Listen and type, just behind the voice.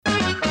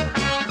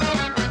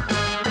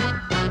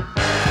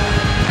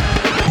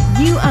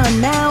You are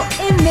now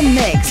in the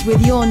mix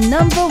with your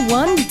number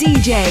one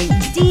DJ,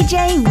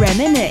 DJ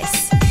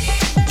Reminisce.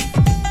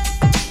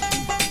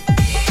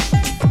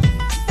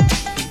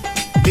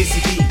 Busy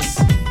beats.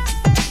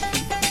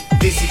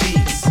 Busy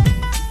beats.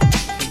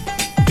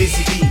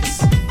 Busy beats.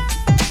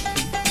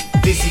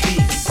 Busy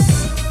beats.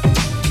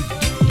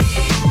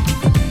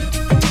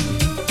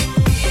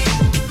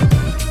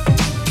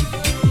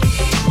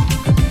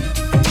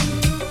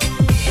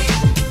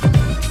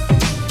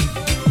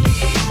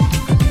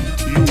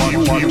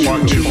 You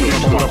want to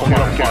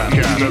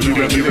podcast.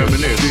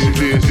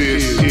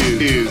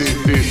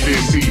 This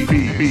is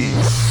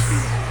Beats.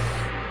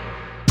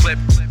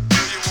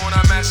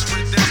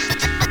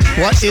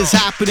 What is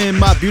happening,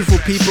 my beautiful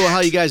people? How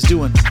you guys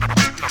doing?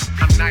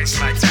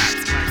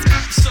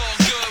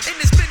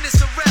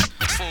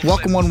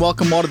 Welcome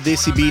all to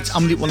Desi Beats.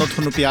 I'm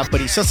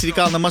Pari. Sat Sri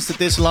Akal,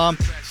 Namaste, Salam,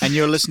 and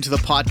you're listening to the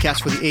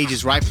podcast for the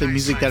ages where I play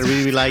music that I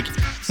really like,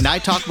 and I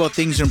talk about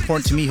things that are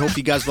important to me. Hope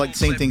you guys like the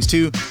same things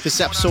too. This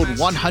is episode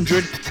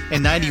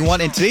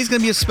 191, and today's going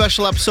to be a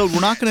special episode.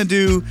 We're not going to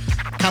do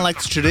kind of like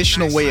the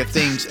traditional way of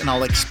things, and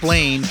I'll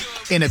explain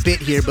in a bit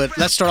here, but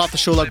let's start off the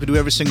show like we do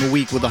every single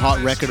week with the hot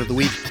record of the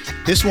week.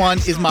 This one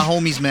is my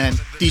homies, man.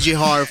 DJ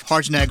Harv,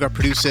 Harj Nagra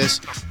produces,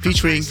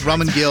 featuring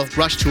Raman Gill,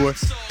 Rush Tour,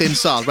 Tin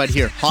Sal, right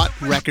here. Hot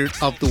record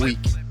of the week.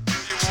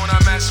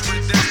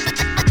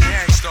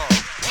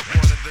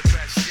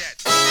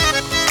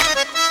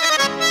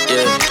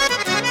 Yeah,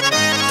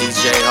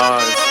 DJ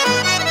Harv,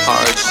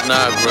 Harj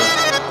Nagra,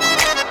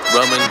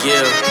 Raman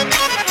Gill,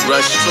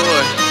 Rush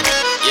Tour,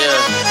 yeah,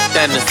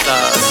 Tin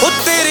Sal. ਉਹ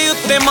ਤੇਰੇ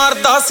ਉੱਤੇ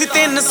ਮਰਦਾ ਸੀ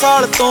 3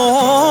 ਸਾਲ ਤੋਂ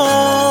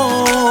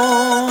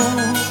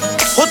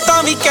ਹੋ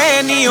ਤਾਂ ਵੀ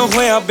ਕਹਿ ਨਹੀਂ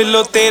ਹੋਇਆ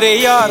ਬਿੱਲੋ ਤੇਰੇ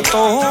ਯਾਰ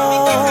ਤੋਂ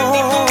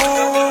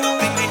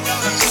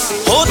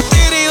ਹੋ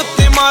ਤੇਰੇ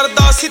ਉੱਤੇ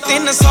ਮਰਦਾ ਸੀ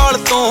 3 ਸਾਲ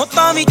ਤੋਂ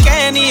ਤਾਂ ਵੀ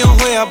ਕਹਿ ਨਹੀਂ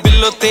ਹੋਇਆ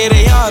ਬਿੱਲੋ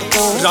ਤੇਰੇ ਯਾਰ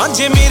ਤੋਂ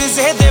ਰਾਂਝੇ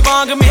ਮਿਰਜ਼ੇ ਦੇ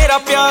ਵਾਂਗ ਮੇਰਾ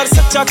ਪਿਆਰ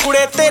ਸੱਚਾ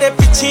ਕੁੜੇ ਤੇਰੇ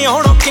ਪਿੱਛੇ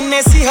ਆਉਣੋਂ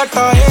ਕਿੰਨੇ ਸੀ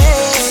ਹਟਾਏ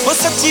ਉਹ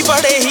ਸੱਚੀ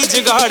ਬੜੇ ਹੀ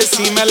ਜਗਾੜ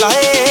ਸੀ ਮੈਂ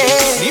ਲਾਏ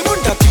ਨੀ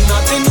ਮੁੰਡਾ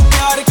ਕਿੰਨਾ ਤੈਨੂੰ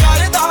ਪਿਆਰ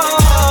ਕਰਦਾ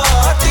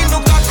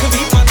ਤੈਨੂੰ ਕੱਖ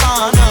ਵੀ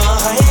ਪਤਾ ਨਾ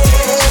ਹੈ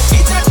ਵੀ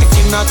ਜੱਟ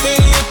ਕਿੰਨਾ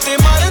ਤੇਰੇ ਉੱਤੇ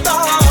ਮਰਦਾ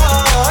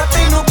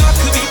ਤੈਨੂੰ ਕੱਖ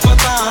ਵੀ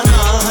ਪਤਾ ਨਾ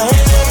ਹੈ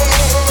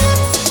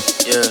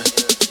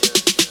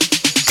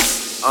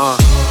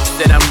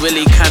Said I'm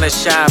really kinda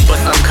shy, but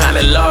I'm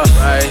kinda lost,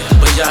 right?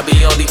 Punjabi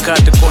only cut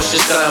the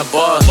cautious kind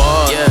boss,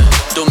 yeah.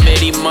 Tu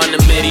meri man,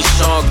 meri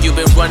shauq, you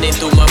been running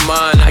through my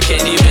mind, I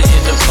can't even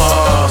hit the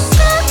pause.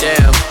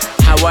 Damn,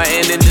 how I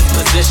end in this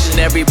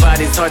position,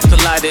 everybody's hearts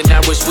colliding, I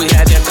wish we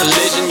had that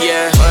collision,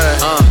 yeah.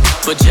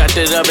 But jat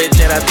rabe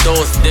tera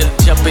dost, dil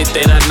jabe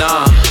tera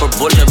naam, par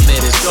bola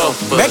mere shauq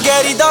par. ਮੈਂ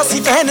ਗੈਰੀ ਦਾ ਸੀ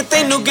fan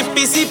ਤੈਨੂੰ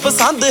ਗਿੱਪੀ ਸੀ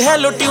ਪਸੰਦ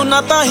hello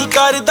tuna ਤਾਂ ਹੀ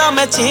ਕਰਦਾ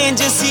ਮੈਂ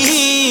change ਸੀ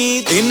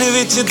ਦਿਨ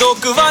ਵਿੱਚ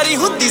 2 ਵਾਰੀ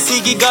ਹੁੰਦੀ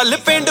ਸੀਗੀ ਗੱਲ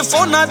ਪਿੰਡ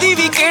ਫੋਨਾਂ ਦੀ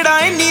ਵੀ ਕਿਹੜਾ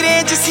ਇੰਨੀ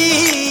ਰੇਂਜ ਸੀ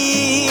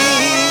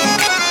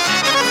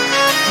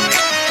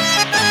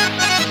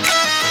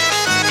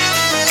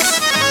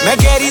ਮੈਂ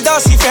ਗੈਰੀ ਦਾ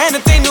ਸੀ ਫੈਨ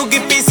ਤੈਨੂੰ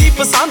ਗਿੱਪੀ ਸੀ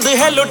ਪਸੰਦ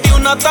ਹੈਲੋ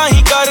ਟਿਊਨਾ ਤਾਂ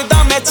ਹੀ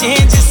ਕਰਦਾ ਮੈਂ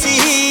ਚੇਂਜ ਸੀ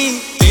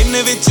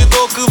ਦਿਨ ਵਿੱਚ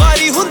 2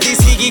 ਵਾਰੀ ਹੁੰਦੀ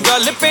ਸੀਗੀ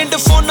ਗੱਲ ਪਿੰਡ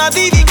ਫੋਨਾਂ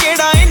ਦੀ ਵੀ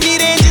ਕਿਹੜਾ ਇੰਨੀ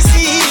ਰੇਂਜ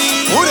ਸੀ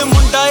ਹੁਣ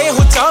ਮੁੰਡਾ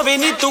ਇਹੋ ਚਾਵੇ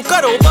ਨੀ ਤੂੰ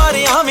ਘਰੋਂ ਬਾਹਰ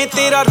ਆਵੇਂ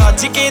ਤੇਰਾ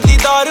ਰੱਜ ਕੇ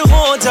ਦੀਦਾਰ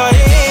ਹੋ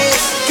ਜਾਏ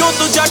ਕਿਉਂ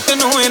ਤੂੰ ਜੱਟ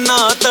ਨੂੰ ਇੰਨਾ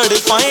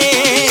ਤੜਪਾਏ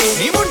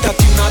ਨੀ ਮੁੰਡਾ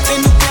ਕਿੰਨਾ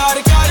ਤੈਨੂੰ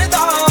ਪਿਆਰ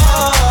ਕਰਦਾ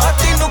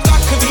ਤੈਨੂੰ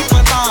ਕੱਖ ਵੀ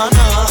ਪਤਾ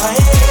ਨਾ ਹੈ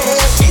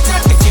ਨੀ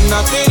ਜੱਟ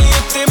ਕਿੰਨਾ ਤੇਰੇ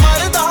ਉੱਤੇ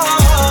ਮਰਦਾ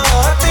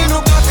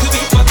ਤੈਨੂੰ ਕੱਖ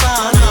ਵੀ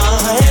ਪਤਾ ਨਾ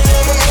ਹੈ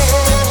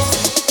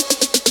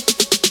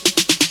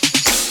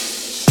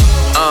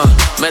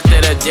Met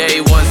tera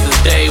J1 since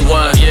day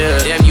one, yeah.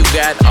 Damn, you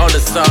got all the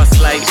sauce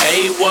like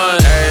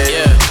A1,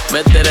 yeah.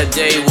 Met tera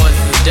J1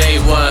 since day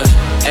one,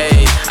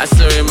 ayy. I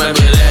still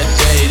remember that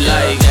day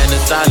like and the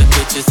solid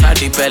bitches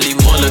saadi pehli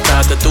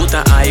mulaqat tu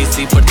ta aayi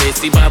si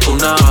pardesi babu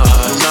na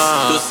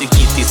tusi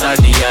ਕੀਤੀ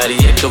ਸਾਡੀ ਯਾਰੀ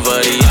ਇੱਕ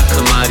ਵਾਰੀ ਅੱਖ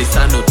ਮਾਰੀ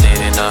ਸਾਨੂੰ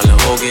ਤੇਰੇ ਨਾਲ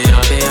ਹੋ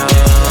ਗਿਆ ਪਿਆਰ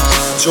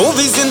ਜੋ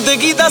ਵੀ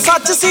ਜ਼ਿੰਦਗੀ ਦਾ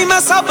ਸੱਚ ਸੀ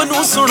ਮੈਂ ਸਭ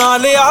ਨੂੰ ਸੁਣਾ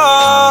ਲਿਆ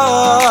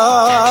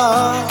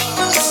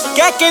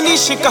ਕਹਿ ਕੇ ਨੀ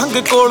ਸ਼ਿਕੰਗ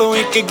ਕੋਲੋਂ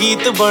ਇੱਕ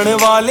ਗੀਤ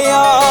ਬਣਵਾ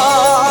ਲਿਆ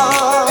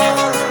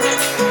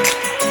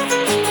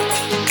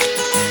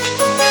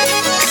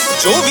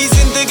ਜੋ ਵੀ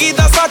ਜ਼ਿੰਦਗੀ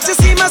ਦਾ ਸੱਚ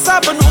ਸੀ ਮੈਂ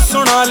ਸਭ ਨੂੰ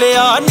ਸੁਣਾ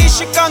ਲਿਆ ਨੀ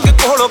ਸ਼ਿਕੰਗ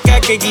ਕੋਲੋਂ ਕਹਿ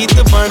ਕੇ ਗੀਤ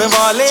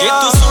ਬਣਵਾ ਲਿਆ ਜੇ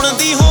ਤੂੰ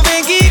ਸੁਣਦੀ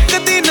ਹੋਵੇਂਗੀ ਇੱਕ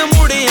ਦਿਨ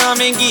ਮੁੜ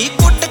ਆਵੇਂਗੀ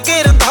ਕੁੱਟ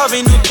ਕੇ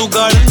ਰੰਧਾਵੇ ਨੂੰ ਤੂੰ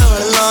ਗਲ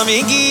ਨਾਲ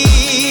ਲਾਵੇਂਗੀ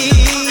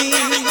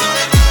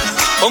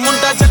ਉਹ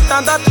ਮੁੰਡਾ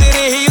ਜੱਟਾਂ ਦਾ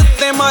ਤੇਰੇ ਹੀ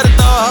ਉੱਤੇ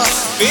ਮਰਦਾ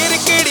ਫੇਰ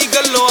ਕਿਹੜੀ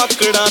ਗੱਲੋਂ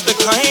ਆਕੜਾਂ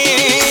ਦਿਖਾਏ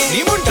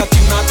ਨੀ ਮੁੰਡਾ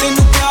ਕਿੰਨਾ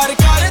ਤੈਨੂੰ ਪਿਆਰ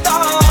ਕਰਦਾ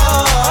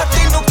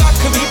ਤੈਨੂੰ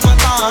ਕੱਖ ਵੀ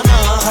ਪਤਾ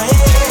ਨਾ ਹੈ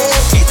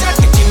ਨੀ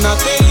ਜੱਟ ਕਿੰਨਾ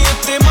ਤੇਰੇ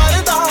ਉੱਤੇ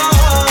ਮਰਦਾ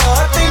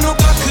ਤੈਨੂੰ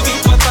ਕੱਖ ਵੀ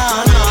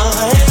ਪਤਾ ਨਾ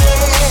ਹੈ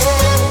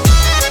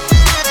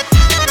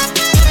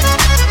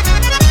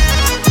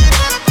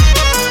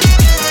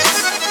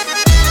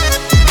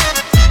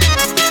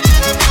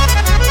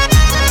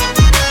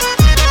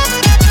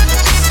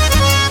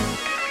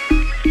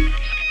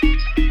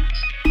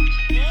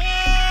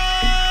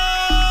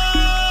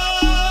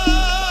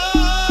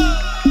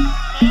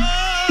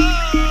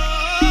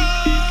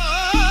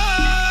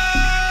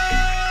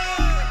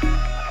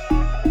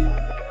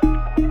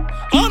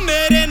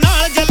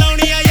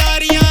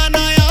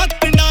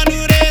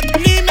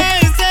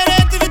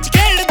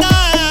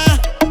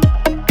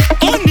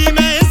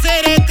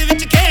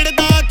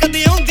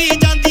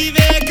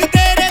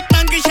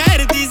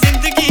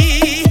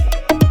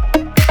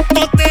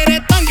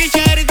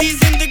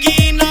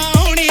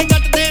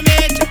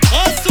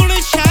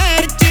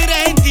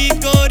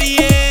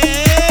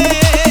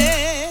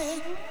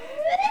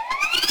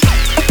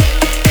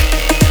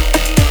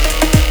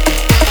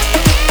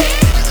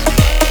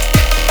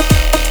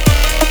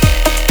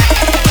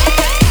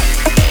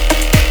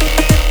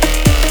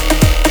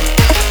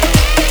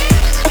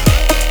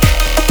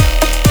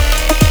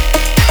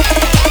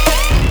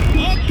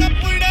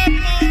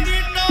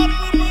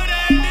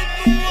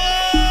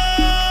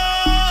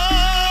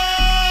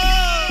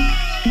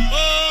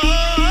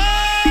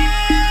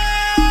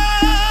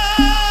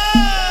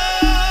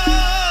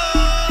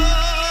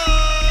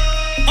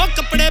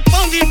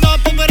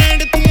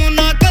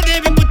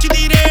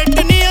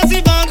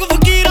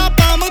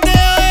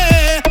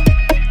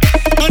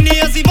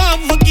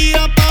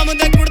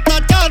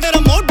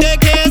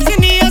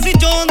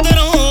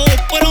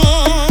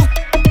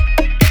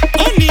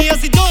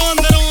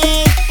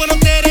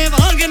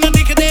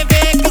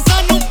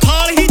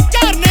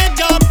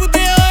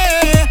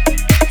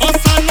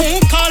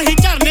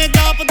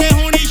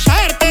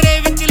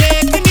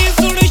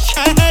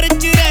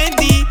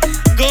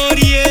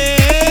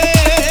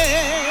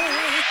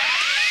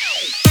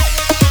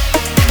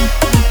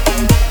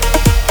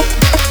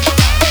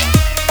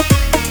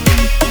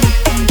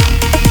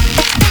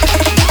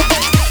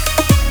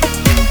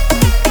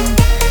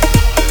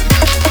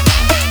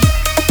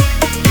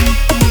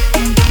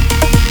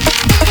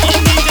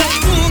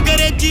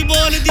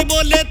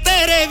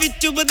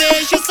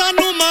ਦਰਵੇਸ਼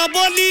ਸਾਨੂੰ ਮਾਂ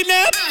ਬੋਲੀ ਨੇ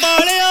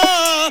ਪਾਲਿਆ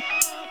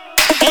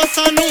ਉਹ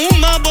ਸਾਨੂੰ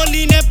ਮਾਂ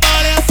ਬੋਲੀ ਨੇ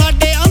ਪਾਲਿਆ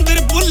ਸਾਡੇ ਅੰਦਰ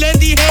ਬੁੱਲੇ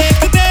ਦੀ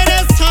ਹੇਕ ਤੇਰੇ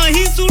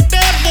ਸਾਹੀ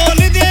ਸੂਟੇ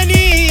ਬੋਲਦੇ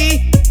ਨੀ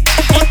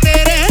ਉਹ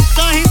ਤੇਰੇ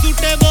ਸਾਹੀ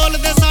ਸੂਟੇ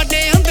ਬੋਲਦੇ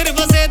ਸਾਡੇ ਅੰਦਰ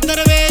ਵਸੇ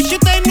ਦਰਵੇਸ਼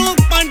ਤੈਨੂੰ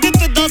ਪੰਡਿਤ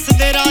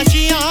ਦੱਸਦੇ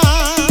ਰਾਸ਼ੀਆਂ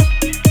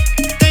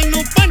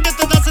ਤੈਨੂੰ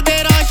ਪੰਡਿਤ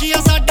ਦੱਸਦੇ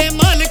ਰਾਸ਼ੀਆਂ ਸਾਡੇ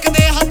ਮਾਲਕ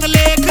ਦੇ ਹੱਥ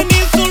ਲੇਖ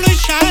ਨੀ ਸੁਣ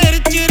ਸ਼ਹਿਰ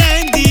 'ਚ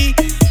ਰਹਿੰਦੀ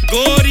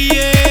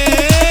ਗੋਰੀਏ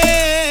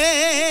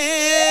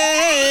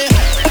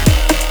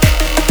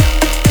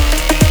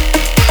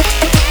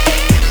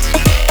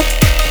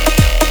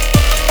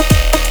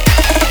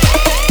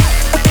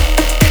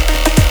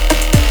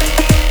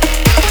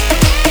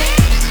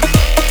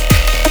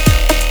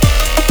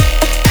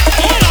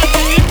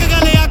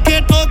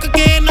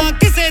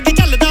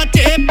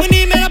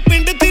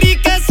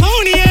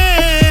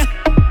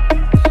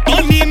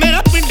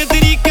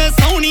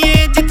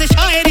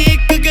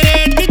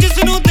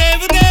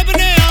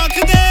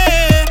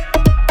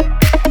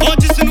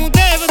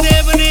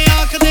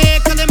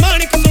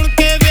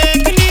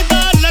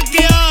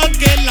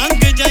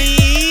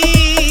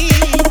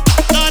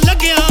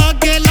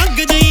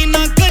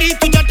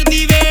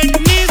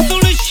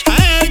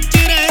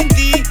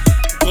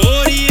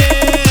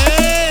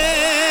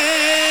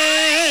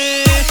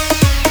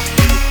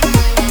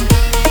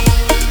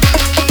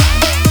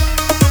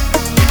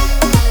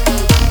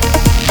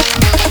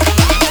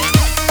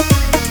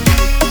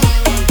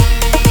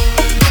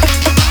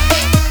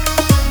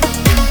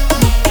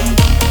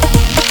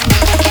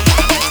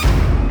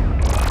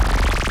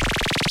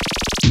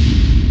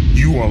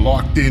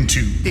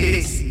Into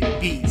Desi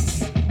Beats.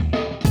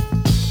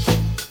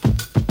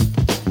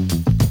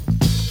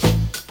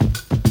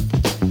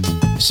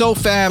 So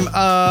fam,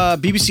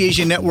 BBC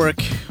Asian Network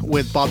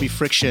with Bobby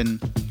Friction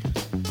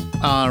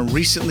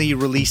recently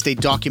released a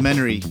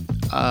documentary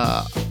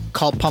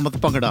called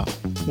Bhangra,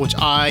 which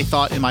I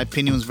thought, in my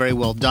opinion, was very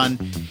well done.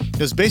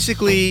 It was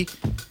basically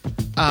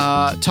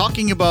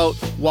talking about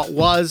what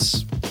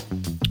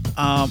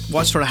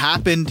sort of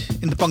happened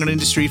in the Bhangra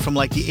industry from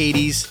like the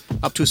 80s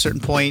up to a certain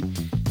point,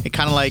 and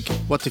kind of like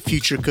what the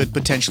future could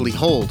potentially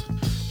hold.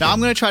 Now, I'm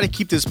going to try to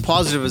keep this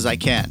positive as I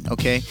can,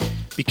 okay?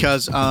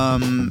 Because,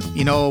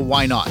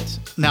 why not?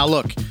 Now,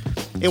 look,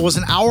 it was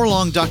an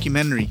hour-long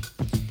documentary,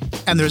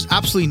 and there's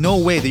absolutely no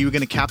way that you were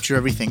going to capture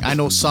everything. I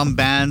know some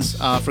bands,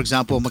 for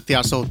example,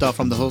 Mukhtar Sahota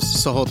from the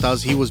host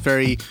Sahotas, he was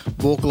very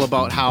vocal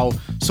about how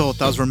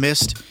Sahotas were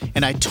missed,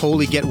 and I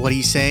totally get what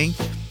he's saying.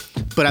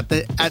 But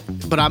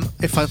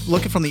if I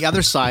look at from the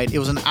other side, it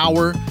was an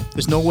hour.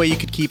 There's no way you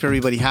could keep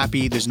everybody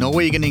happy. There's no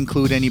way you're going to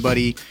include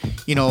anybody.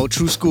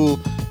 True School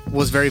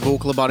was very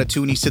vocal about it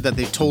too, and he said that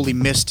they totally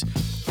missed,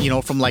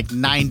 from like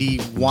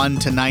 91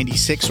 to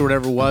 96 or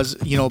whatever it was,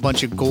 a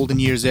bunch of golden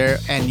years there.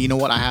 And you know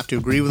what? I have to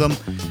agree with him.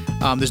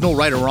 There's no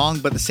right or wrong,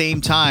 but at the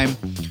same time,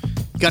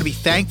 you got to be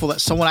thankful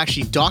that someone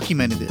actually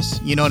documented this.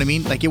 You know what I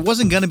mean? Like, it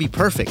wasn't going to be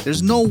perfect.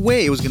 There's no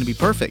way it was going to be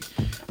perfect,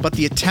 but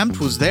the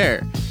attempt was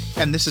there.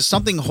 And this is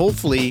something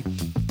hopefully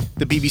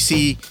the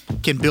BBC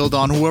can build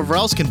on, whoever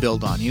else can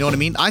build on. You know what I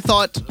mean? I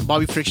thought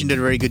Bobby Friction did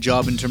a very good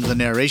job in terms of the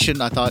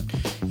narration. I thought,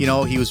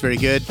 he was very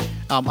good.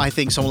 I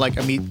think someone like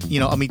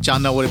Amit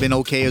Janna would have been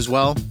okay as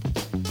well.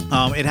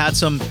 It had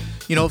some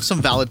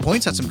valid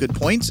points, had some good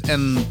points.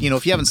 And,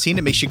 if you haven't seen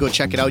it, make sure you go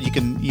check it out. You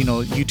can,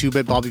 YouTube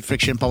it, Bobby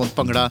Friction,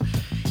 Bhangra.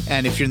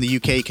 And if you're in the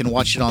UK, you can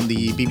watch it on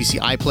the BBC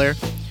iPlayer.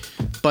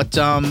 But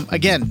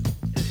again,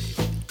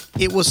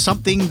 it was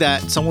something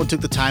that someone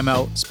took the time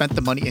out, spent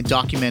the money, and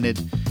documented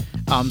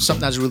something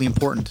that's really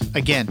important.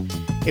 Again,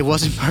 it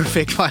wasn't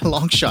perfect by a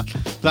long shot.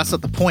 But that's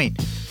not the point.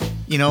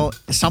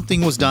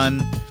 Something was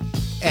done,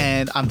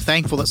 and I'm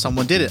thankful that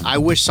someone did it. I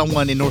wish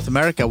someone in North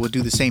America would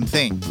do the same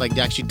thing, like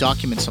they actually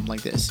document something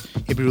like this.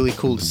 It'd be really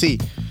cool to see.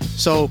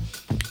 So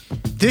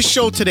this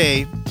show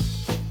today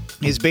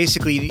is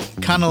basically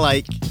kind of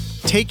like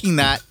taking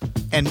that,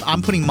 and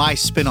I'm putting my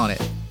spin on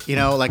it.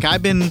 Like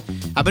I've been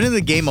in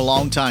the game a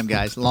long time,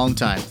 guys, long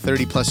time,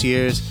 30 plus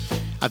years.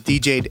 I've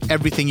DJ'd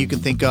everything you can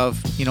think of,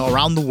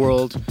 around the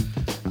world.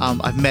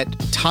 I've met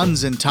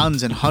tons and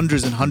tons and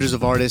hundreds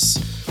of artists,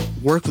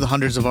 worked with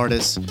hundreds of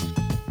artists.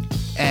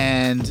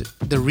 And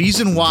the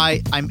reason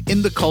why I'm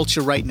in the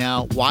culture right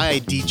now, why I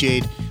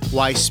DJ'd,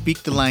 why I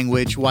speak the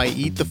language, why I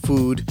eat the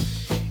food,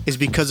 is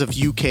because of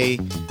UK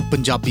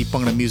Punjabi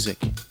Bhangra music.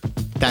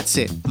 That's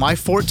it. My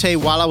forte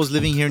while I was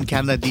living here in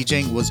Canada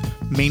DJing was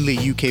mainly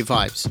UK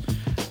vibes.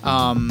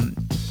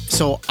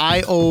 So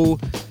I owe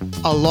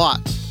a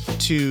lot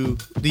to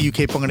the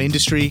UK Bhangra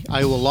industry.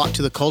 I owe a lot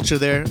to the culture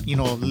there,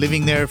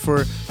 living there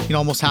for,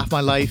 almost half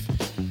my life.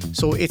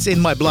 So it's in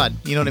my blood,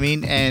 you know what I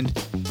mean? And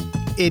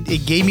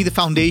it gave me the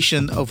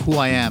foundation of who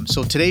I am.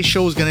 So today's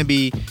show is going to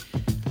be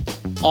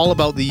all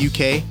about the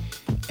UK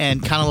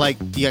and kind of like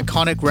the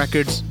iconic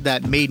records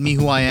that made me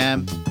who I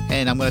am.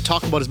 And I'm going to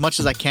talk about as much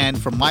as I can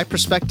from my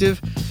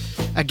perspective.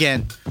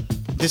 Again,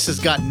 this has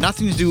got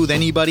nothing to do with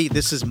anybody.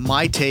 This is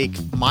my take,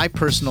 my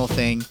personal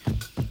thing.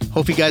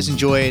 Hope you guys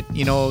enjoy it.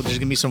 There's going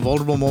to be some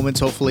vulnerable moments,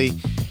 hopefully.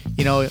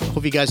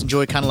 Hope you guys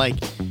enjoy kind of like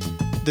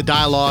the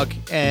dialogue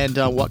and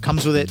what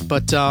comes with it.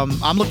 But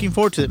I'm looking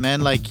forward to it,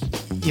 man. Like,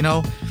 you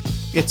know,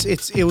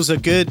 it was a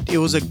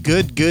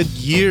good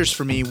years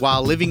for me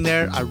while living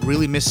there. I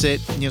really miss it.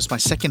 You know, it's my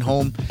second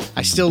home.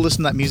 I still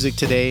listen to that music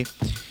today,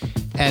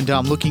 and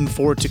I'm looking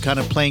forward to kind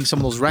of playing some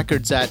of those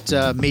records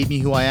that made me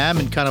who I am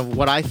and kind of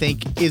what I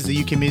think is the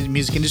UK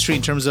music industry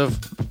in terms of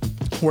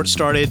where it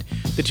started,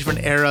 the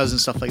different eras and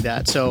stuff like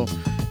that. So,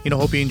 you know,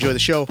 hope you enjoy the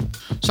show.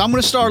 So I'm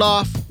going to start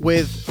off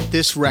with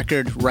this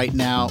record right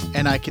now,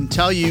 and I can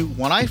tell you,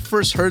 when I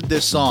first heard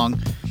this song,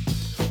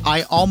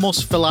 I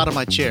almost fell out of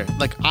my chair.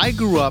 Like, I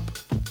grew up,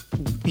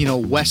 you know,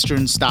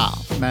 Western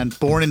style, man,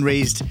 born and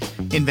raised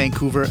in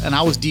Vancouver, and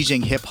I was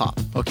DJing hip hop,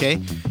 okay?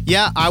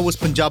 Yeah, I was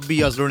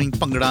Punjabi, I was learning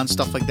Bhangra and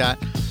stuff like that,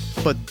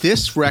 but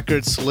this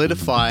record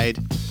solidified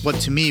what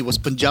to me was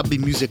Punjabi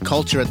music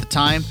culture at the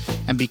time,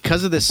 and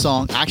because of this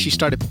song, I actually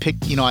started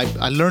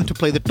I learned to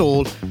play the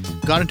tol,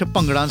 got into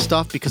Bhangra and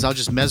stuff because I was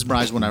just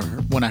mesmerized when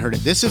I heard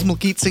it. This is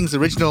Malkeet Singh's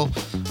original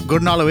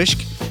Gud Nalo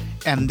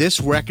Ishq, and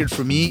this record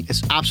for me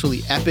is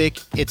absolutely epic.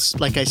 It's,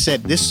 like I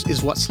said, this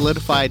is what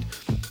solidified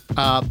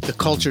the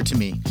culture to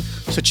me.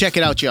 So check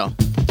it out, y'all.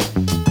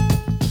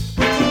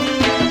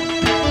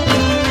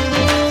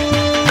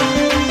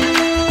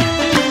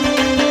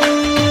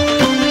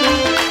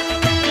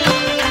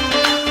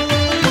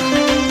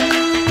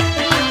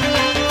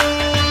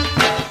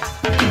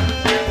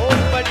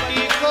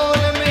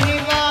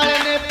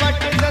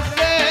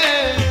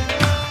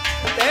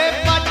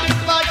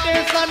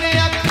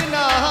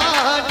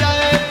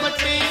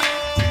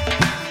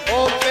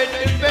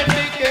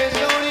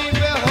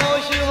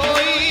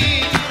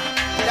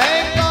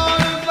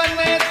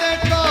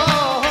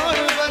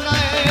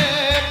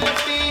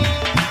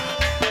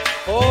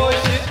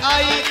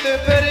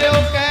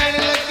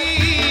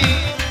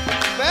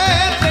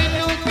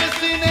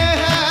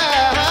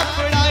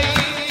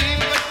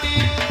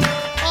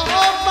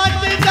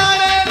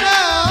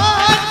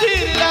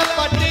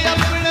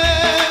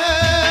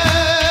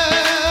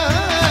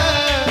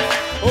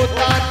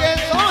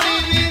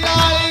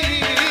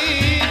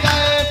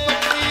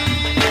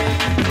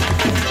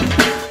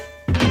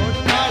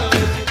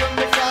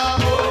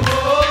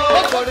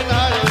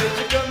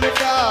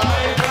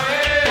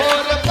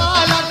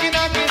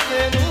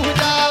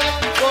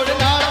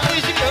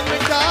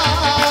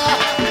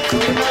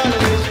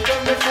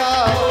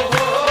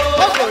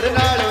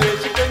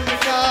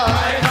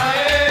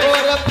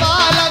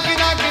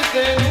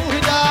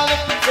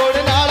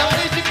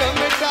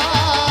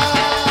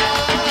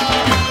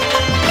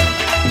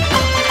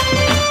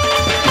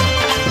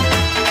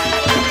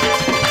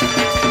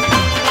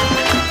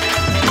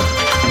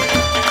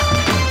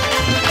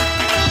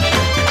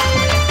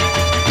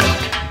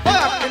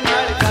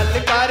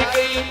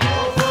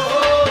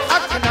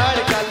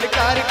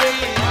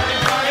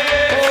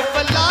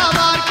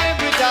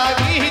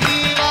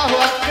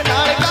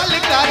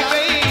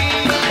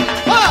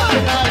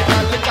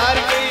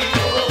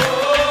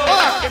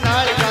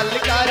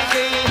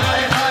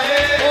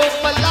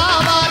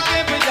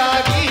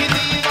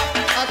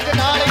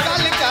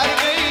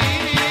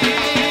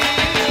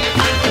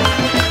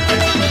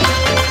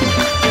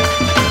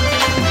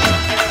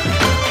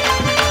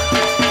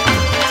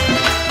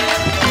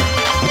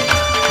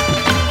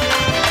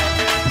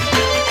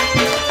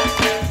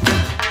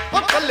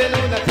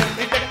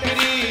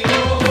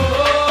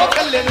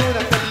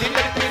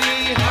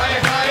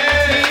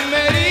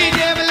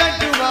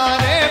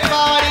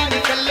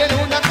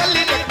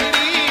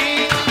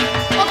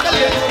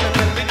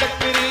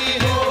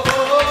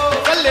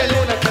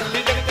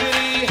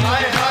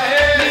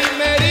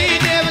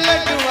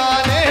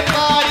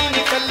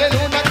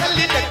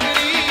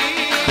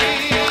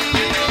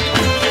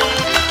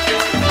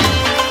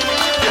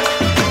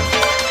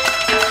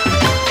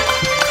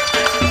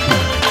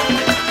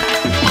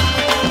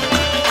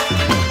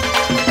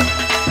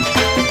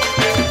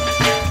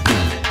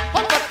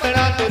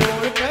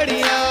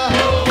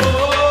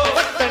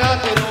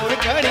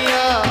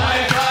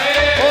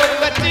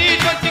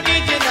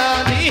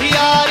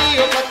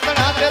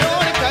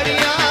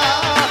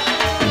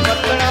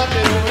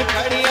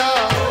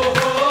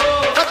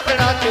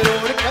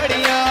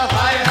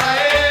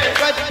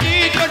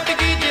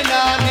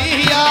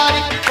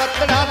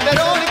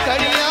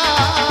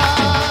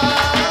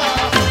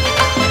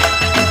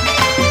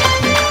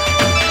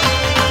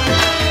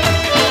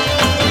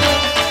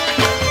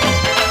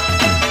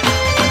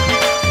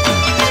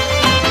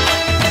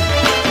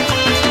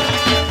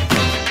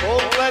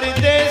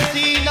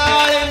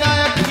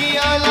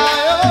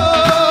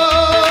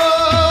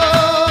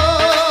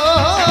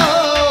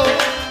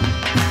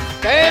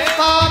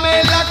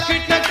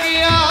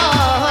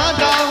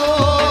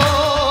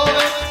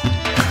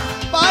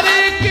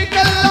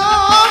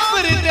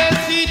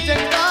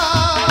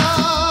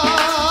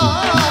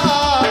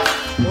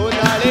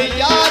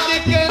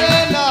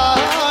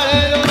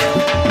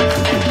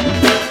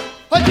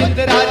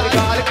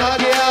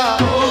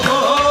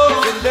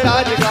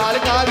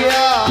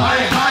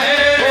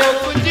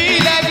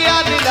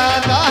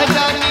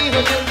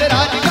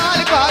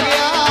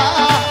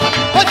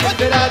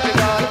 राज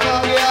गाल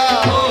खा गया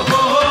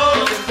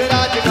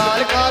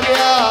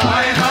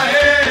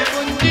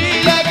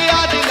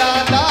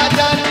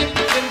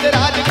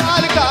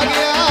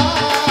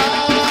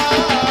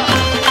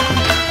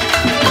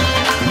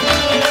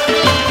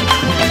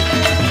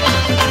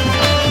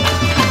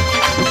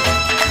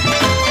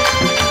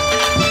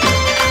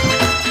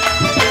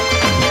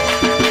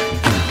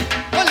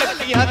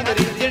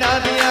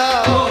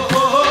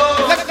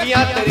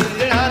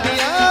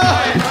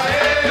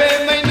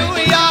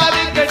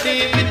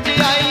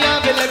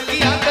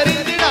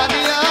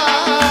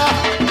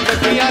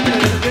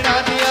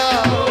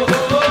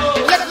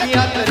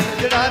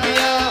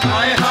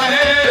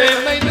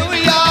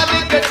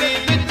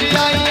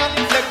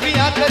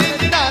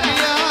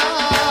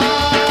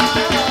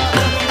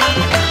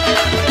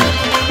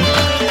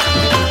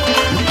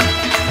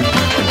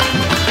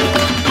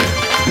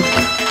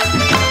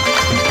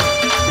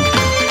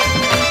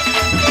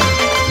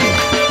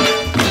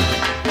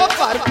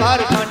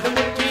वंड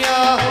मुठियां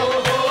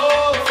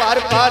भर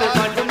भर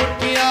वंड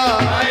मुठियां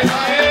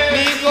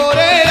नी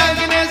गोरे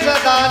रंग ने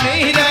सदा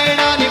नहीं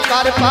रहना नी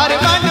भर भर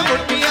वंड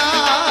मुठियां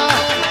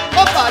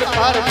ओ भर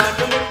भर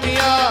वंड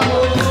मुठियां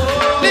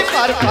नी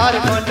भर भर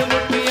वंड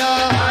मुठियां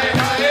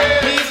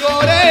नी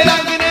गोरे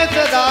रंग ने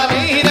सदा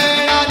नहीं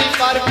रहना नी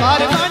भर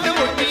भर वंड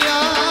मुठियां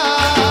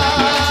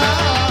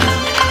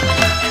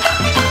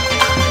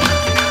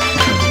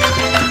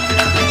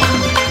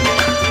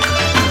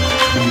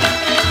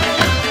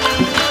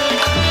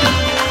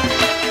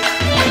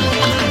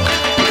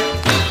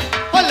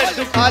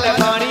खाल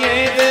बाणिए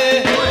दे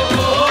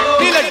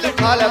नी लड्डू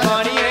खाल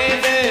बाणिए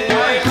दे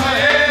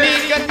नी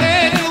कन्ने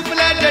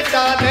चुपले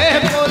जट्टा दे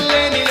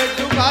बोले नी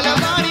लड्डू खाल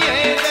बाणिए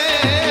दे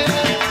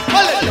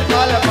ओ लड्डू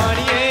खाल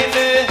बाणिए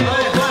दे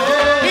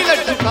नी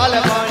लड्डू खाल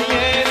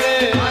बाणिए दे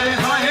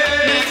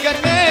नी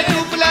कन्ने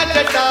चुपले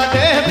जट्टा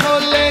दे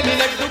बोले नी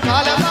लड्डू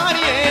खाल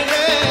बाणिए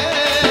दे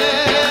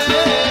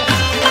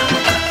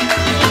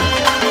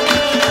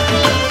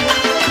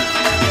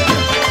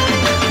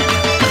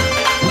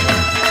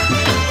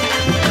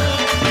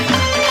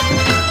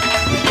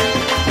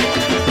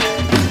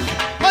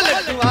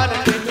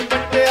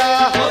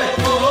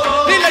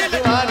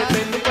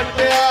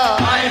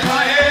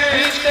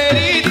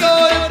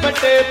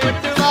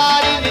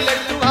पटवारी नी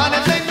लड्डूआ ने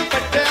तैनू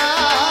पट्टिया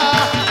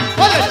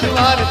ओ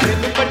लड्डूआ ने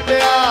तैनू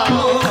पट्टिया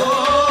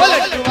ओ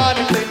लड्डूआ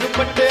ने तैनू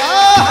पट्टिया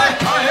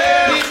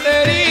नी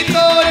तेरी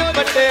तोर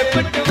पट्टे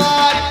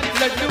पटवारी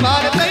लड्डूआ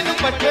ने तैनू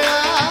पट्टिया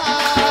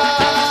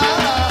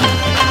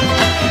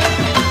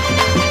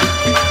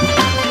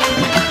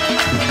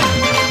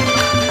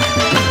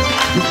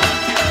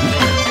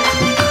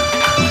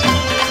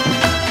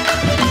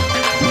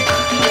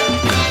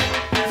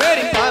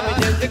मेरी भाभी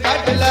जिंद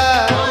कट ला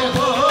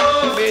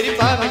मेरी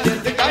भाभी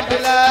जिंद कट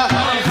ला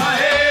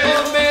ओ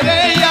मेरे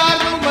यार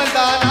नू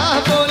मंदाना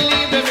बोली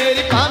वे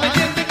मेरी भाभी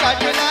जिंद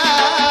कट ला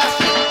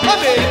ओ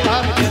मेरी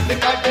भाभी जिंद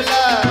कट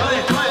ला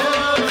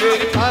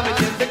मेरी भाभी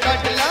जिंद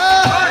कट ला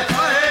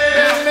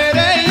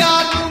मेरे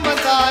यार नू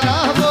मंदाना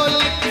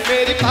बोली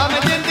मेरी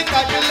भाभी जिंद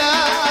कट ला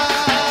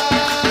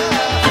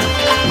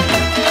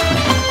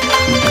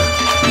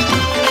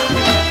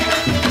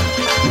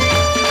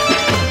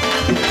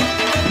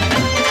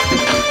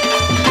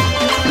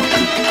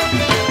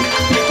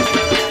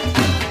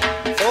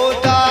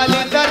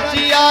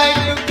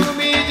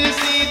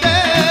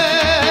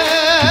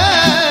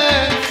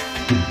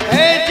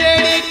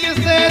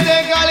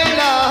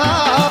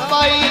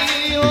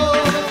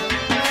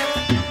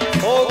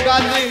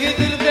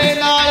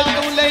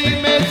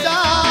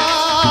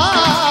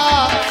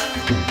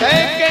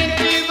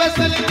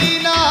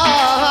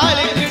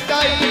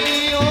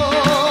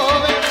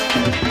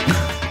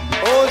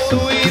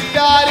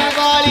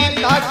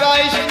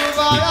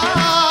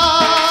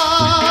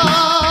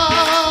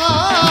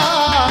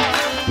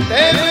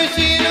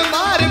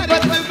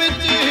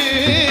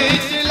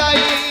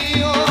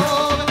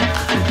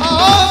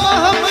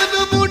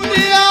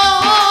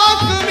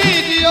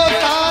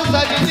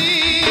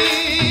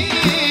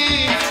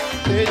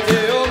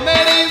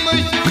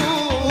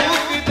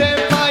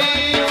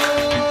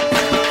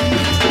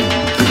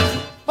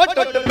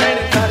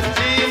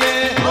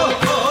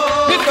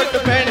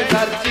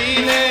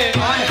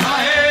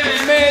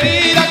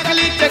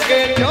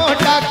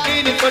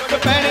टुट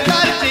पैण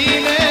दर्जी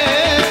ने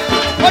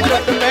ओ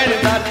टुट पैण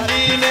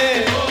दर्जी ने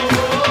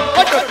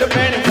ओ टुट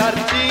पैण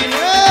दर्जी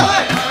ने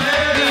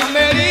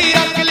मेरी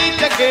अकली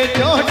जगे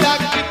जो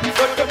डाकी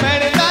टुट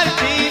पैण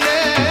दर्जी ने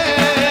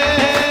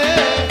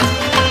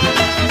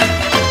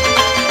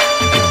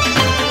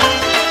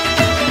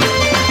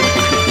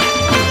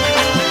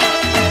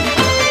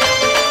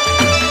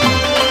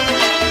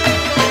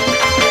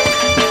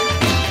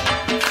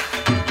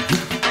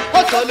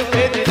ओ सोल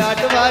पे दी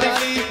लाट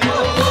वारगी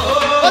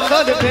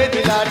पे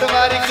दिलाट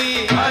वारगी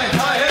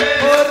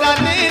ओ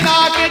रानी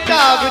नाग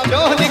टाब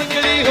चो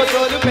निकली हो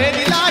सोल पे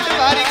दिलाट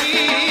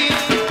वारगी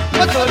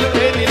ओ सोल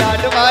पे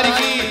दिलाट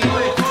वारगी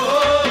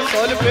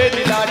सोल पे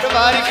दिलाट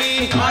वारगी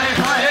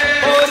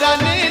ओ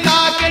रानी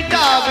नाग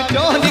टाब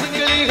चो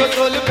निकली हो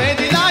सोल पे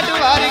दिलाट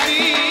वारगी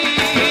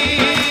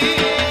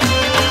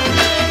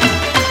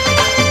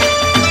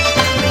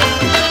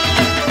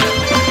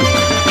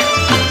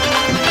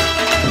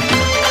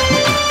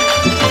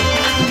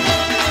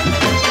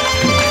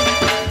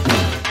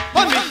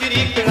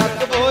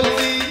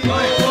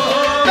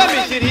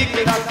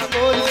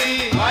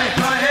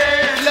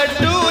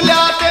लड्डू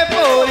लिया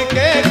भोर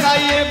के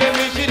खाइए वे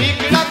मिश्री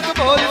कड़क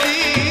बोलदी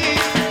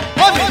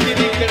ओ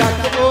मिश्री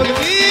कड़क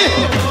बोलदी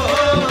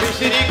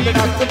मिश्री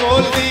कड़क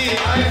बोलदी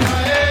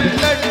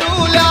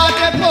लड्डू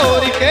लिया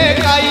भोर के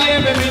खाइए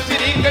वे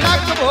मिश्री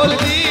कड़क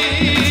बोलदी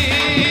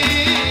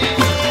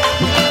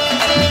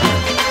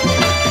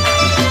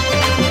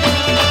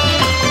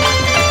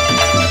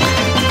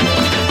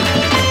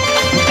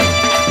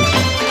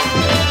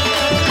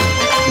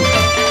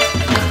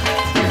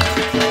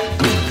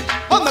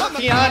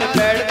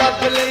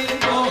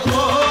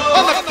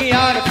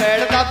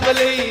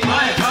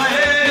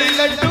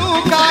लड्डू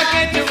खा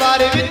के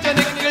जवारे विच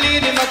निकली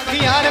नी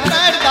मक्खियां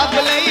पैड़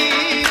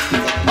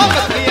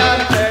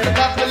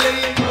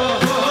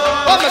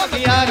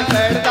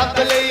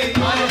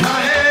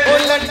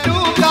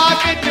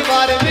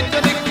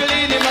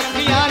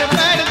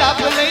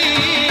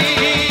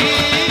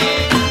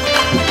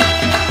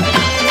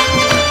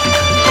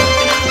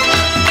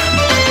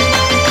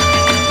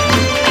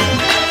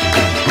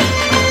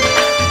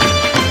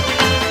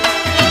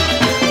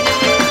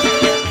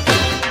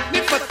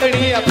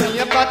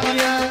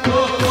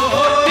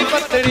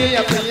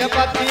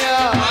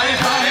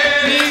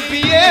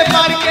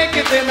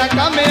ਕਿਸੇ ਨਾ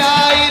ਕੰਮ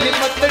ਆਈ ਨੀ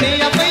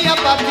ਪੱਤਣੀਆਂ ਪਈਆਂ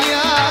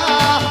ਪਾਤੀਆਂ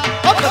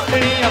ਉਹ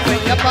ਪੱਤਣੀਆਂ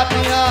ਪਈਆਂ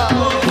ਪਾਤੀਆਂ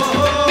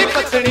ਨੀ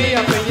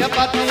ਪੱਤਣੀਆਂ ਪਈਆਂ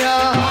ਪਾਤੀਆਂ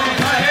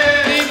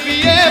ਨੀ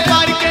ਪੀਏ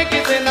ਪੜ ਕੇ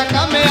ਕਿਸੇ ਨਾ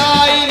ਕੰਮ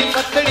ਆਈ ਨੀ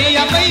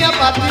ਪੱਤਣੀਆਂ ਪਈਆਂ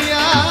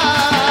ਪਾਤੀਆਂ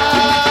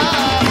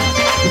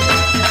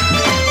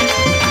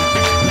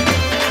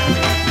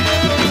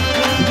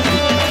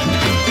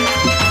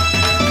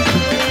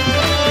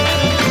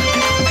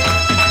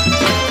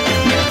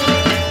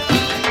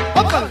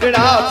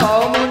ਭੰਗੜਾ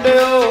ਪਾਓ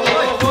ਮੁੰਡਿਓ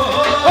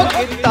ਉਹ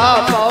ਗਿੱਧਾ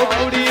ਪਾਓ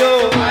ਕੁੜੀਓ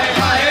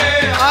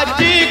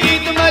ਅੱਜ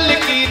ਗੀਤ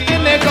ਮਲਕੀਤ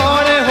ਨੇ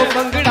ਗਾਉਣੇ ਹੋ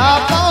ਭੰਗੜਾ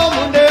ਪਾਓ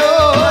ਮੁੰਡਿਓ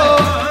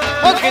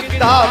ਉਹ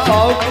ਗਿੱਧਾ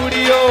ਪਾਓ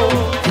ਕੁੜੀਓ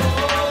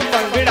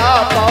ਭੰਗੜਾ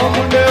ਪਾਓ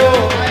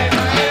ਮੁੰਡਿਓ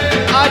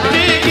ਅੱਜ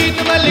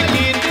ਗੀਤ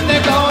ਮਲਕੀਤ ਨੇ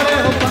ਗਾਉਣੇ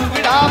ਹੋ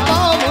ਭੰਗੜਾ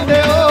ਪਾਓ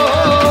ਮੁੰਡਿਓ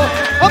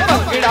ਉਹ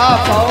ਭੰਗੜਾ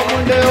ਪਾਓ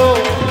ਮੁੰਡਿਓ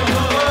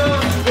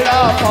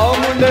ਭੰਗੜਾ ਪਾਓ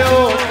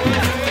ਮੁੰਡਿਓ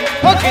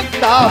ਉਹ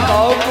ਗਿੱਧਾ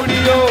ਪਾਓ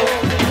ਕੁੜੀਓ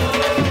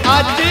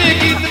ਅੱਜ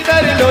ਗੀਤ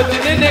ਤਰ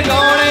ਲੋਚਨ ਨੇ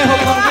ਗਾਉਣੇ ਹੋ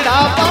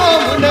ਭੰਗੜਾ ਪਾਓ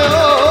ਮੁੰਡਿਓ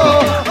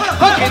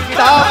ਹੋ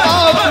ਗਿੱਧਾ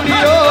ਪਾਓ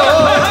ਕੁੜੀਓ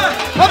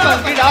ਹੋ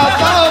ਭੰਗੜਾ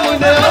ਪਾਓ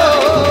ਮੁੰਡਿਓ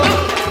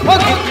ਹੋ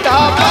ਗਿੱਧਾ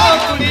ਪਾਓ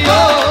ਕੁੜੀਓ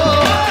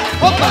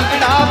ਹੋ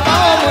ਭੰਗੜਾ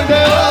ਪਾਓ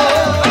ਮੁੰਡਿਓ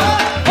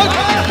ਹੋ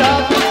Giddha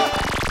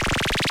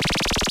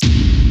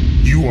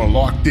You are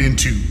locked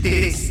into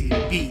Desi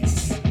Beats.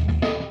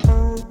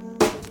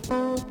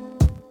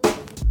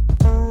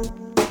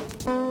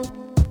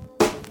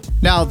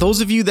 Now, those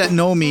of you that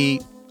know me,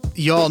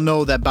 y'all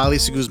know that Bali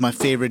Sagu is my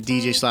favorite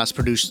DJ slash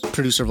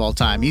producer of all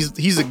time.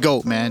 He's a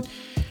GOAT, man.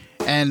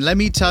 And let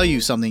me tell you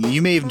something.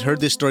 You may have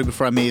heard this story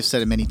before. I may have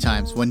said it many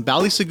times. When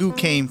Bali Sagu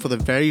came for the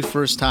very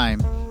first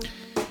time,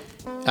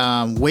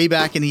 way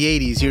back in the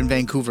 80s here in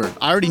Vancouver,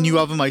 I already knew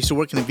of him. I used to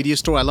work in a video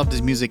store. I loved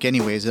his music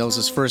anyways. That was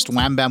his first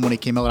Wham Bam when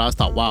it came out. I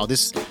thought, wow,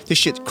 this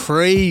shit's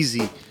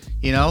crazy,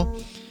 you know?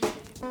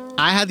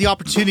 I had the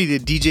opportunity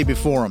to DJ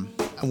before him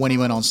when he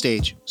went on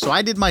stage. So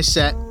I did my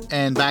set,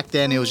 and back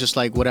then it was just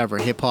like whatever,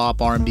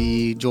 hip-hop,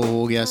 R&B,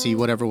 Joe Yassi,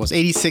 whatever it was.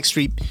 86th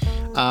Street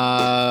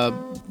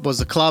was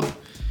the club.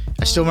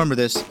 I still remember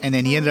this. And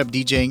then he ended up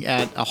DJing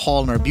at a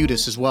hall in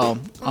Arbutus as well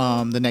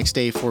the next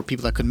day for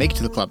people that couldn't make it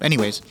to the club.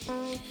 Anyways,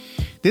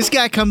 this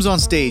guy comes on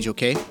stage,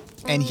 okay?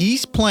 And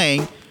he's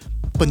playing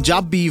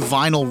Punjabi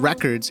vinyl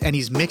records, and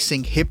he's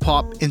mixing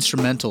hip-hop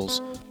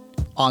instrumentals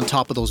on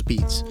top of those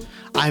beats.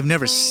 I've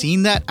never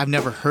seen that. I've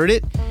never heard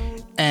it.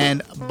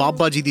 And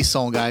Baba Ji the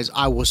song, guys,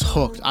 I was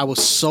hooked. I was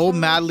so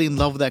madly in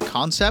love with that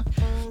concept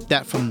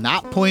that from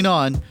that point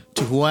on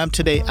to who I am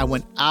today, I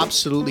went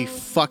absolutely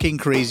fucking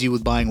crazy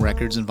with buying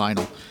records and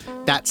vinyl.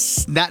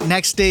 That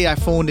next day, I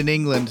phoned in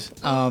England,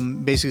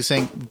 basically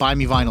saying, buy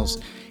me vinyls.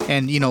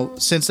 And, you know,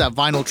 since that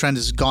vinyl trend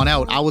has gone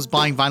out, I was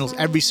buying vinyls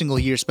every single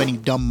year,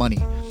 spending dumb money.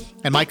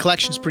 And my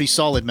collection's pretty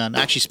solid, man.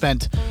 I actually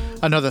spent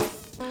another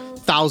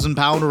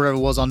 £1,000 or whatever it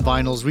was on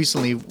vinyls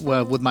recently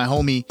with my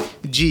homie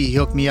G. He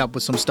hooked me up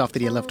with some stuff that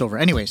he had left over.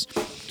 Anyways,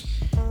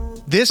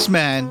 this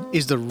man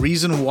is the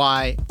reason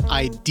why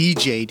I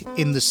DJ'd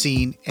in the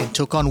scene and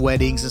took on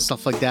weddings and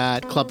stuff like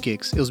that, club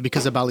gigs. It was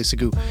because of Bali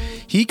Sagu.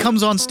 He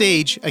comes on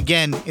stage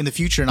again in the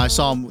future, and I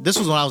saw him. This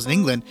was when I was in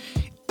England.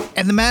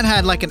 And the man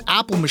had like an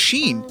Apple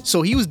machine.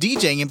 So he was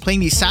DJing and playing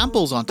these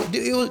samples on.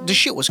 The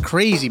shit was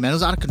crazy, man. It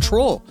was out of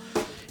control.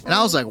 And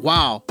I was like,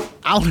 wow,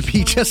 I want to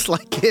be just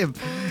like him.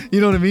 You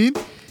know what I mean?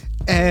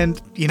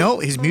 And, you know,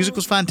 his music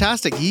was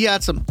fantastic. He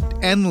had some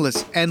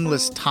endless,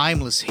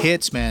 timeless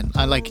hits, man.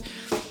 I like,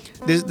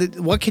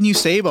 what can you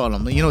say about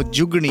him? You know,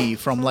 Jugni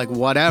from like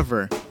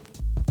whatever.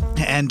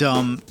 And,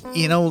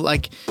 you know,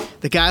 like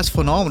the guy's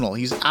phenomenal.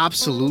 He's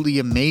absolutely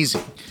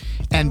amazing.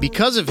 And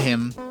because of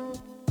him,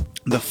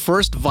 the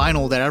first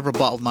vinyl that I ever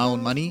bought with my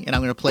own money, and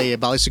I'm going to play a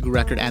Bali Sagu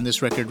record and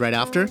this record right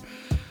after,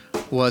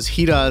 was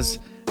Hira's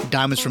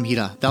Diamonds from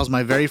Hira. That was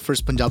my very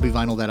first Punjabi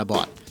vinyl that I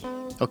bought.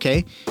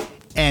 Okay?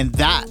 And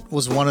that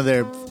was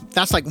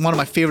that's like one of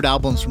my favorite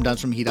albums from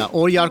Diamonds from Hira.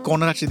 Or Yaar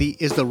Kaun actually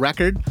is the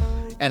record.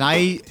 And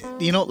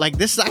you know, like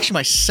this is actually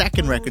my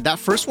second record. That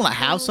first one I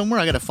have somewhere,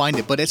 I gotta find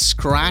it, but it's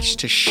scratched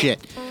to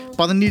shit.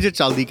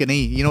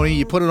 You know, when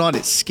you put it on,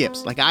 it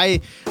skips. Like I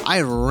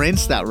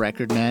rinsed that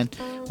record, man,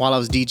 while I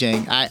was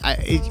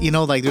DJing. You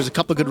know, like there's a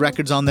couple of good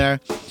records on there.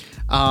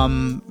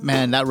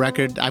 Man, that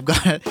record, I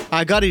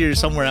got it here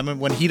somewhere. I mean,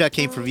 when Hira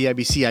came for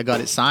VIBC, I got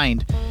it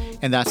signed,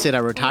 and that's it. I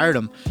retired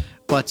him.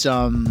 But,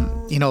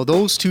 you know,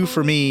 those two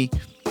for me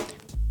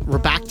were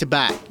back to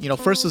back. You know,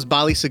 first was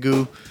Bali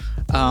Sagu,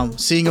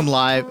 seeing him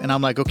live, and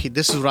I'm like, okay,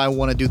 this is what I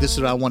want to do. This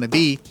is what I want to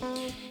be.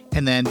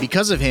 And then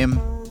because of him,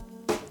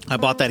 I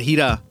bought that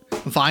Hira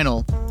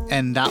vinyl,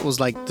 and that was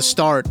like the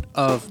start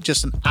of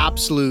just an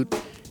absolute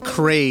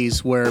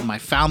craze where my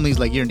family's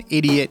like, you're an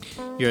idiot,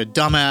 you're a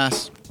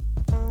dumbass.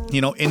 You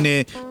know,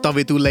 inne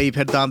tawe tu lai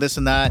phirda, this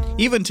and that.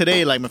 Even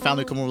today, like my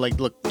family come over, like,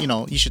 look, you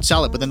know, you should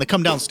sell it. But then they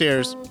come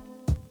downstairs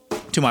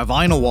to my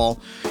vinyl wall,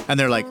 and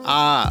they're like,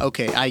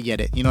 okay, I get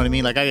it. You know what I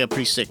mean? Like, I got a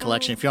pretty sick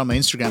collection. If you're on my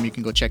Instagram, you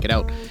can go check it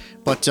out.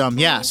 But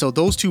yeah, so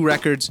those two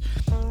records,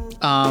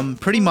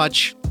 pretty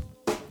much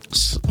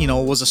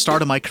was the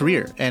start of my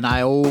career, and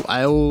I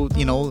owe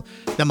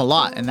them a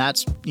lot, and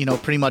that's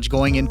pretty much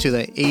going into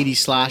the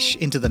 80s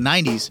 / into the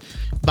 90s.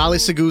 Bale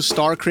Segu's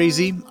Star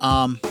Crazy,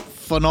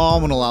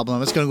 phenomenal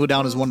album. It's gonna go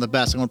down as one of the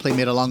best. I'm gonna play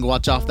Mera Long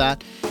Watch off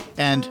that,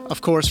 and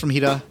of course from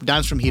Hira,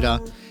 Dance from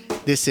Hira,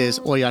 this is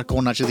O Yaar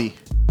Kona Chadi.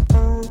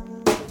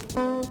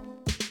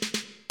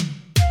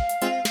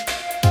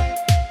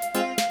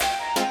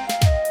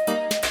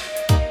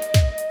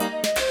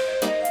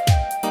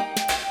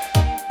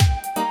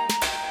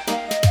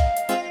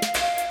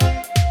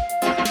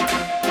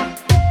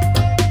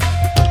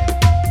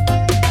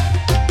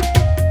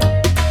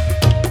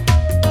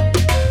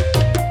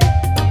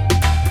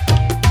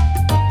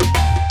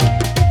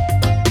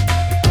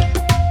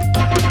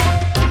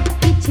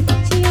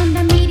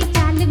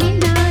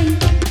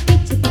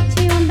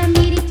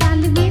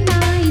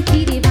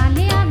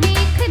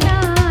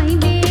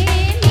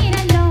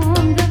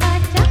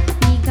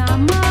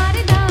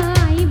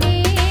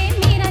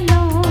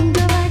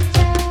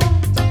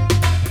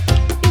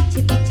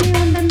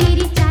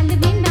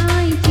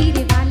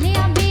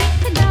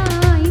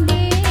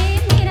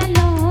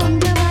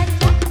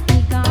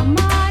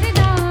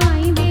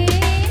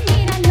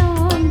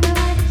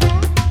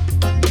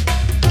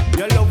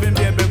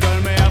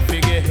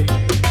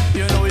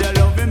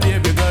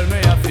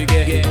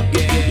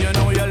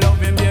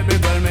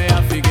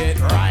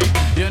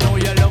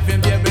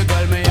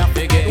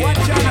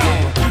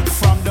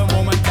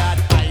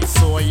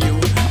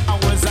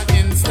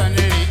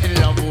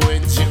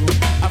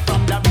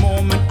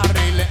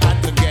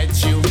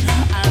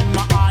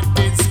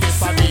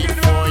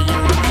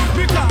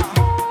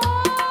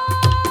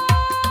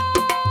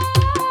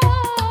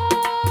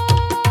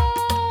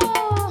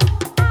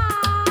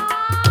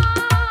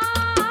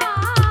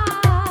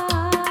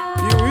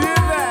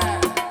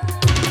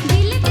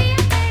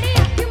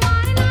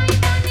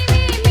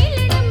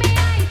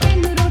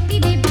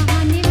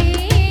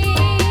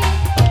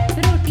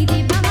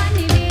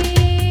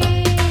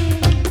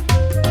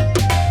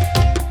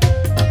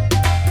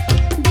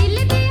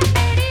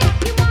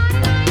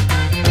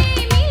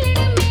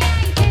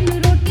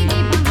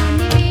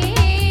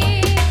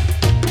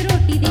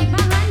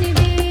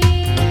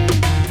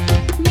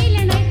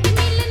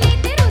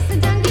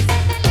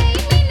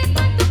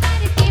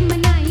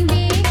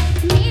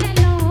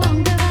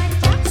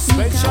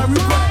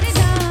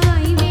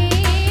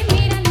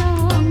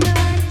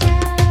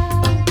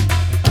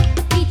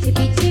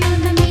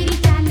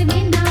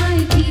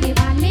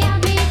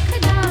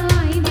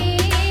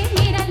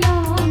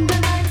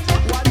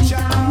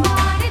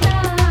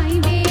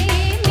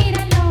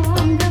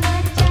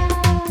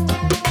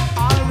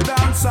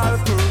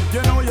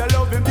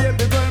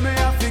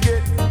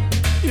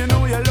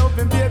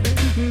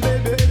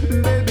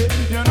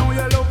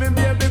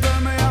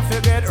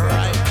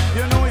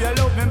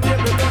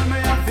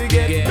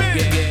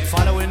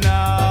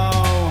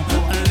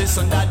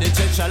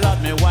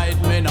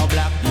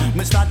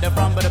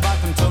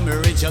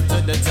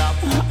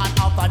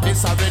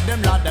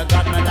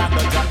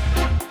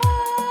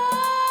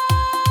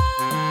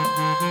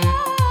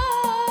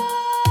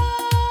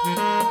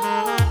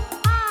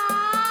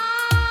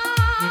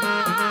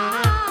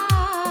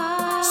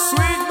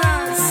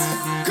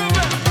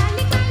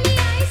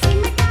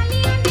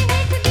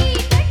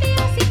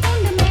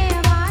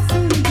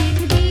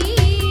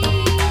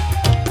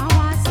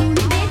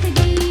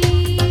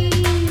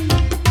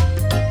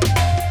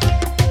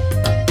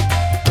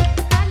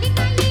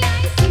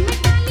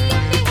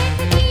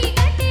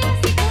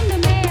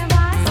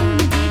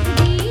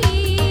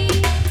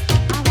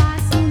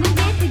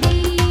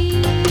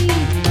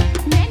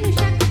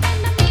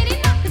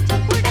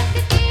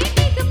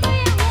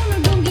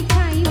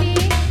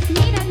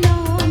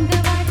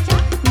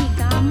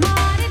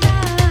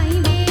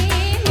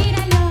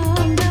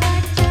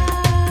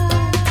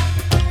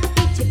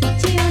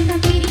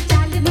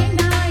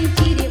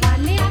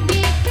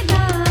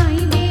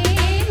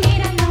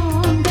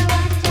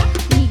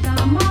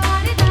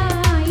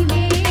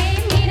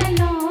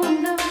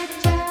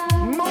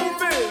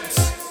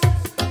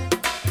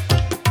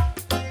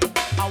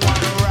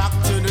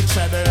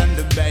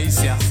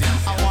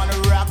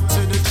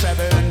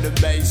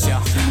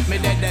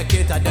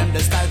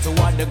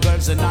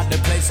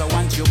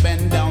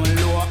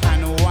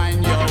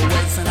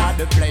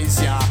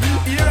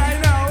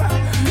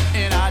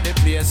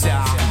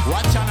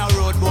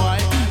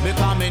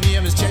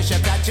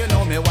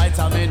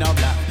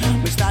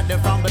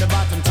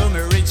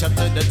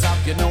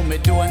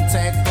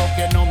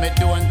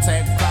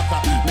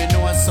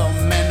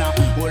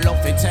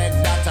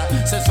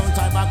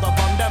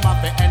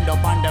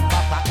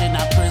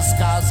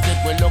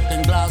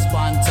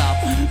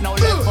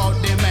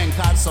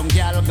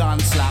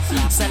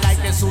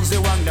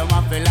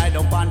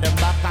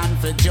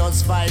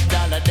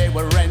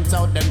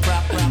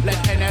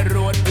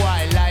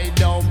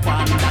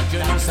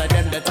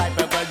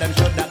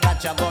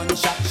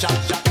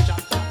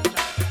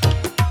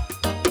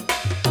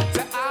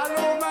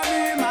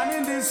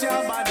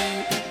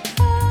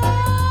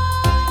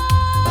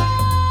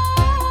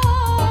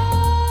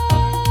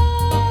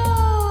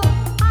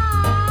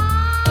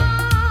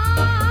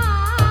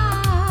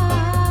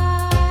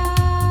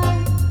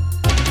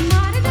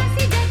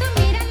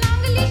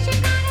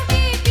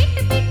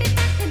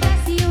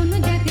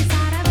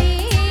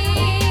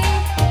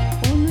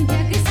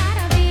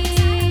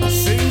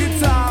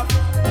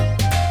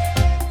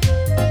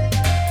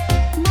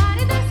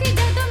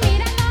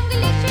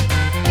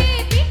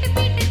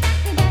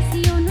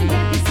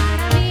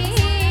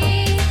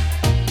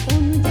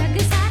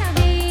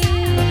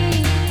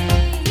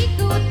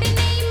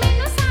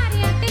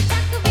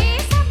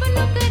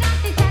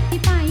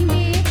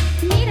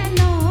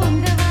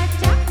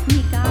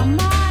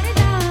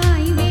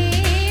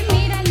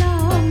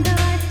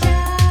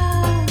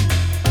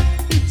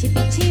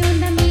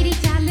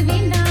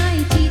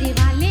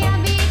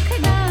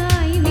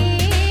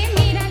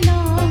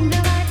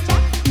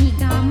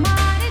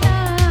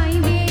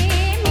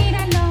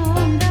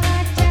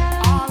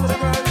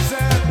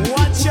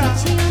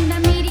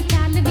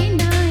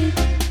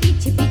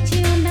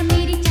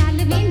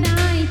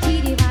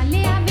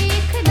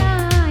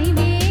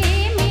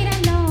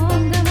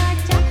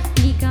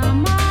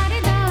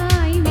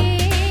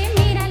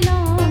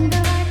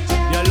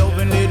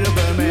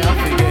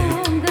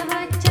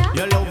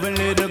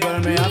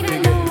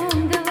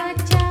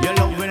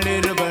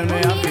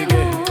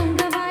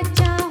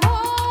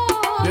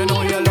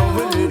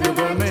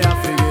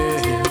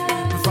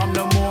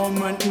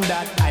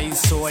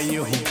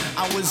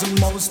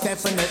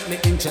 definitely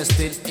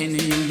interested in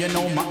you. You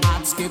know my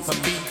heart skip a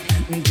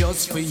beat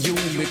just for you.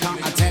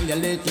 Because I tell you,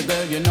 little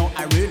girl, you know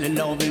I really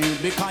love you.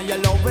 Because you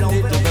love a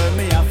little girl,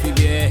 me I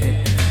forget.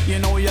 You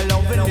know you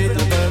love a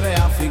little girl, me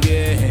I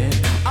forget.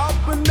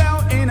 Up and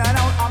down, in and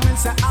out, I mean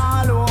say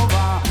all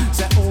over.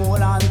 Say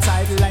hold on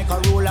tight like a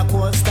roller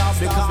coaster.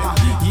 Because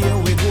here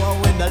we go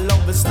with the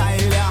love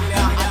style,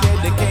 yeah. I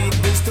dedicate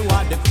this to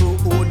all the crew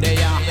who they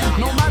are.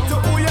 No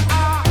matter who you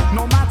are,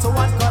 no matter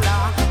what color.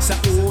 Say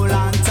hold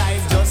on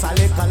tight, just a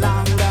little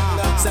longer.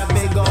 Say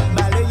big up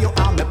belly, you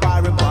are my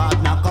party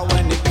partner. Cause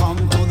when it come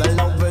to the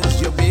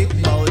lovers, you big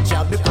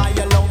vulture. Because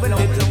you love a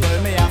little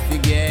girl, me I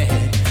forget.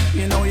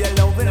 You know you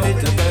love a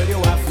little girl, you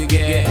I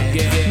forget.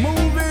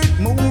 Move it,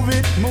 move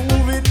it,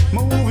 move it,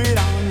 move it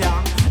on,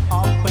 yeah.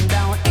 Up and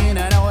down, in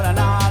and out and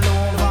all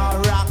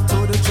over. Rock to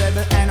the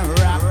treble and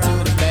rock to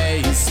the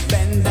bass.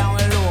 Bend down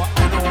low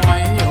and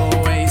wind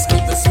your waist.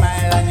 Keep a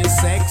smile on your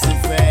sexy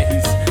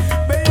face.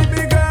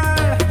 Baby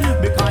girl,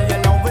 because you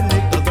love a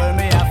little girl,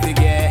 me I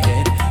forget.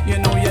 You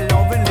know you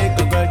love a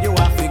little girl, you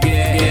I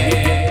forget.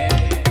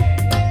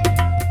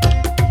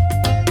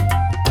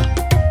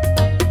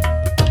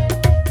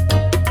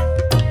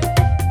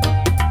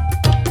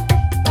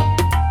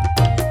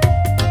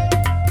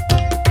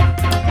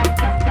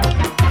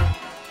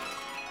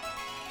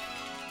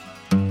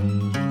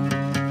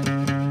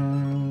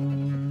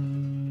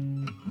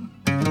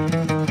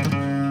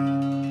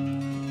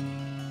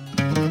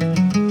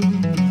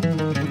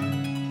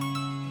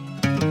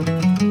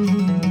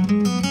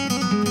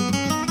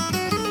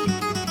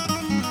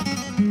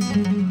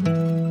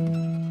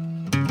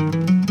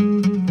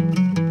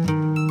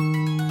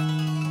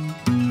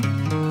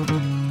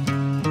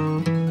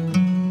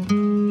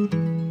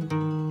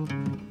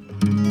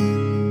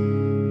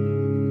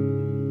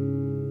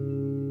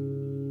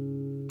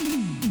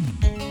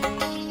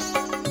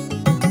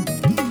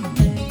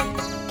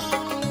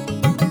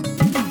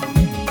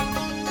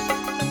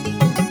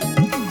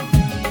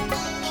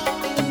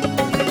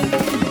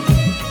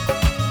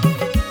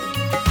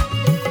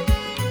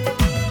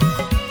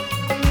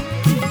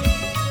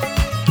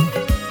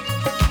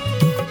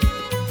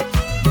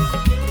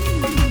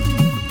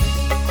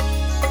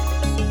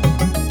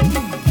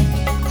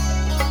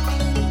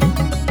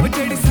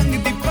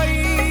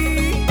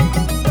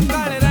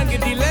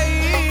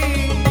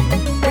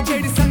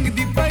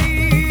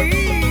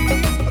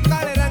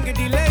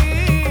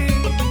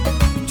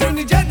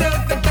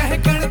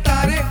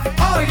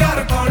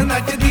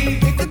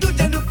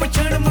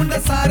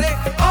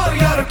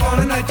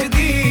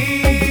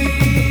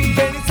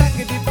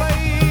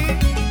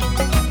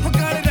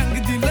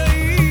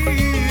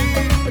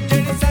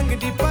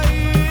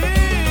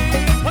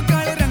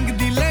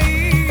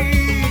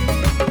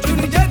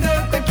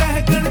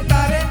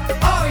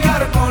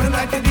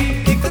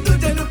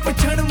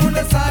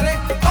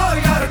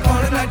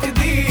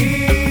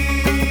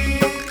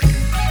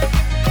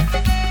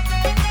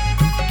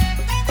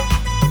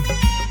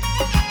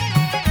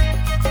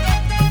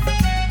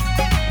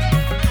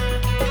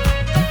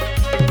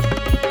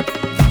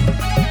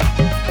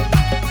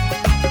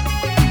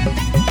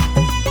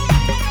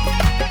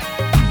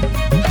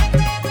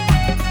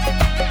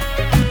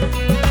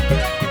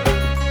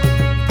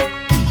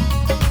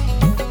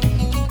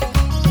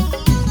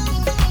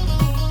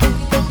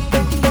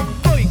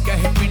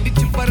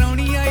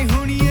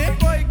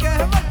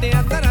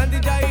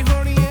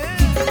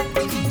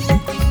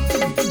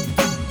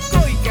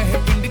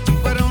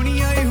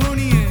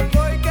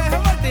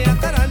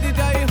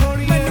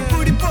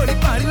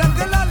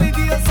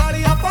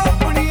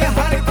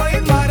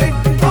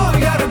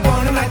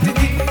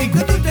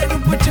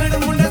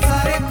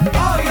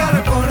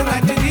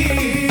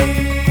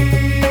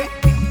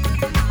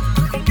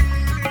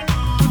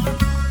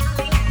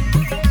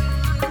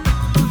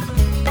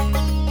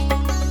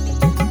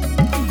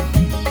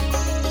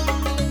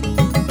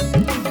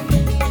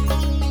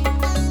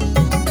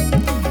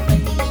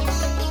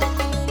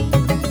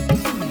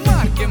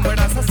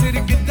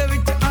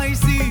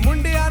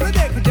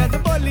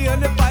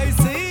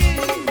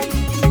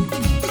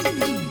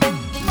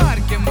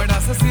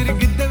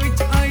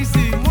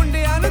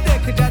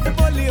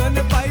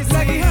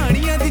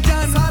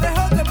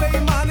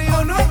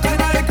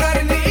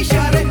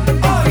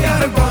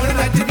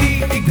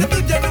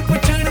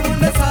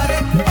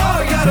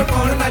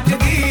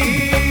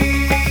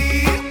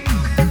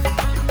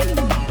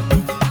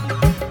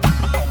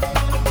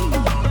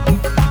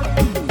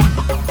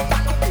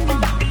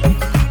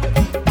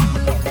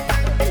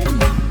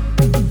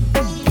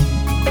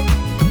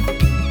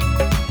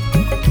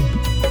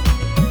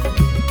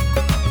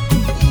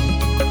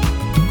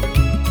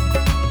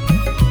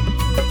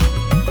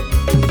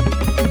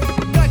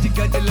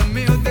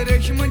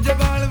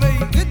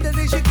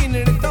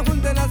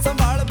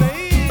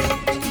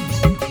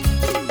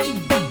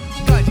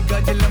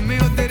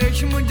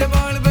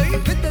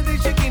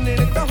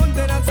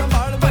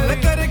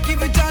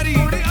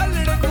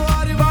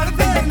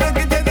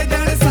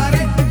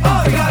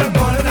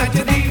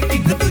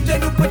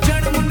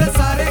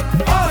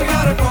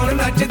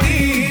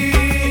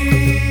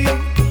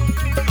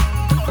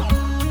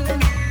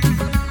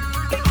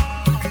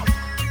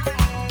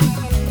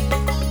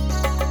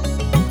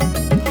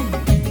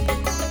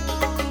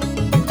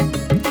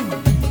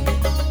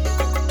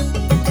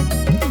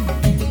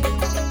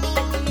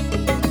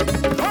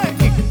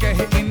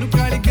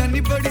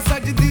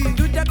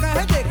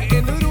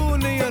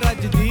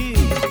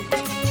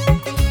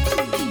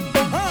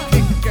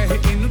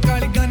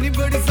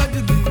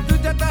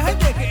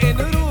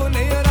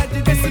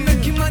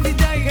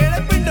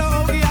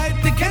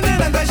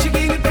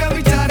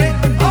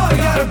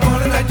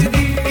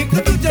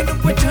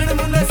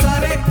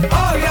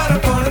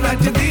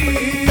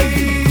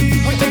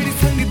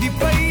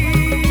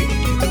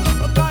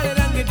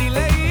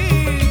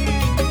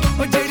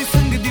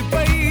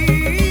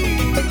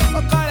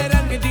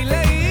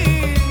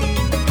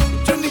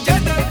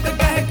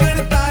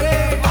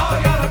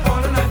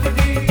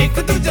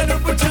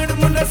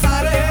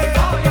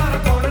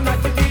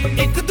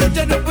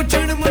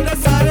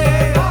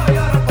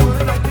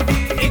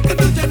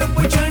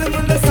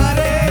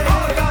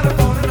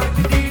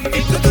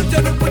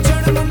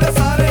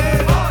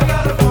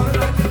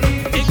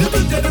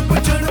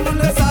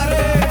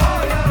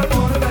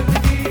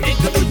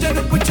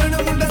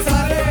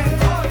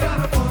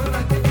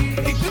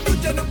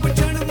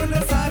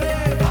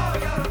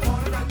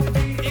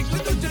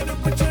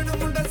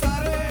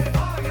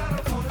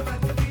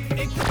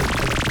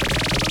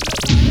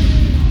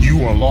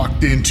 You are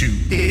locked into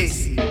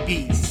Desi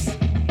Beats.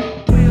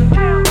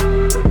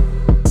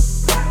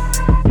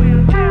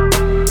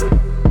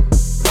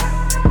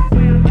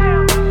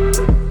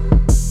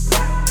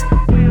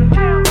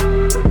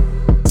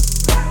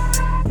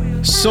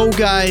 So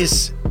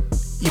guys,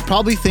 you're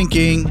probably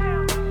thinking,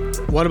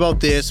 what about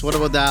this? What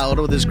about that? What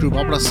about this group?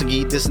 What about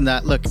Sangeet? This and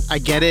that. Look, I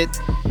get it.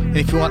 And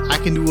if you want, I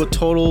can do a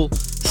total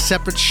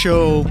separate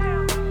show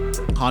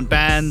on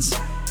bands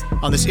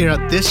on this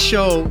era. This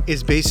show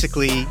is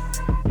basically,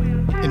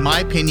 in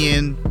my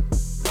opinion,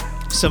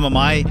 some of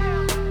my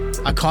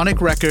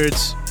iconic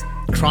records,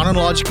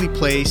 chronologically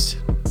placed,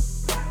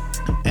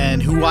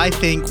 and who I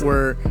think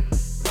were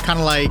kind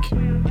of like,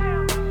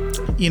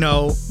 you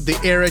know, the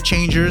era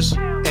changers,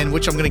 and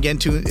which I'm going to get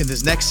into in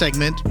this next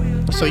segment.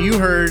 So you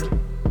heard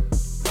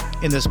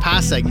in this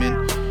past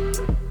segment,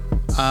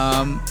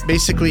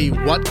 basically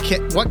what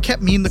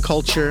kept me in the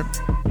culture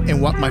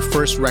and what my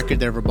first record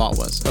that I ever bought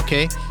was,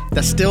 okay?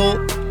 That's still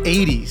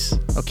 80s,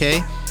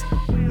 okay?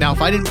 Now,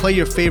 if I didn't play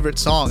your favorite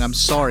song, I'm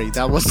sorry.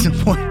 That wasn't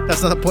the point.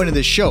 That's not the point of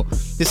this show.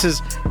 This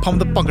is Pump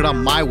the Bhangra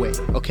my way,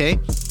 okay?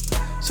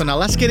 So now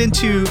let's get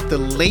into the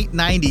late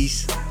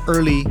 90s,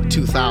 early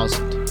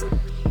 2000.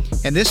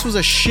 And this was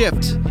a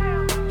shift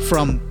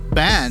from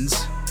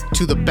bands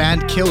to the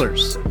band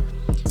killers.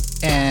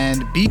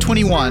 And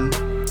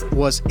B21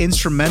 was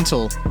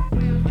instrumental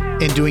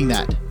in doing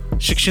that.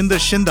 Shikshinda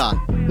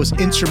Shinda was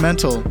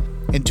instrumental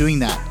in doing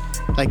that.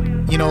 Like,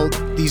 you know,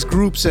 these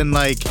groups and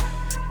like,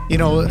 you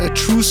know, a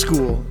True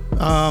School,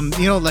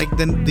 you know, like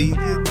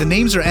the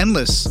names are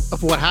endless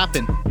of what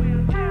happened.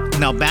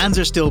 Now, bands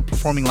are still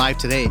performing live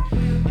today,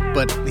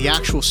 but the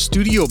actual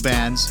studio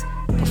bands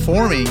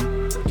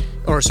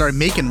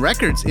making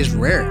records is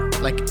rare.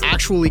 Like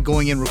actually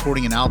going in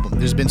recording an album.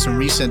 There's been some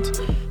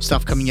recent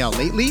stuff coming out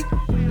lately,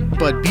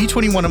 but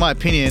B21, in my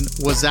opinion,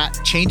 was that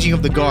changing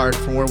of the guard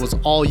from where it was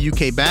all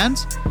UK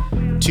bands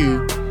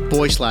to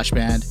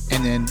boy/band,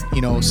 and then,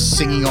 you know,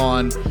 singing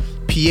on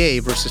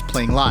PA versus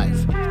playing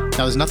live.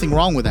 Now, there's nothing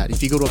wrong with that.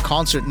 If you go to a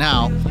concert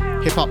now,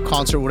 hip hop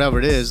concert, whatever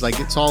it is, like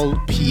it's all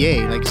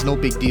PA, like it's no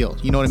big deal.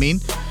 You know what I mean?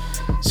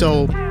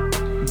 So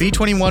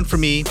B21 for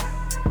me,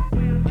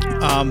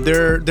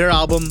 their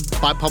album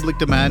By Public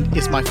Demand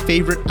is my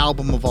favorite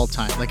album of all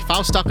time. Like if I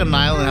was stuck on an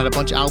island and had a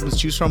bunch of albums to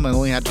choose from and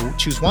only had to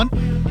choose one,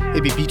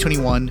 it'd be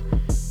B21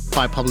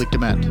 By Public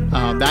Demand.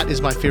 That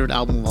is my favorite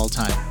album of all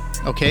time.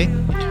 Okay?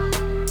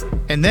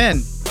 And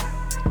then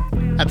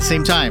at the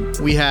same time,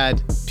 we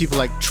had people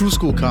like True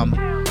School come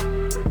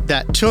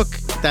that took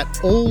that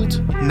old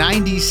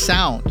 90s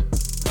sound,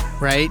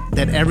 right,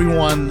 that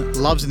everyone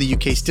loves in the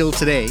UK still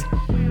today,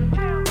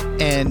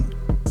 and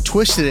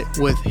twisted it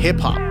with hip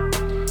hop.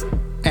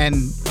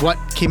 And what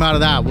came out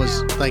of that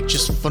was like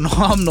just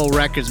phenomenal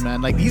records,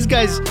 man. Like these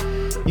guys,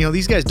 you know,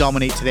 these guys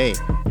dominate today.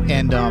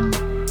 And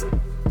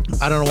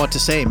I don't know what to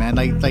say, man.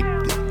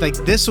 Like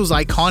this was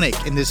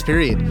iconic in this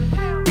period.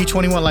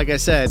 B21, like I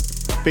said,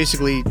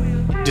 basically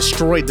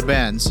destroyed the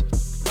bands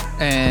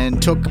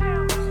and took,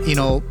 you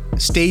know,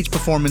 stage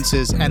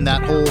performances and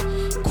that whole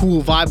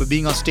cool vibe of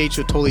being on stage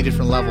to a totally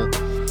different level.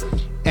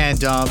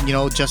 And you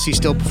know, Jesse's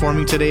still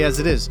performing today as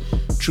it is.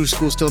 True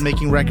School still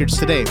making records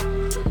today.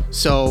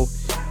 So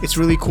it's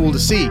really cool to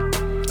see,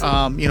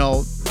 you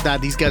know, that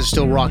these guys are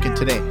still rocking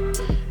today.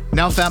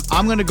 Now, fam,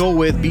 I'm going to go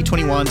with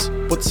B21's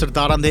Put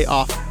Sardaran De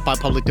off By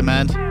Public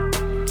Demand.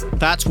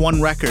 That's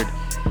one record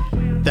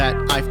that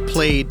I've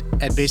played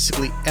at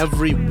basically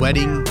every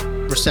wedding,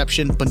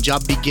 reception,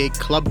 Punjabi gig,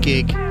 club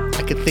gig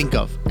I could think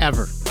of,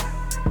 ever.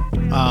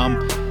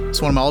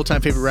 It's one of my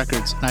all-time favorite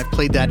records, and I've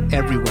played that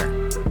everywhere.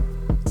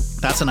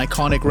 That's an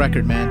iconic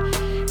record, man.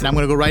 And I'm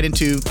going to go right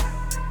into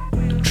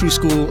True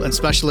School and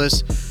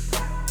Specialist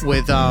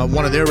with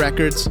one of their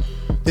records.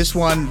 This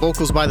one,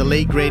 vocals by the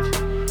late great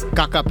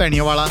Kaka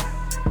Perniwala,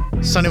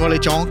 Sunny Wale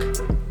Chonk.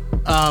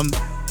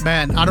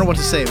 Man, I don't know what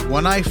to say.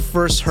 When I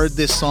first heard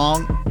this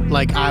song,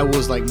 like I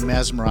was like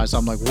mesmerized.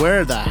 I'm like,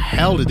 where the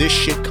hell did this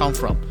shit come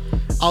from?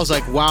 I was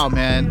like, wow,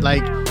 man.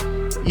 Like,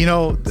 you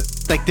know,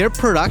 like their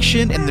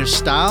production and their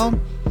style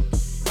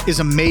is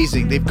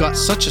amazing. They've got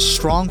such a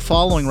strong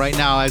following right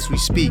now as we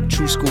speak.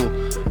 True School.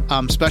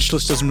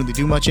 Specialist doesn't really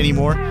do much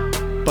anymore.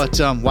 But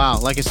wow,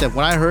 like I said,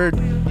 when I heard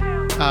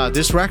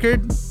this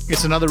record,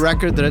 it's another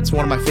record that it's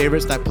one of my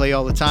favorites that I play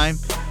all the time.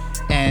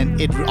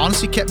 And it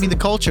honestly kept me in the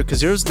culture,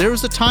 because there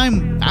was a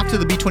time after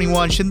the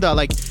B21 Shinda,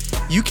 like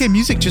UK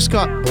music just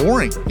got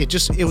boring. It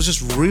was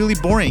just really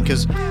boring,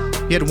 because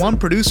you had one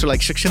producer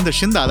like Shikshinda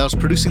Shinda that was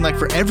producing like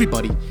for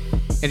everybody,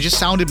 and it just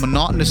sounded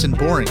monotonous and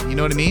boring. You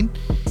know what I mean?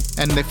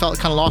 And they felt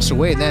kind of lost their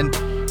way. And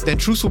then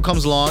True School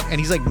comes along and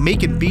he's like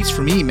making beats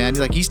for me, man.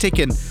 He's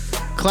taking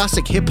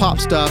classic hip hop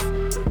stuff,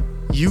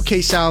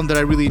 UK sound that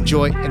I really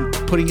enjoy, and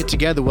putting it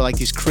together with like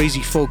these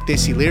crazy folk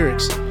desi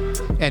lyrics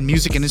and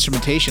music and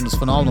instrumentation. Is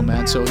phenomenal,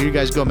 man. So here you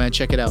guys go, man.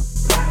 Check it out.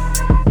 She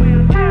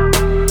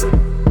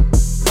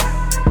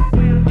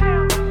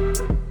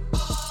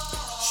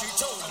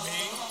told me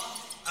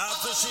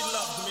after she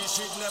loved me,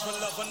 she'd never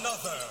love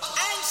another.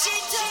 And she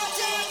told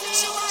me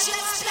she was a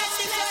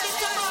splendid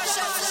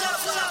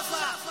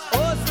lover.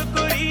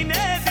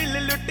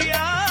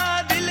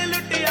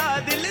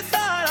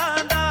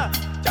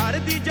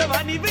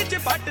 जवानी विच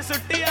पट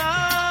सुटिया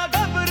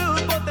गबरू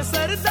पुत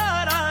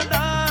सरदारां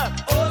दा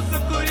उस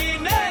कुड़ी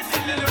ने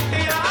दिल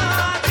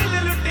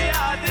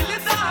लुटिया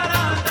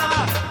दिलदारां दा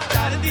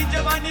कर दी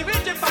जवानी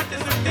विच पट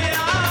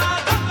सुटिया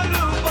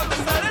गबरू पुत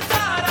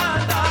सरदारां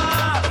दा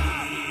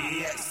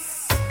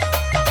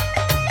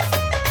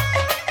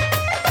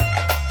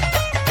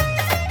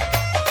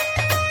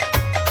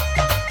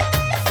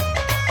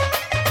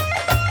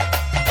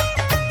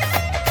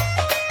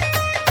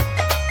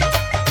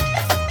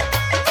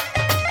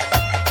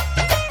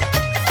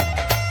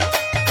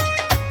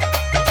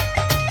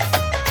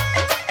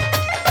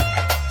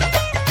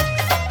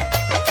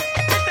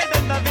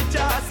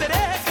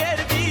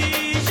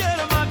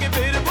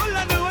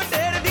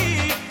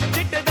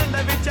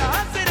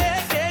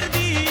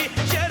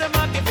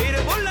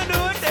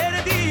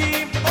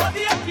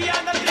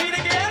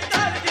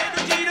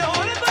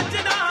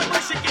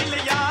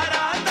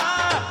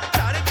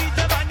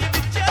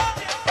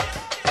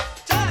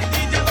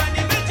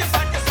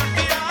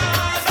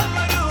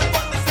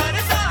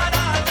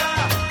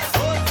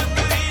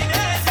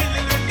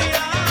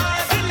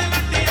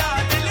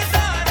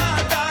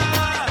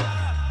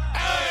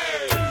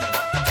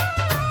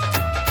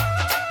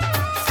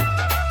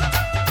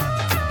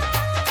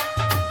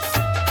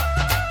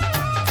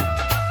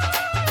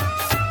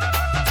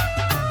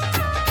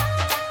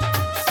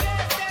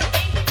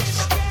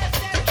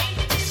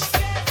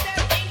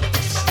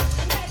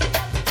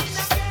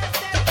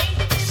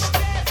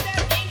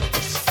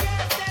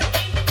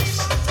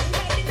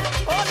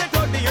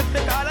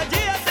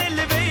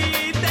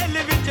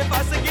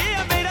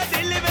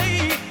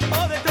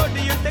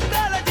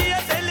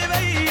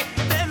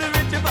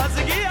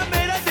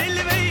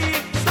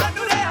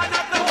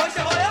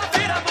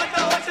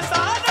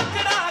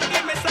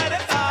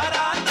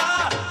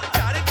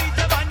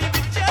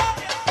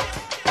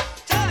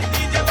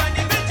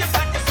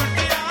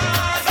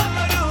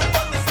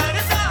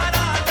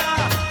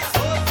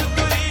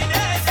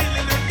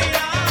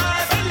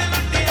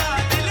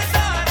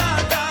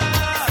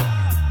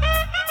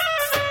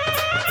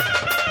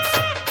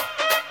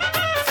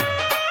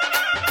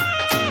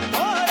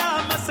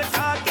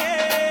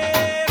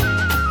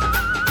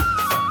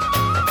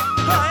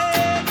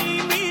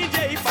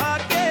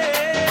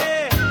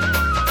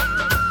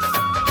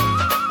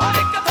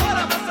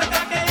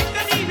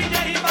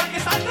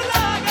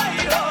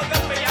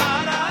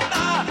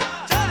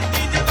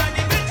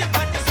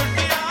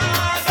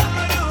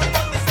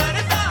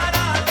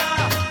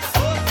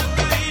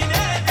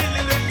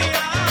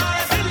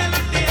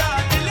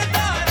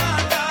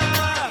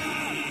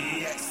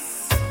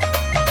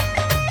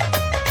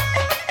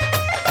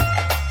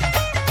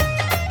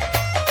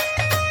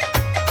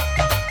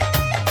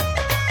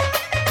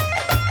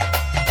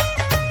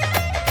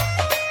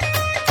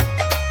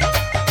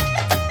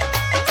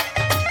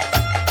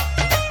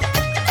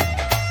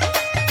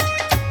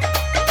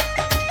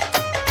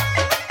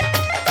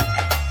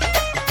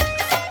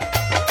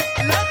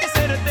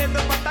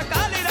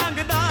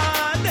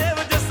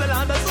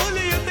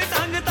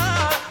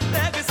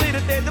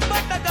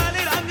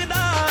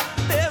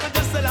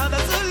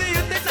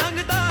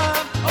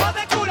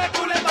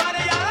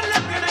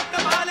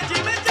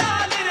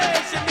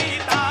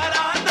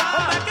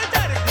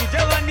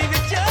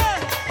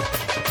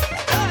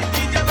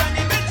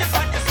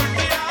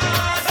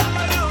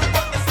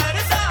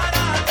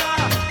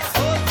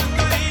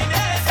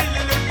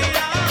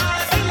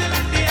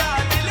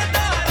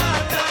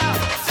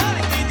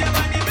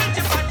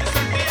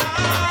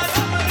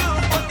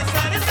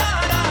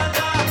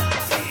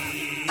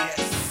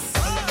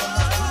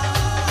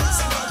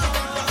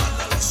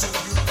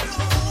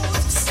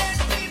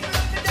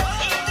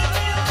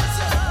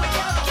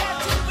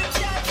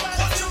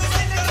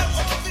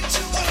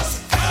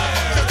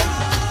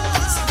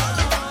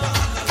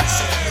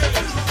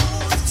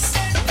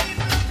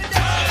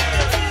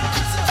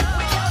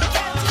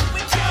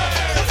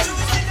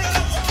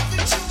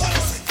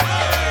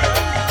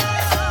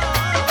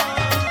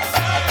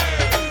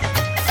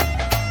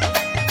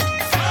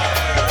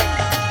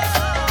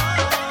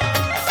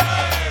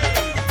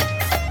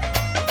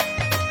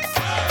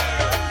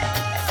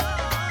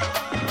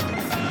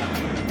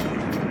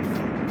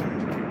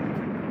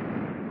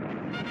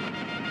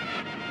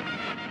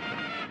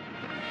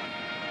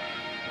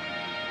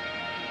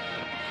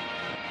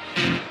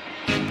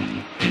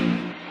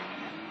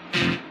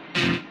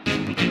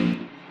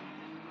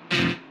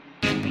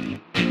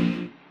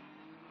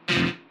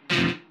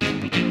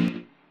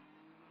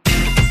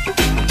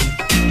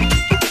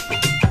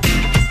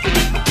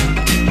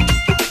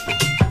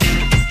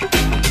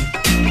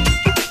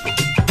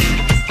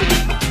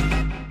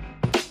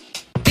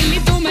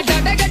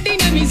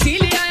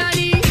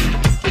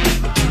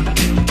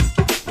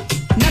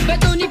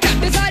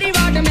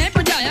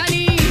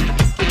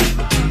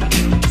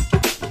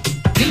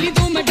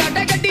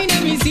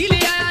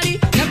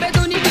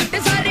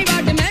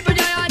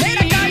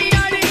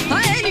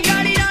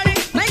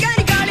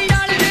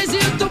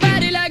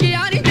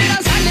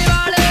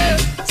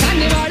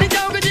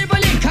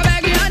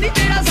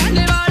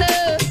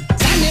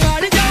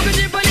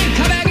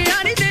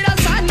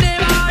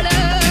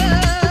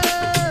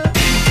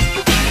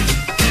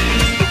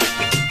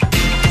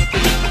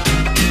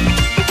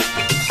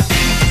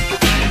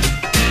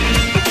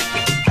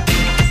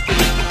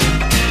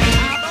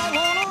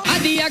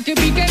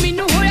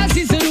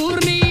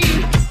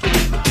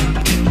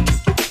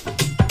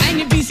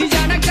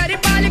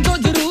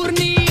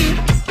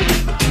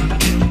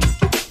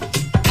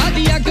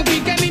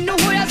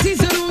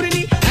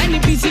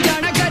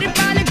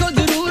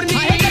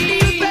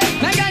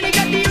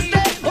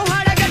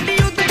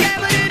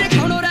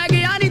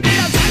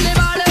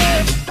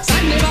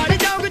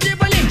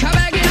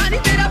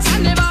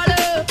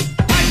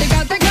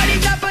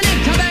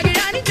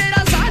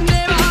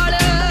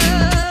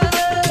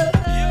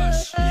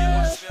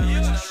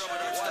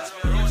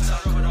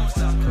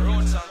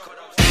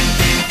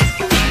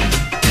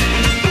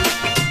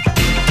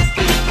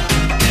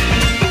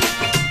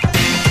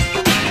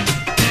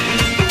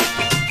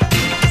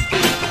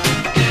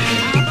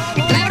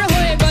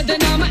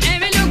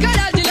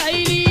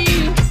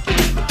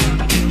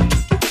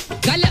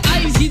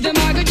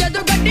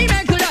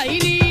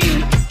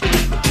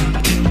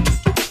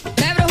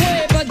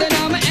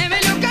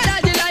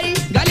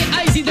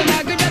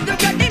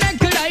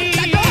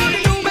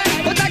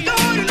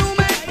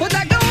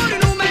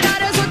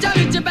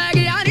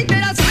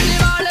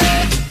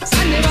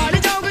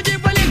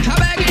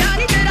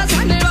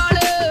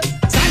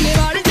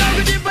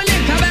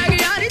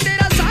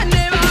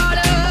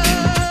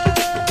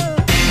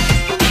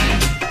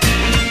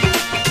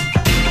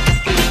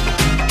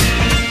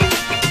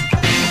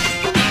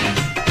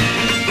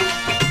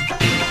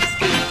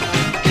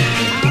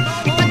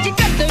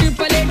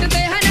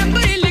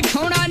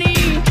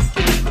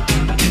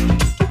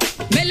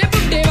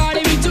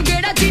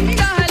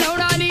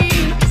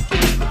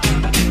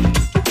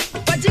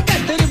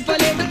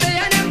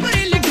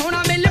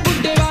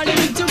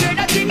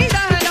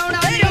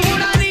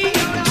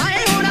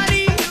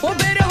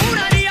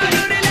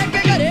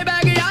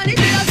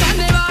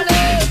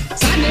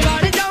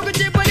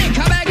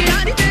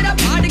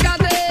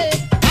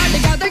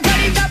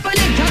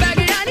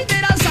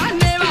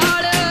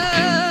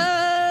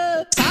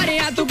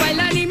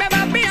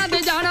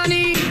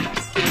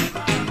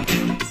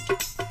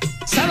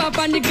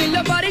 5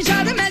 ਕਿਲੋ ਪਰ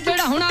ਸ਼ਾਦ ਮੈਂ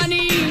ਚੜਾਉਣਾ ਨੀ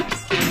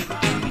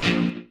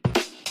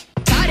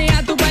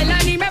ਸਾਰਿਆਂ ਤੋਂ ਪਹਿਲਾਂ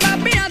ਨੀ ਮੈਂ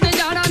ਬਾਬਿਆਂ ਤੇ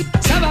ਜਾਣਾ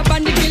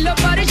 5 ਕਿਲੋ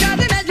ਪਰ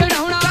ਸ਼ਾਦ ਮੈਂ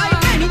ਚੜਾਉਣਾ ਗਾਈ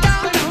ਭੈਣੀ ਦਾ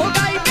ਉਹ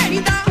ਗਾਈ ਭੈਣੀ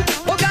ਦਾ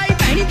ਉਹ ਗਾਈ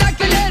ਭੈਣੀ ਦਾ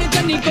ਕਲੇਰ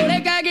ਚੰਨੀ ਕੋਲੇ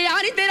ਕਹਿ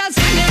ਗਿਆ ਨੀ ਤੇਰਾ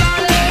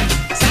ਸਾਨੇਵਾਲ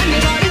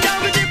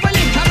ਜਾਉਂ ਜੇ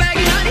ਭਲੇਖਾ ਪੈ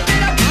ਗਿਆ ਨੀ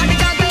ਤੇਰਾ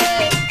ਫਾਟਕਾ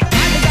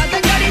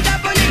ਤੇ ਗੜੀ ਦਾ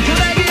ਭਲੇਖਾ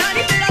ਪੈ ਗਿਆ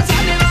ਨੀ ਤੇਰਾ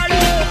ਸਾਨੇਵਾਲ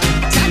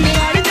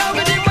ਜਾਉਂ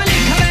ਜੇ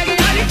ਭਲੇਖਾ ਪੈ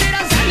ਗਿਆ ਨੀ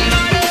ਤੇਰਾ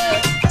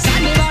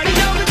ਸਾਨੇਵਾਲ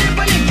ਜਾਉਂ ਜੇ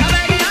ਭਲੇਖਾ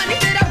ਪੈ ਗਿਆ ਨੀ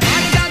ਤੇਰਾ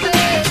ਫਾਟਕਾ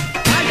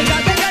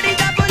ਤੇ ਗੜੀ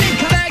ਦਾ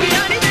ਭਲੇਖਾ ਪੈ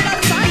ਗਿਆ ਨੀ ਤੇਰਾ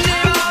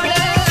Sahnewal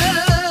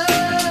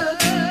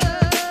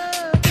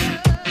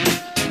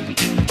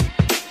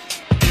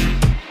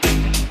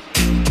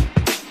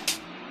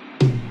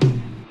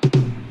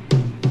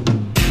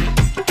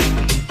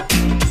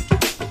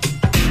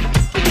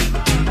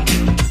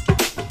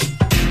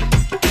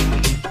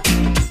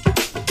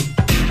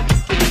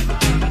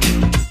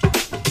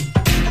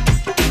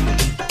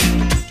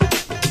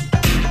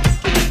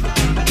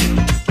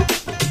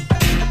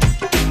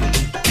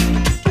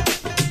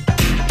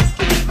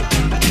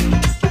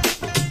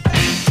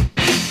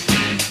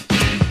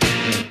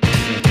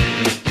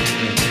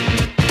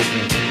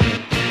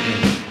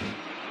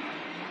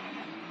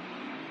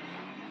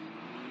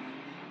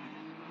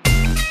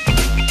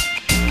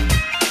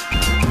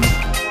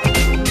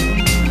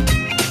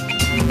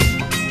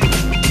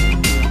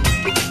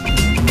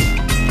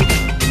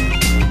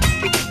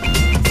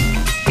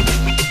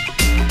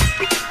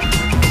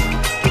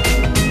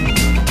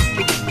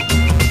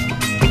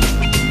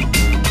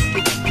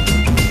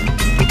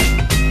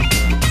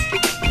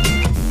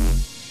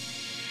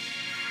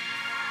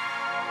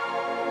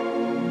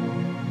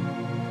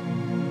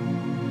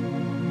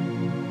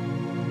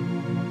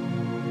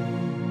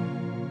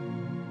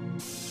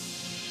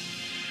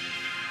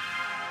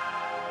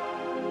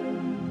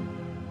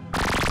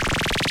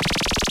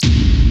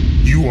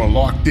You are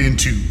locked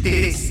into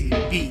Desi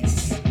Beats.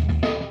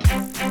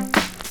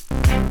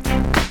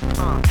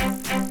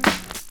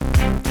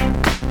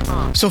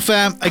 So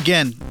fam,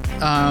 again,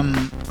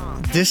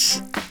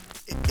 this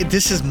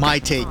is my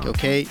take,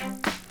 okay?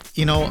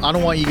 You know, I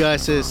don't want you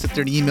guys to sit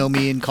there and email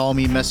me and call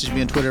me, message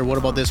me on Twitter, what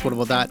about this, what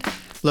about that?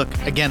 Look,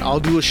 again, I'll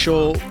do a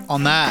show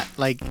on that.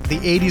 Like, the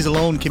 80s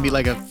alone can be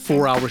like a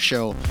 4-hour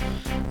show.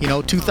 You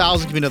know,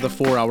 2000 can be another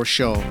 4-hour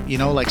show. You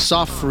know, like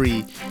Soft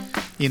Free,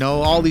 you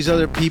know, all these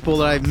other people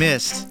that I've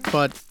missed.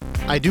 But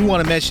I do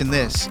want to mention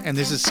this, and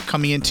this is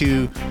coming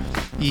into,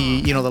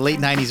 you know, the late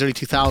 90s, early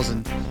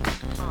 2000s.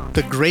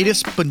 The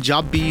greatest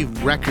Punjabi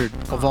record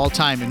of all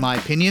time, in my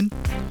opinion,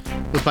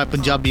 was by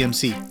Punjabi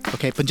MC.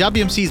 Okay,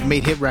 Punjabi MC's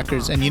made hit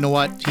records, and you know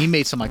what? He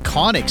made some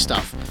iconic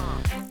stuff.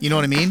 You know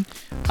what I mean?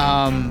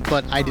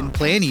 But I didn't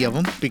play any of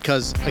them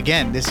because,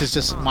 again, this is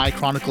just my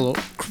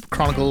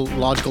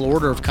chronological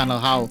order of kind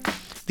of how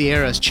the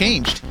era has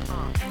changed.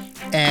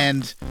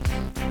 And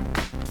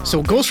so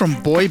it goes from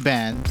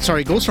bands to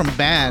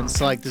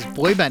like this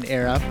boy band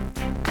era,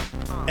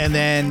 and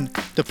then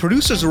the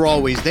producers are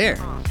always there.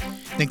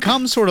 Then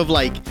comes sort of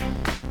like,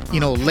 you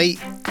know, late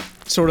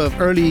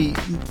early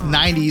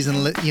 90s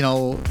and late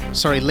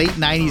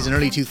 90s and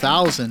early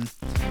 2000,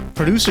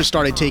 producers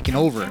started taking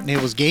over, and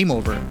it was game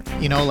over.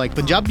 You know, like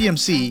Punjabi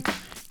MC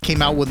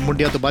came out with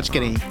Mundiya to Bach Ke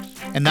Rahi,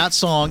 and that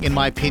song, in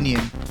my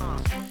opinion,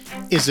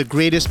 is the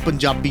greatest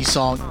Punjabi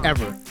song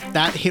ever.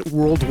 That hit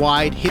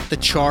worldwide, hit the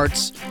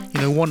charts, you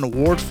know, won an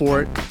award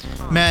for it.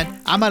 Man,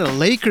 I'm at a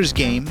Lakers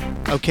game,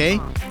 okay,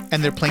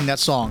 and they're playing that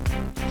song.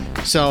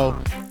 So,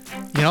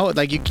 you know,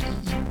 like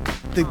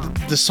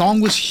the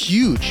song was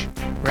huge,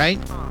 right?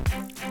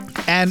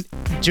 And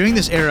during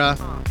this era,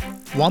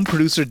 one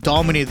producer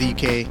dominated the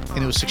UK,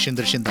 and it was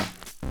Sukhshinder Shinda,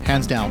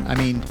 hands down. I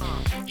mean,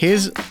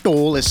 his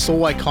toll is so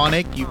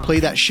iconic. You play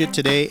that shit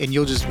today, and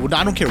you'll just,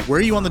 I don't care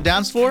where you on the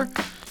dance floor,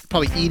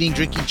 probably eating,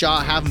 drinking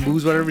cha, having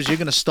booze, whatever it is, you're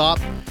gonna stop.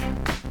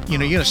 You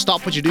know, you're gonna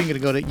stop what you're doing.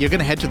 You're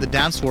gonna head to the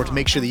dance floor to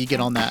make sure that you get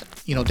on that,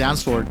 you know,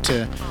 dance floor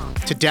to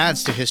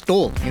dance to his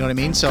toll. You know what I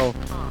mean? So,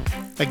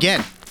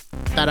 again,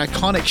 that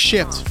iconic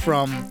shift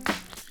from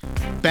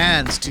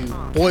bands to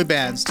boy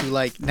bands to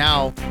like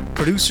now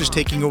producers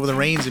taking over the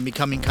reins and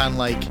becoming kind of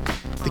like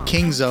the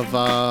kings of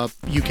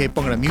UK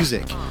Bhangra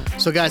music.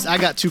 So guys, I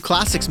got two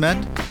classics,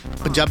 man.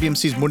 Punjabi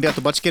MC's Mundiya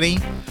to Bach Ke Rahi,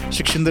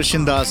 Sukhshinder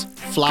Shinda's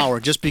Flower,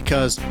 just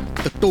because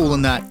the toll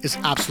in that is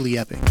absolutely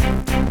epic.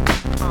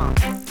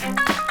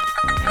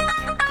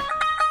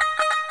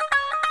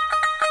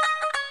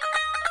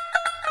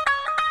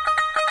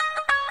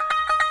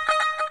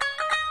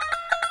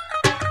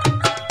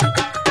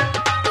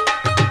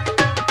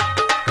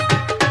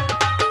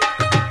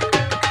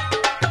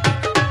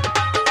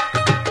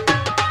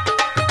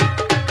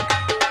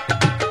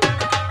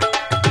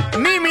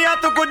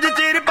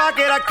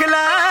 ਰੱਖ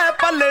ਲੈ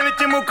ਪੱਲੇ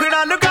ਵਿੱਚ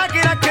ਮੁਖੜਾ ਲੁਕਾ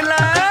ਕੇ ਰੱਖ ਲੈ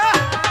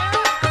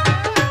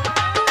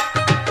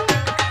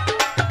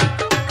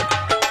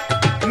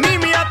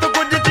ਨੀਮੀਆਂ ਤੋਂ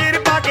ਕੁਝ ਚੀਰ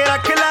ਪਾ ਕੇ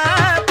ਰੱਖ ਲੈ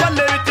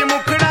ਪੱਲੇ ਵਿੱਚ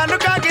ਮੁਖੜਾ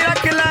ਲੁਕਾ ਕੇ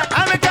ਰੱਖ ਲੈ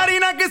ਐਵੇਂ ਕਰੀ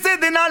ਨਾ ਕਿਸੇ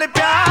ਦੇ ਨਾਲ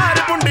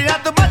ਪਿਆਰ ਮੁੰਡਿਆਂ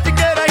ਤੋਂ ਬਚ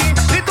ਕੇ ਰਹੀ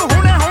ਨੀ ਤੂੰ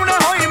ਹੁਣੇ ਹੁਣੇ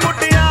ਹੋਈ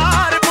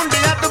ਮੁਟਿਆਰ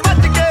ਮੁੰਡਿਆਂ ਤੋਂ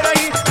ਬਚ ਕੇ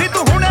ਰਹੀ ਨੀ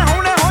ਤੂੰ ਹੁਣੇ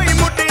ਹੁਣੇ ਹੋਈ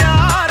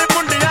ਮੁਟਿਆਰ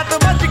ਮੁੰਡਿਆਂ ਤੋਂ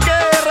ਬਚ ਕੇ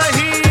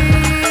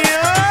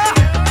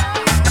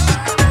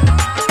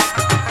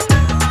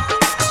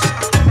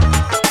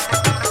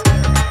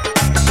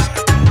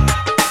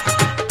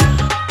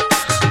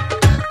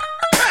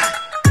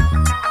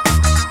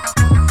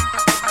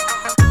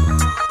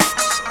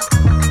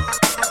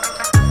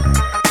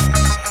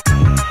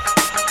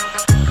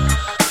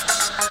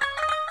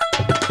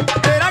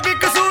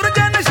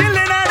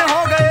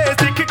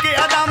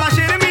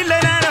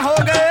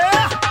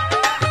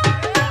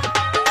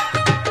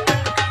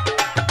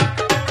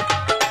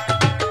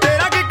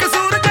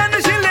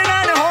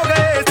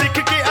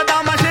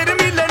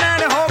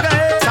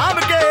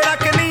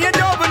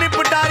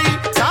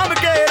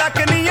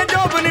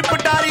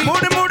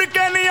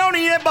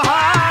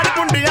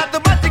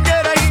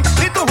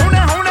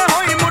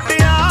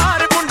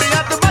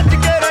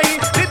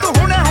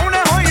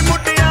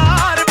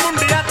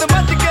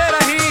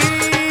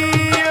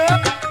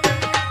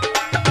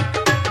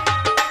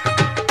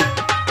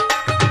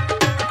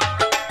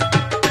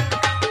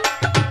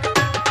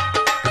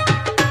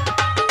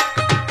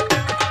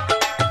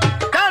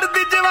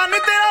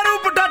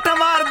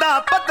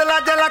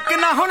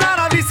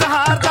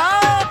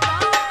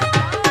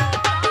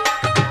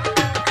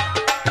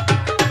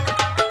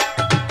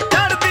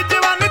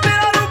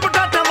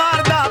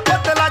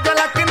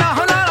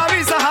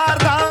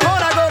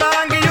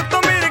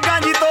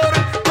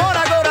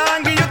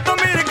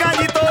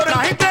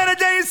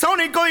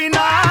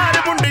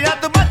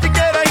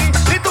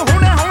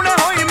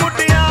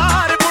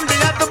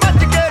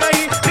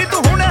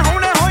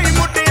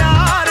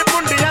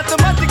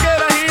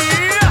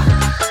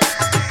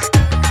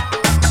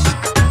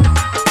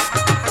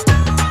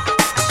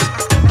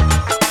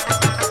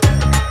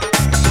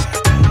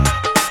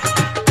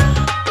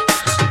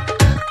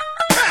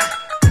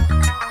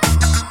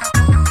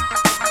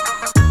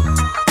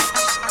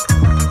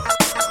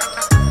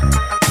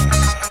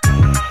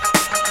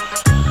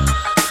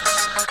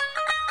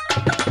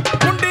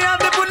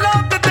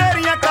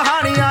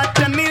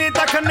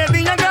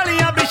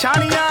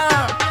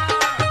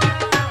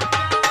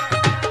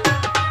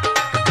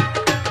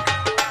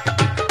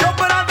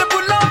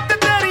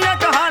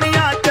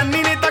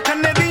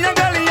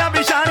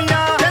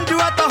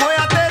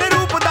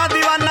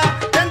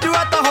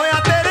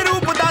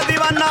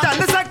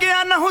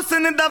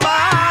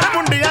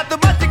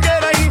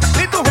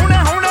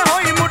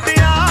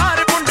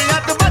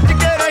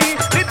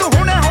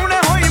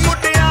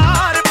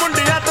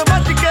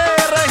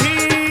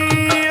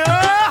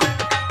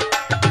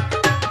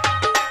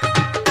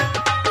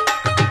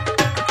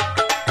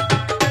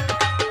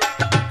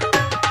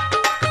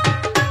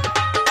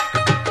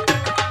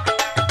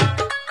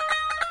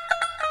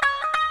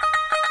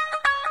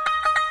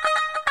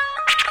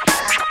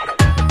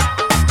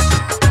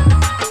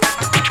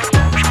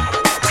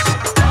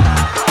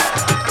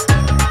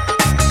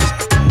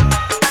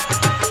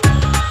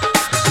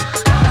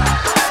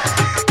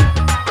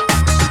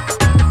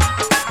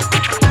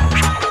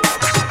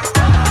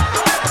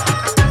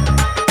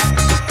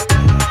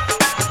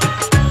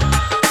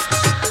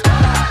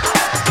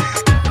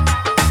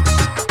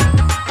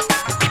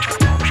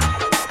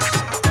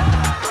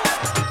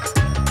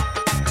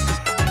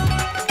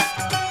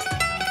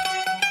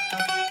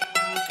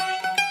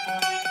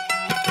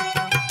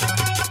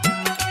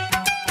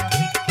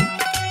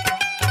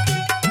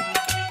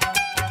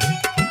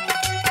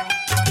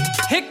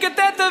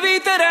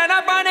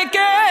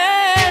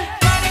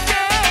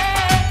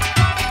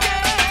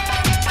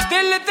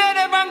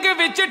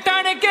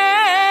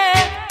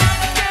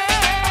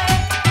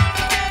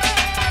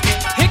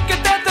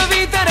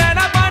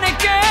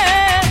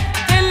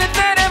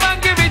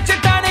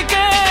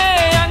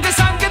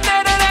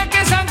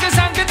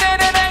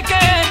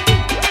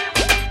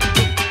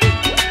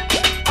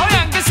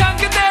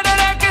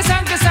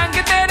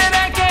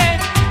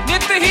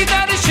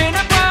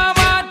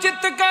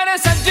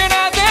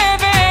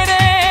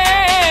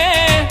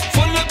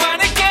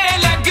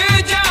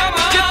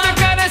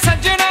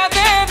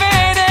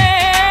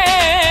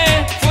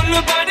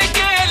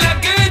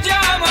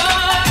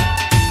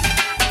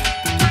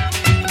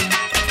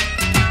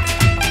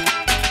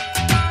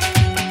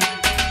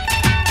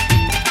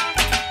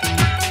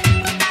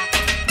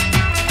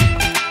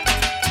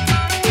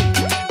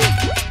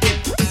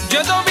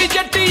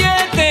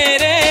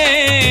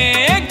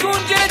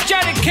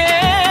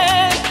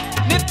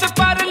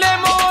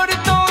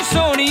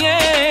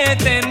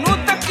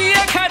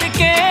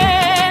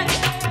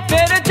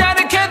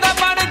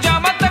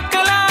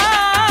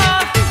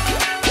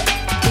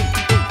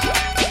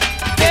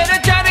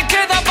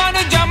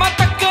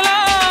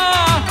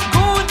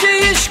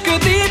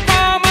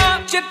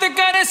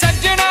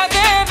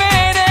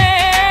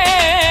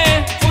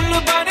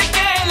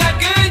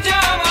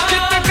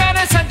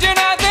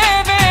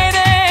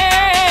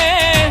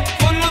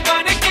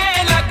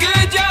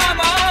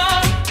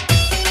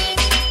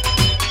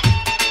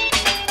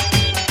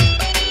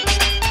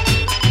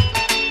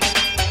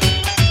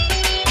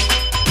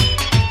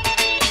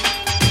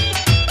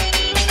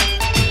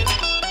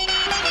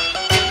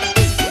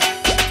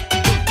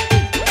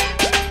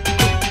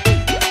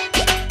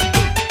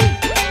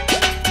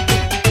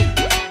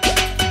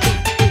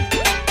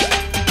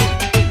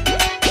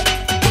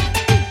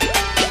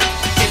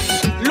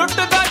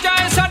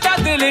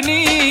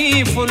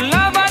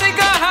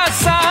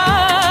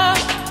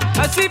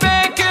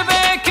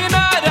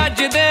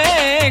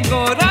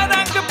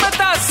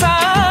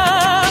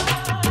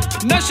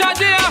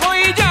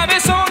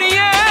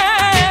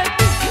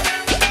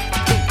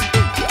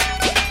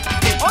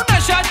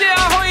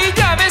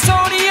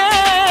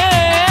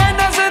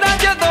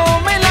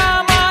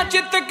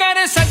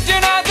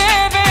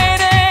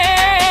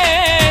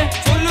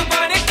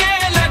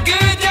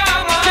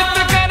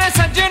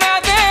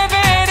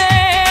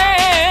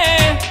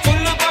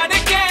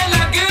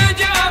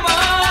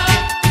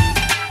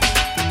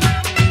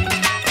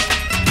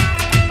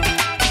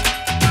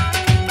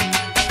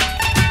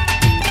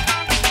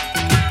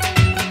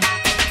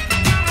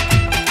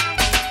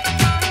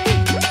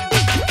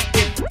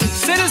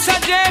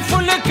सजे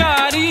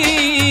फुलकारी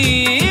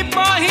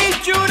पाही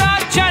चूड़ा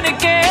छन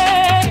के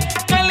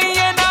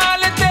कलिए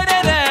नाल तेरे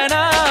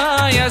रहना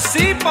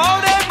असी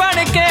पौड़े बन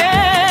के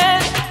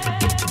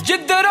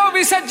जिधरों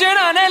भी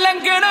सज्जना ने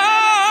लंघना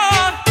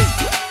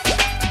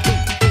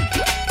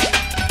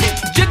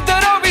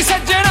जिधरों भी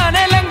सज्जना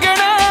ने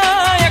लंघना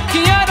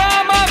अखियां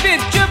रामा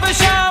बिच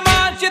बशामा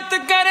चित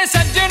करे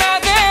सज्जना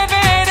दे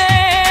वेरे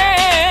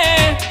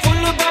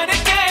फुल बन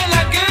के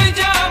लग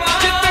जावा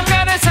चित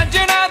करे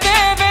सज्जना दे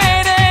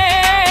वेरे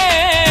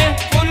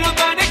फुल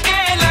बन के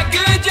लग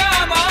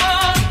जावा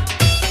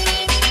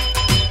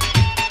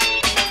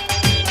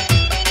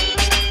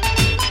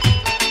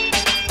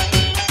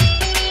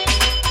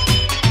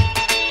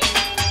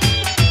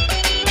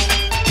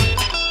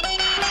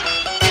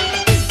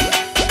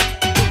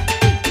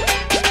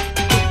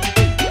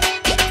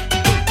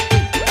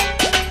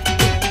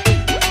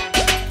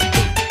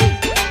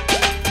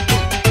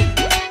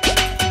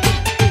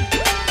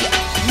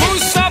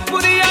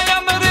मूसापुरी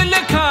अमर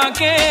लिखा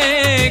के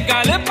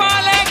गल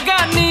पाले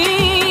गानी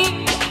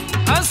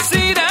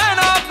हंसी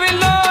रहना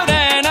बिलो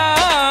रहना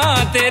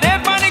तेरे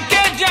बन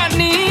के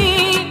जानी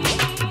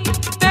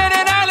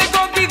तेरे नाल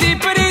गोगी दी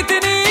प्रीत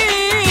नी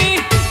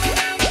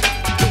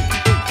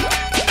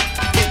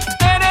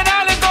तेरे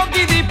नाल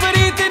गोगी दी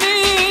प्रीत नी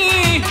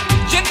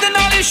जिंद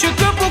नाल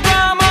शुक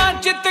पुगामा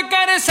चित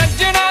करे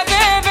सज्जना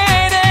दे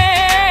वेरे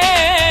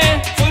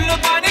फुल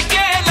बन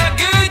के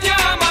लग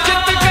जावा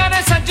चित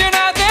करे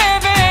सज्जना दे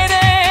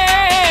वेरे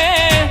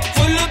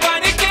फुल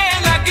बन के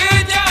लग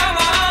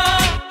जावा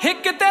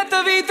हिक ते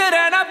तवीत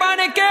रहना बन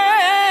के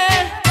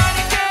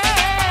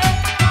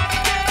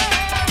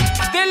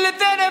दिल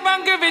तेरे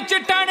वंग विच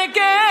टन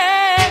के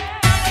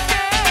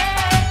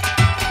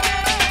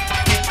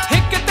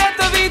हिक ते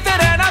तवीत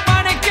रहना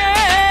बन के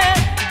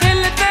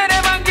दिल तेरे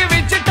वंग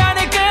विच टन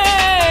के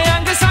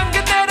अंग संग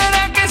तेरे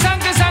रह के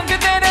संग संग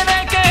तेरे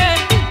रह के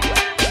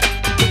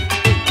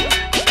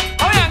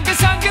ओए अंग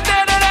संग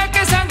तेरे रह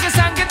के संग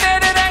संग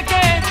तेरे रह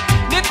के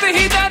नित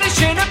ही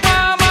दर्शन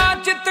पावा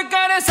चित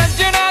करे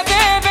सज्जना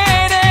दे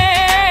वेरे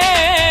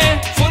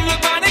फुल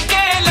बन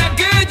के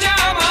लग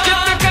जावा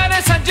चित करे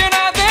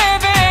सज्जना दे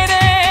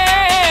वेरे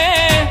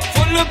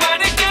फुल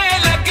बन के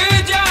लग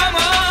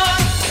जावा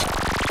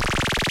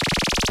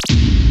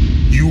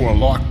You are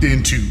locked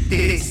into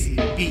Desi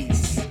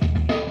Beats.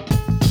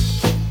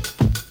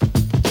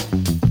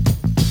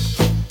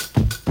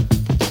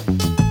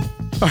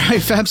 All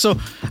right, fam. So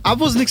I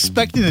wasn't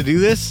expecting to do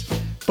this,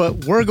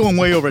 but we're going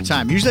way over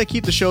time. Usually I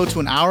keep the show to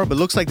an hour, but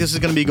looks like this is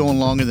going to be going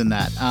longer than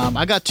that.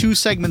 I got 2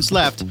 segments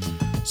left,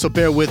 so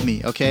bear with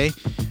me, okay?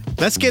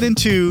 Let's get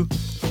into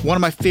one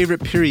of my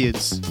favorite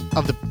periods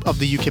of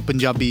the UK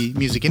Punjabi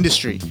music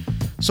industry.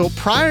 So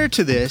prior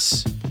to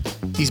this,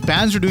 these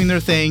bands were doing their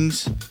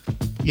things.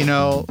 You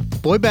know,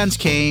 boy bands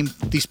came,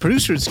 these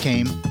producers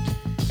came,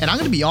 and I'm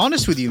going to be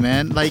honest with you,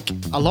 man. Like,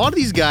 a lot of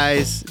these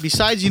guys,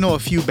 besides, you know, a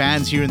few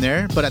bands here and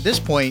there, but at this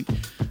point,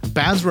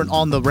 bands weren't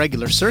on the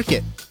regular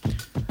circuit.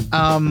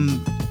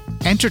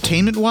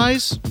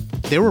 Entertainment-wise,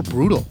 they were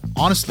brutal.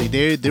 Honestly,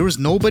 there was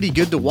nobody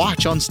good to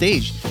watch on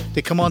stage.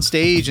 They come on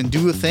stage and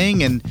do a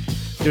thing, and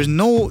there's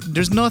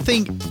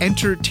nothing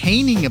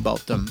entertaining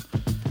about them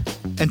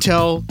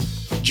until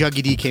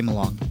Juggy D came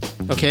along.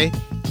 Okay?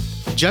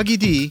 Juggy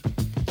D,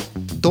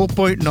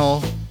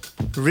 2.0,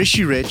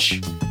 Rishi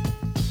Rich.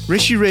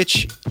 Rishi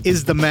Rich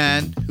is the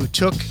man who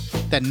took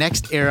that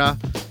next era,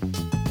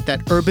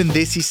 that urban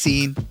desi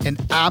scene, and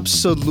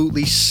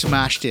absolutely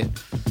smashed it.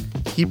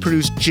 He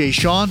produced Jay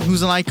Sean,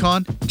 who's an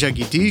icon,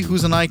 Juggy D,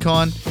 who's an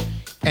icon,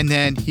 and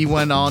then he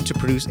went on to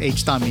produce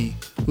H. Tami,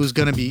 who's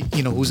gonna be,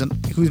 you know,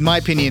 who in my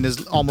opinion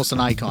is almost an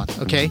icon.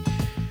 Okay,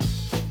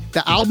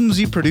 the albums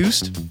he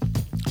produced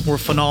were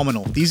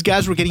phenomenal. These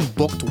guys were getting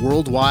booked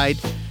worldwide.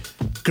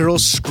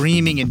 Girls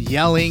screaming and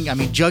yelling. I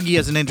mean, Juggy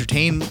as an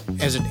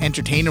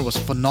entertainer was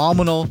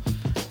phenomenal.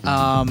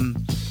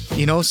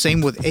 You know, same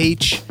with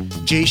H.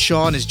 Jay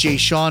Sean is Jay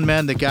Sean,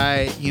 man. The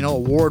guy, you know,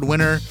 award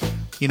winner,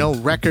 you know,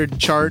 record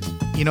chart,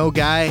 you know,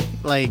 guy.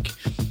 Like,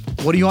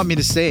 what do you want me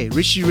to say?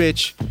 Rishi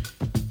Rich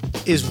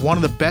is one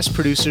of the best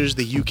producers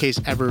the UK's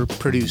ever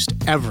produced,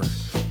 ever.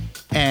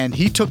 And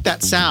he took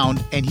that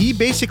sound and he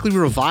basically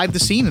revived the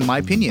scene, in my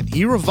opinion.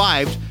 He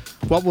revived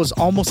what was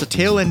almost a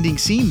tail-ending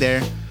scene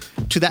there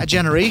to that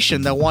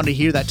generation that wanted to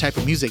hear that type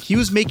of music. He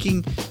was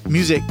making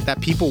music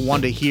that people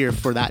wanted to hear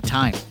for that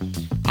time.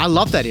 I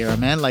love that era,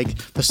 man. Like,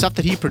 the stuff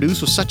that he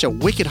produced was such a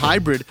wicked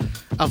hybrid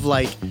of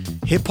like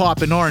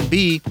hip-hop and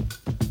R&B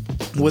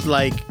with,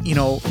 like, you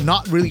know,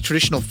 not really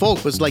traditional folk.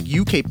 It was like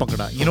UK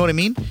Bhangra, you know what I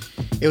mean?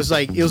 It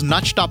was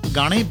Nach Top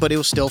Gane, but it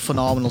was still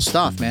phenomenal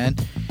stuff, man.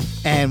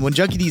 And when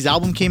Juggy D's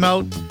album came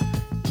out,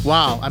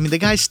 wow, I mean, the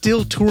guy's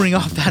still touring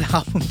off that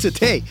album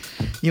today.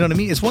 You know what I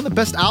mean? It's one of the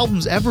best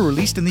albums ever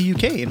released in the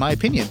UK, in my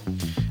opinion.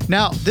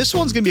 Now, this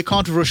one's going to be a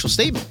controversial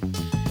statement.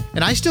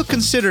 And I still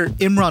consider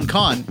Imran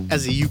Khan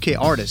as a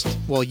UK artist.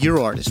 Well,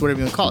 Euro artist, whatever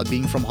you want to call it,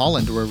 being from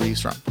Holland or wherever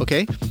he's from,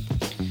 okay?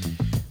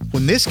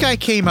 When this guy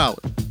came out,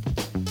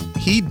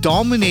 he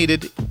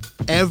dominated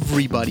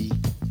everybody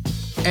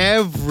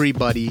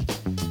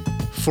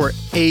for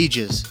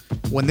ages.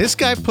 When this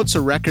guy puts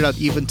a record out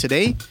even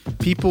today,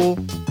 people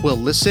will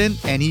listen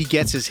and he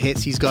gets his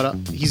hits. He's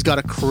got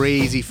a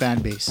crazy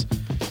fan base.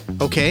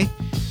 Okay?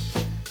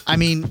 I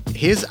mean,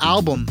 his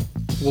album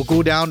will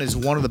go down as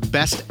one of the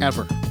best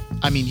ever.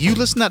 I mean, you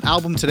listen to that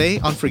album today,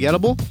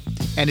 Unforgettable,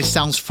 and it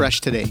sounds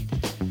fresh today.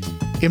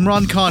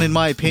 Imran Khan, in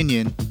my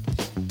opinion,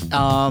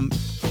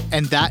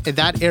 and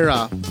that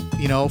era,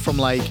 you know, from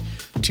like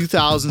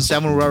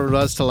 2007 or whatever it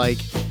was to like,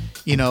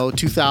 you know,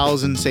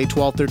 2000, say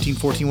 12, 13,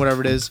 14,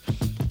 whatever it is,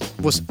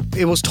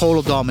 was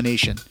total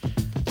domination.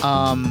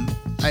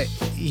 I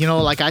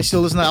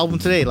still listen to the album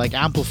today, like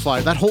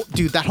Amplifier. That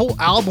whole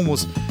album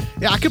was,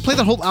 I could play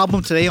that whole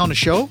album today on a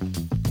show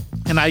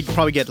and I'd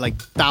probably get like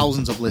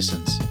thousands of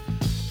listens.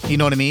 You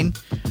know what I mean?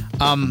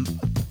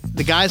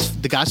 The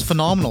guy's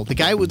phenomenal. The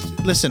guy would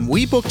listen.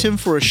 We booked him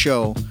for a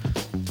show,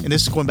 and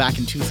this is going back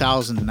in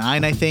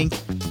 2009, I think.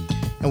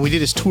 And we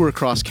did his tour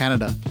across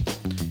Canada.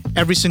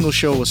 Every single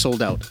show was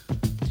sold out.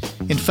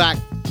 In fact,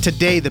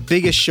 today the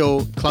biggest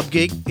show, club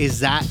gig, is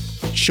that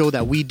show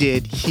that we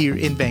did here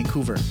in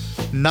Vancouver.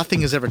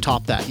 Nothing has ever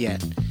topped that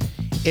yet.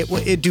 It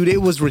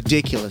was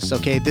ridiculous.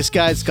 Okay, this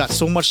guy's got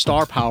so much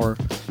star power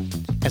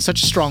and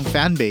such a strong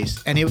fan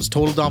base, and it was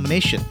total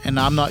domination. And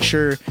I'm not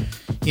sure,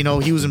 you know,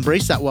 he was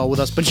embraced that well with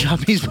us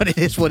Punjabis, but it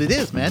is what it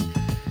is, man.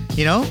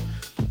 You know,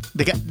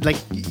 the guy, like,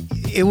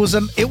 it was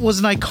an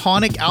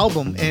iconic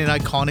album in an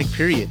iconic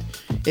period.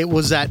 It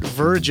was that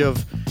verge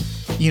of,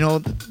 you know,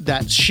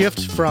 that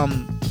shift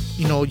from,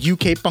 you know,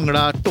 UK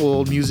Bhangra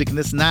Tol music and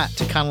this and that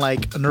to kind of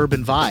like an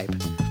urban vibe,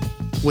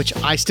 which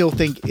I still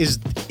think is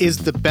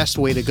the best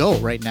way to go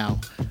right now.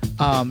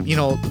 You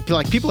know,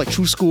 like people like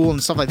True School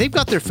and stuff like, they've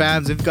got their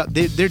fans,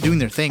 they're doing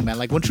their thing, man.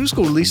 Like when True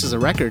School releases a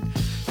record,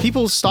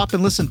 people stop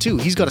and listen too.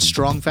 He's got a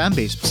strong fan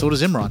base, so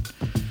does Imran,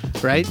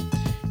 right?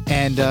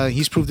 And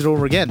he's proved it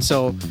over again.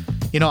 So,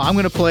 you know, I'm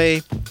gonna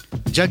play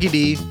Juggy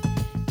D,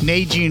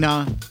 Nay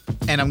Gina,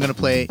 and I'm gonna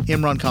play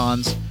Imran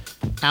Khan's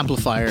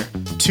Amplifier,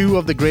 two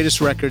of the greatest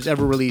records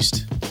ever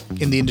released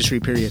in the industry,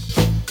 period.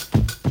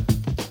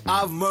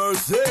 Have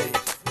mercy.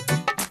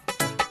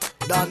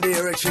 Dandy,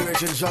 Richie,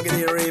 and Juggy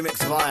D remix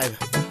vibe.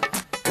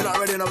 You're not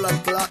ready in a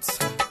blood clots?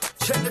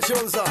 Check the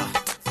tunes,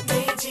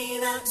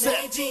 Say,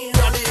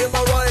 Dandy in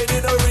my ride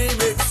in a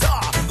remix,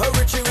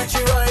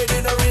 Richie ride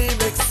in a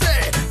remix.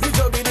 Say, the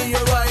Juggy D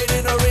ride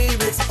in a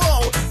remix.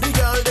 Oh, the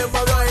girl them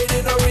a ride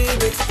in a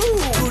remix.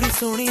 Kudi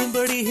soni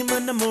badi hi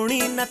man moni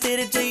na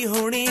tere jai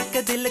honi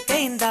ka dil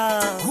kenda.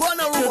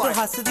 ਜਦੋਂ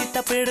ਹੱਸਦੀ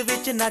ਤਾਂ ਪੇੜ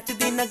ਵਿੱਚ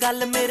ਨੱਚਦੀ ਨਾ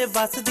ਗੱਲ ਮੇਰੇ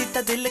ਵੱਸਦੀ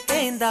ਤਾਂ ਦਿਲ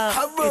ਕਹਿੰਦਾ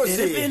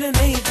ਤੇਰੇ ਬਿਨ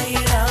ਨਹੀਂ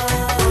ਜੀਣਾ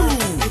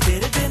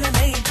ਤੇਰੇ ਬਿਨ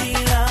ਨਹੀਂ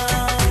ਜੀਣਾ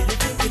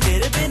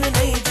ਤੇਰੇ ਬਿਨ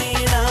ਨਹੀਂ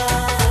ਜੀਣਾ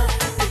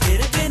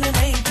ਤੇਰੇ ਬਿਨ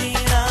ਨਹੀਂ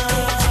ਜੀਣਾ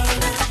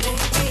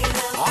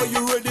Are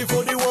you ready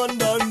for the one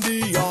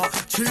dandy?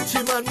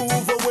 Chichi man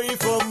move away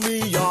from me.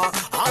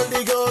 All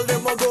the girls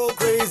them a go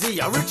crazy.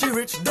 Richie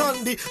Rich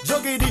Dandy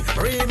Juggy D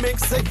remix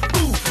say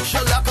ooh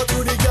shalaka to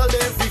the girl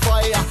them fi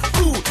fire.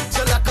 Ooh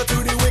shalaka to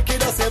the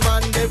wicked as a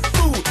man them.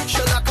 Ooh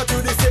shalaka to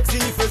the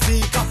sexy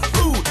physique.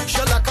 Ooh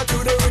shalaka to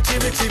the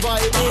Richie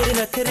vibe. ਤੇਰੇ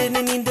ਨਖਰੇ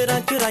ਨੇ ਨੀਂਦਰਾਂ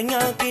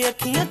ਚੁਰਾਈਆਂ ਕਿ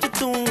ਅੱਖੀਆਂ 'ਚ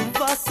ਤੂੰ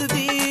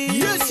ਵਸਦੀ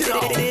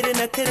ਤੇਰੇ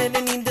ਨਖਰੇ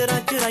ਨੇ ਨੀਂਦਰਾਂ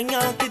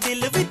ਚੁਰਾਈਆਂ ਕਿ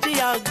ਦਿਲ ਵਿੱਚ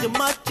ਅੱਗ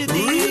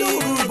ਮੱਚਦੀ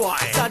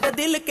ਸਾਡਾ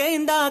ਦਿਲ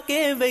ਕਹਿੰਦਾ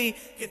ਕਿ ਬਈ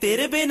ਕਿ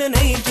ਤੇਰੇ ਬਿਨ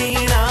ਨਹੀਂ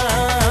ਜੀਣਾ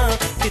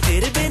ਕਿ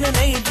ਤੇਰੇ ਬਿਨ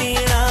ਨਹੀਂ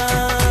ਜੀਣਾ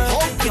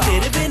ਕਿ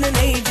ਤੇਰੇ ਬਿਨ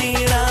ਨਹੀਂ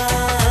ਜੀਣਾ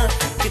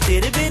ਕਿ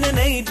ਤੇਰੇ ਬਿਨ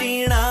ਨਹੀਂ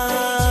ਜੀਣਾ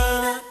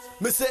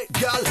Me say,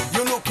 girl,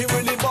 you looking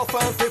really buff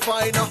and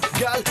fine.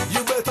 Girl,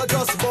 you better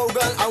just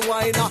bogle and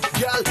whine.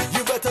 Girl,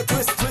 you better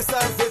twist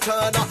and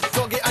turn.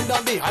 Juggy and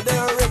Dandy, and they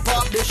rip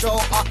up the show.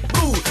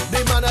 Boo,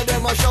 the man of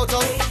them a shout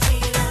out.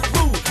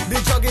 Boo, the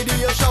Juggy D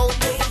a shout.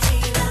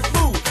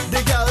 Boo,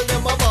 the girl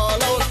them a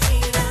ball out.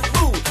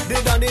 Boo, the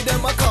Dandy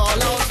them a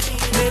call out.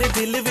 ਮੇਰੇ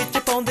ਦਿਲ ਵਿੱਚ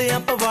ਪਾਉਂਦੇ ਆ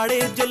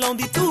ਪਵਾੜੇ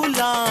ਜਲਾਉਂਦੀ ਤੂੰ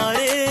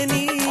ਲਾਰੇ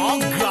ਨੀ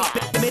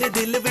ਮੇਰੇ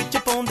ਦਿਲ ਵਿੱਚ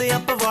ਪਾਉਂਦੇ ਆ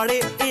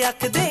ਪਵਾੜੇ ਇਹ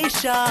ਅੱਖ ਦੇ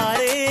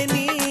ਇਸ਼ਾਰੇ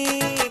ਨੀ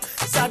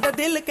ਸਾਡਾ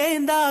ਦਿਲ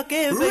ਕਹਿੰਦਾ ਕਿ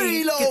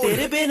ਬਈ ਕਿ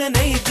ਤੇਰੇ ਬਿਨ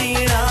ਨਹੀਂ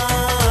ਜੀਣਾ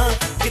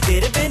ਕਿ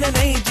ਤੇਰੇ ਬਿਨ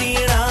ਨਹੀਂ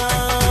ਜੀਣਾ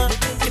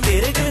ਕਿ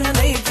ਤੇਰੇ ਬਿਨ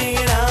ਨਹੀਂ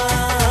ਜੀਣਾ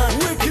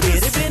ਕਿ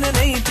ਤੇਰੇ ਬਿਨ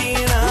ਨਹੀਂ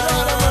ਜੀਣਾ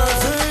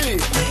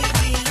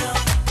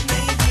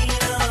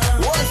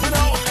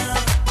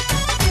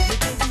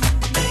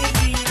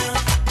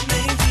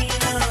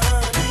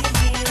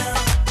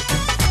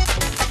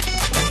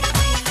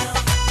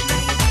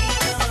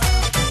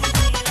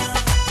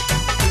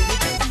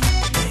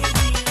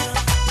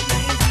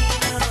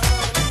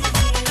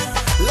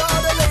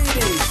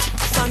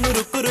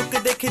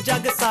ਦੇਖ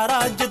ਜੱਗ ਸਾਰਾ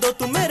ਜਦੋਂ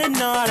ਤੂੰ ਮੇਰੇ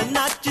ਨਾਲ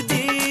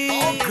ਨੱਚਦੀ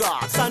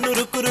ਸਾਨੂੰ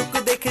ਰੁਕ ਰੁਕ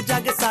ਦੇਖ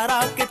ਜੱਗ ਸਾਰਾ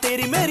ਕਿ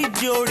ਤੇਰੀ ਮੇਰੀ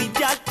ਜੋੜੀ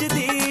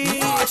ਜੱਚਦੀ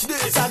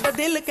ਸਾਡਾ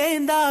ਦਿਲ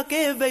ਕਹਿੰਦਾ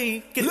ਕਿ ਬਈ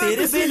ਕਿ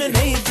ਤੇਰੇ ਬਿਨ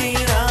ਨਹੀਂ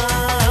ਜੀਣਾ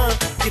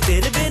ਕਿ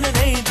ਤੇਰੇ ਬਿਨ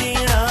ਨਹੀਂ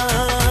ਜੀਣਾ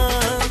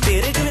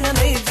ਤੇਰੇ ਬਿਨ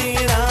ਨਹੀਂ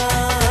ਜੀਣਾ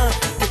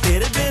ਕਿ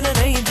ਤੇਰੇ ਬਿਨ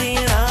ਨਹੀਂ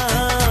ਜੀਣਾ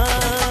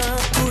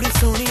ਕੁੜੀ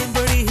ਸੋਹਣੀ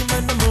ਬੜੀ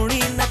ਮਨ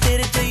ਮੋਣੀ ਨਾ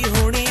ਤੇਰੇ ਜਈ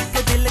ਹੋਣੀ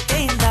ਕਿ ਦਿਲ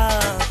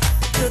ਕਹਿੰਦਾ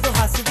ਜਦੋਂ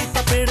ਹੱਸਦੀ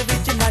ਤਾਂ ਪੇੜ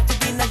ਵਿੱਚ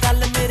ਨੱਚਦੀ ਨਾ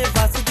ਗੱਲ ਮੇਰੇ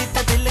ਵੱਸਦੀ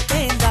ਤਾਂ ਦਿਲ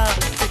ਕਹਿੰਦਾ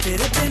ਕਿ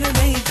ਤੇਰੇ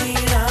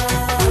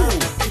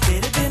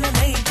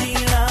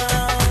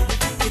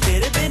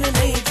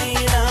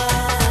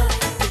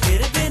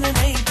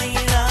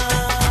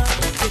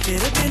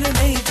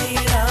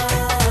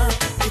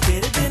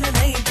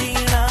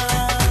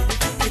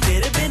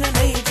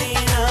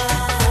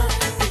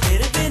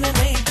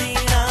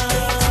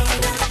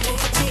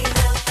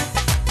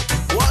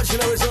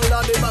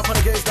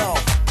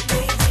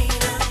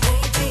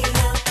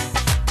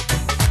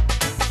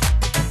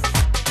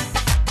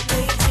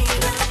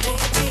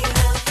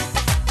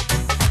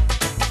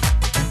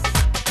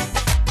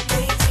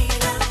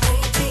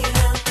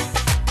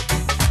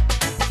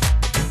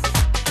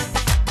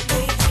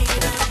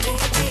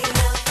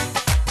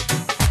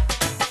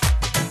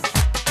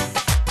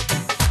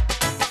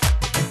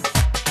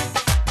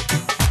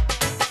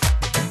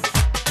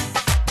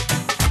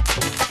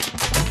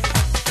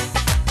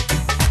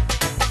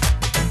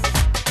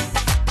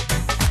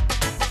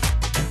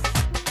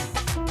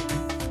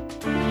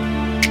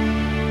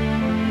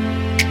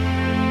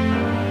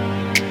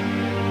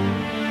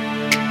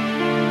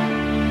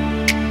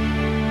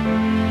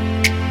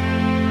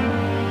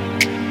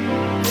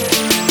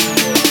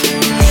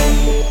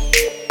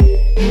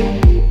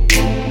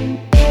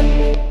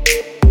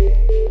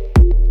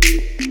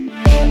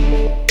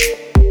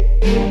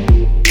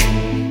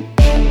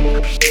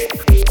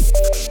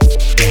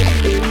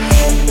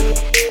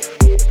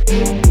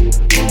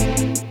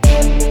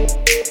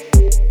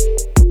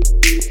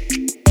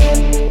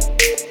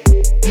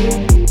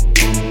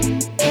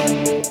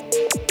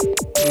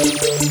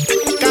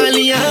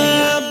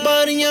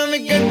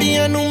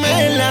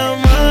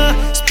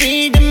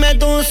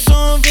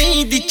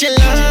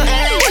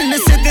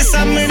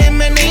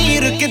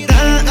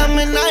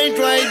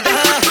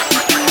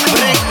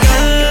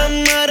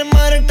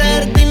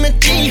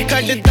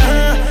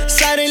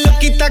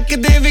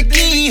ਤੱਕਦੇ ਵੇ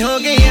ਕੀ ਹੋ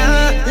ਗਿਆ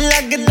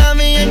ਲੱਗਦਾ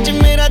ਵੇ ਅੱਜ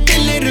ਮੇਰਾ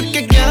ਦਿਲ ਰੁਕ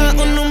ਗਿਆ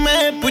ਉਹਨੂੰ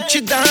ਮੈਂ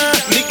ਪੁੱਛਦਾ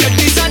ਨੀ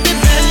ਗੱਡੀ ਸਾਡੇ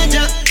ਬਹਿ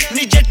ਜਾ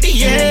ਨੀ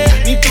ਜੱਟੀਏ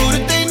ਨੀ ਦੂਰ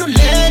ਤੈਨੂੰ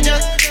ਲੈ ਜਾ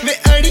ਵੇ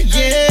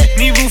ਅੜੀਏ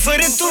ਨੀ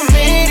ਵੂਫਰ ਤੂੰ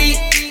ਮੇਰੀ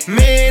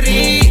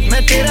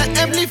ਮੈਂ ਤੇਰਾ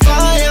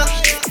ਐਂਪਲੀਫਾਇਰ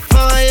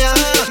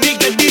ਨੀ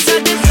ਗੱਡੀ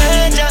ਸਾਡੇ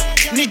ਬਹਿ ਜਾ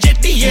ਨੀ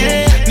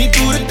ਜੱਟੀਏ ਨੀ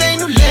ਦੂਰ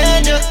ਤੈਨੂੰ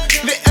ਲੈ ਜਾ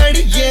ਵੇ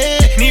ਅੜੀਏ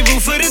ਨੀ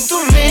ਵੂਫਰ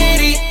ਤੂੰ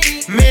ਮੇਰੀ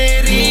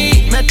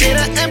ਮੈਂ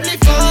ਤੇਰਾ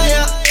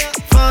ਐਂਪਲੀਫਾਇਰ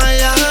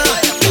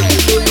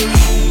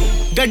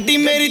ਗੱਡੀ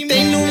ਮੇਰੀ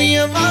ਤੈਨੂੰ ਵੀ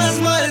ਆਵਾਜ਼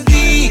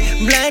ਮਾਰਦੀ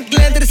ਬਲੈਕ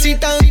ਲੈਦਰ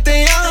ਸੀਟਾਂ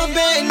ਉੱਤੇ ਆ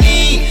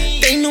ਬੈਨੀ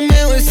ਤੈਨੂੰ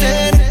ਮੈਂ ਉਹ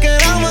ਸੈਰ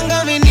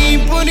ਕਰਾਵਾਂਗਾ ਵੀ ਨੀ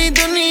ਪੂਰੀ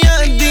ਦੁਨੀਆ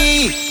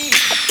ਦੀ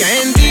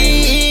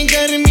ਕਹਿੰਦੀ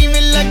ਗਰਮੀ ਵੀ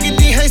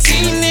ਲੱਗਦੀ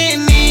ਹਸੀਨੇ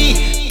ਨੀ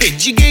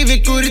ਭਿੱਜ ਗਈ ਵੇ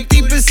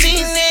ਕੁਰਤੀ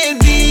ਪਸੀਨੇ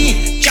ਦੀ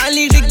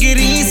 40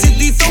 ਡਿਗਰੀ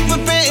ਸਿੱਧੀ ਧੁੱਪ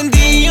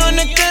ਪੈਂਦੀ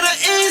ਉਹਨ ਕਰ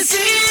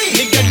ਏਸੀ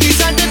ਨੀ ਗੱਡੀ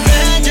ਸਾਡੇ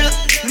ਬਹਿ ਜਾ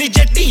ਨੀ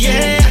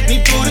ਜੱਟੀਏ ਨੀ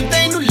ਦੂਰ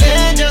ਤੈਨੂੰ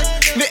ਲੈ ਜਾ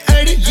ਵੇ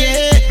ਅੜੀਏ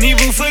ਨੀ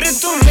ਵੂਫਰ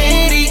ਤੂੰ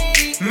ਮੇਰੀ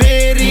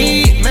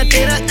ਮੈਂ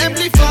ਤੇਰਾ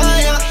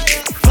ਐਂਪਲੀਫਾਇਰ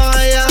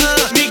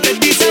ਨੀ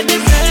ਗੱਡੀ ਸਾਡੇ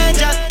ਬਹਿ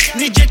ਜਾ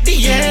ਨੀ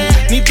ਜੱਟੀਏ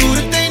ਨੀ ਦੂਰ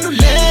ਤੈਨੂੰ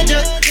ਲੈ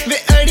ਜਾ ਵੇ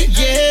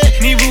ਅੜੀਏ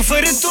ਨੀ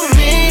ਵੂਫਰ ਤੂੰ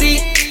ਮੇਰੀ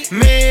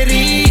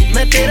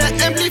ਮੈਂ ਤੇਰਾ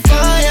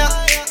ਐਂਪਲੀਫਾਇਰ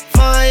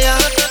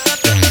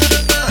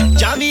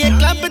ਜਾਵੀਏ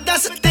ਕਲੱਬ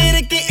ਦੱਸ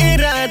ਤੇਰੇ ਕੀ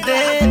ਇਰਾਦੇ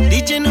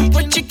ਡੀਜੇ ਨੂੰ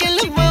ਪੁੱਛ ਕੇ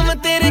ਲਵਾਵਾਂ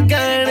ਤੇਰੇ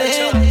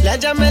ਗਾਣੇ ਲੈ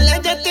ਜਾ ਮੈਂ ਲੈ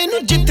ਜਾ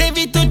ਤੈਨੂੰ ਜਿੱਥੇ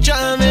ਵੀ ਤੂੰ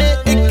ਚਾਵੇਂ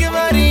ਇੱਕ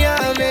ਵਾਰੀ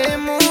ਆਵੇ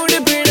ਮੂਡ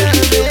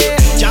ਬਿੜਾਵੇ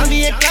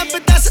ਜਾਵੀਏ ਕਲੱਬ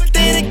ਦੱਸ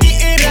ਤੇਰੇ ਕੀ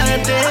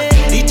ਇਰਾਦੇ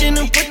ਡੀਜੇ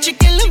ਨੂੰ ਪੁੱਛ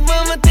ਕੇ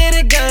ਲਵਾਵਾਂ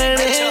ਤੇਰੇ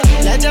ਗਾਣੇ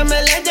ਲੈ ਜਾ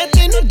ਮੈਂ ਲੈ ਜਾ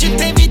ਤੈਨੂੰ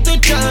ਜਿੱਥੇ ਵੀ ਤੂੰ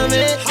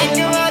ਚਾਵੇਂ ਇੱਕ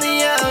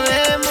ਵਾਰੀ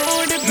ਆਵੇ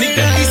ਮੂਡ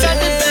ਬਿੜਾਵੇ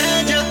ਸਾਡੇ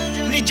ਬਹਿ ਜਾ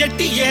ਨੀ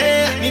ਜੱਟੀਏ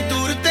ਨੀ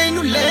ਦੂਰ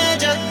ਤੈਨੂੰ ਲੈ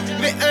ਜਾ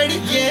ਵੇ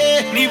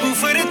ਅੜੀਏ ਨੀ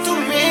ਵੂਫਰ ਤੂੰ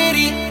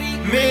ਮੇਰੀ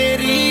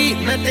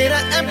ਮੈਂ ਤੇਰਾ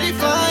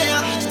ਐਂਪਲੀਫਾਇਰ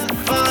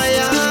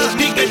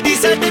ਨੀ ਗੱਡੀ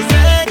ਸਾਡੇ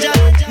ਬਹਿ ਜਾ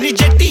ਨੀ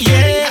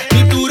ਜੱਟੀਏ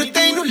ਨੀ ਦੂਰ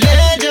ਤੈਨੂੰ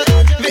ਲੈ ਜਾ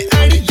ਵੇ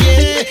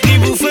ਅੜੀਏ ਨੀ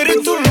ਵੂਫਰ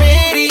ਤੂੰ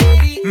ਮੇਰੀ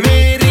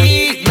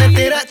ਮੈਂ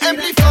ਤੇਰਾ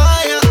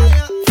ਐਂਪਲੀਫਾਇਰ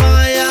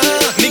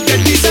ਨੀ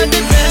ਗੱਡੀ ਸਾਡੇ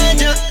ਬਹਿ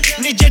ਜਾ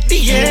ਨੀ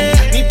ਜੱਟੀਏ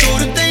ਨੀ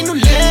ਦੂਰ ਤੈਨੂੰ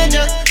ਲੈ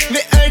ਜਾ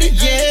ਵੇ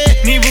ਅੜੀਏ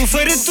ਨੀ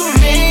ਵੂਫਰ ਤੂੰ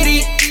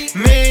ਮੇਰੀ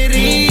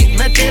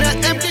ਮੈਂ ਤੇਰਾ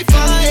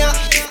ਐਂਪਲੀਫਾਇਰ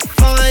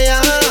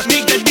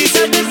ਨੀ ਗੱਡੀ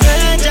ਸਾਡੇ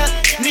ਬਹਿ ਜਾ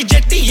ਨੀ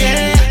ਜੱਟੀਏ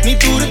ਨੀ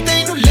ਦੂਰ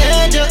ਤੈਨੂੰ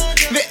ਲੈ ਜਾ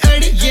ਵੇ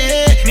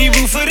ਅੜੀਏ ਨੀ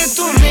ਵੂਫਰ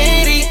ਤੂੰ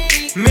ਮੇਰੀ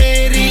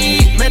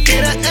ਮੈਂ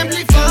ਤੇਰਾ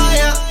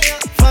amplifier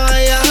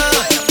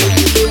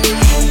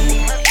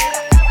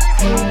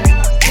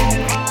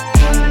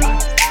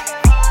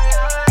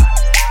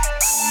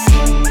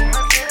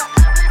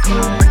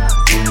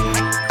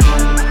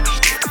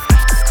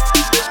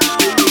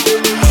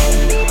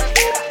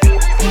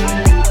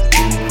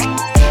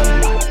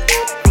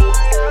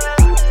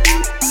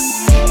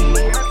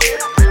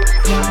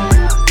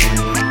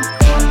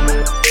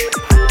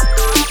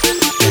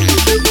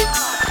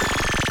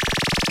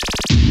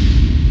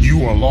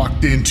You are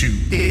locked into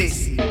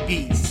Desi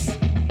Beats.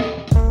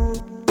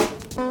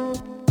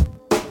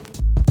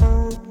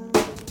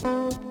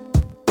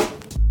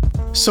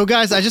 So,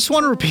 guys, I just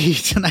want to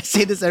repeat, and I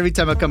say this every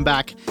time I come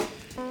back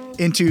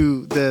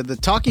into the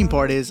talking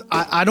part, is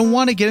I don't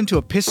want to get into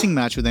a pissing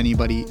match with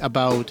anybody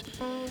about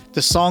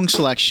the song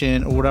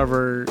selection or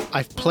whatever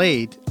I've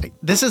played.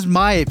 This is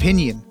my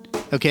opinion,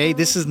 okay?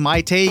 This is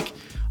my take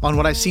on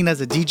what I've seen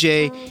as a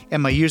DJ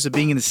and my years of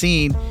being in the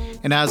scene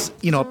and as,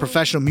 you know, a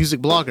professional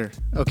music blogger,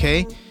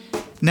 okay?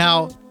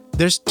 Now,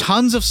 there's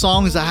tons of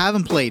songs I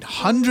haven't played,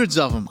 hundreds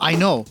of them, I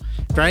know,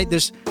 right?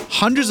 There's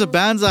hundreds of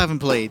bands I haven't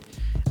played.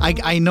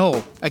 I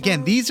know.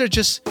 Again, these are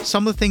just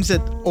some of the things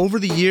that over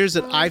the years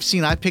that I've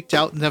seen, I picked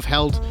out and have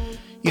held,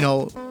 you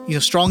know,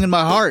 strong in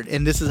my heart,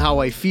 and this is how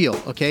I feel,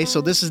 okay?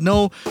 So this is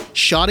no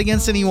shot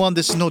against anyone.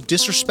 This is no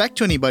disrespect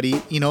to anybody,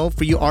 you know,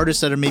 for you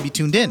artists that are maybe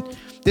tuned in.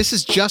 This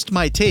is just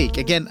my take.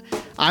 Again,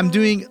 I'm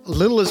doing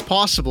little as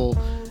possible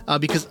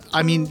because,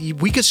 I mean,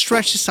 we could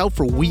stretch this out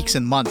for weeks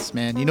and months,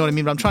 man. You know what I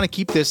mean? But I'm trying to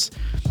keep this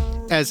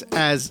as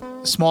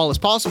small as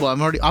possible.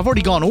 I've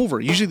already gone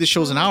over. Usually the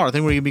show's an hour. I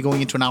think we're going to be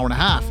going into an hour and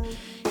a half.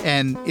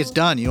 And it's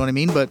done, you know what I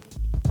mean? But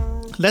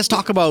let's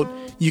talk about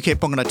UK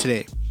Bhangra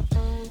today.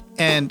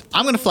 And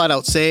I'm going to flat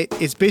out say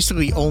it's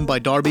basically owned by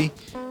Darby,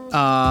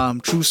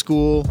 True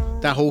School,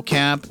 that whole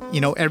camp.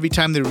 You know, every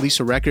time they release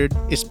a record,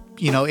 it's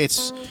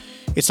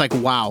like,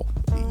 wow.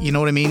 You know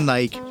what I mean?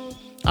 Like, I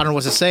don't know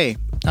what to say.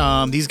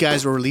 These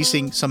guys were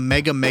releasing some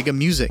mega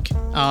music.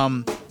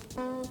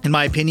 In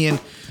my opinion,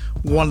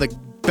 one of the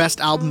best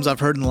albums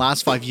I've heard in the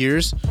last 5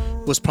 years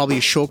was probably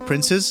Ashok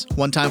Prince's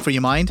One Time For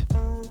Your Mind.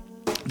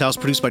 That was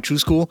produced by True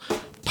School.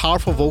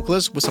 Powerful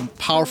vocalists with some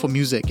powerful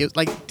music.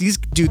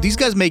 These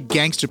guys make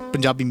gangster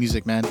Punjabi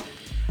music, man.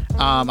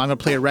 I'm gonna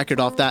play a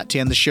record off that to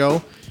end the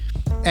show.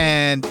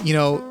 And you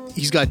know,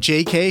 he's got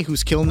JK,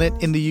 who's killing it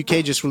in the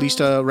UK. Just released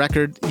a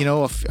record, you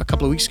know, a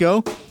couple of weeks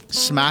ago.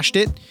 Smashed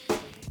it,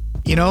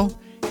 you know.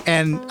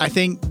 And I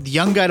think the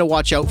young guy to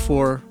watch out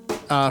for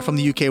from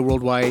the UK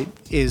worldwide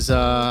is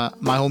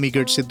my homie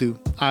Gert Sidhu.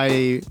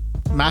 I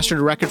mastered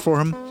a record for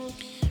him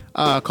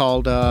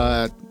called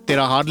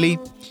Tera Hardly.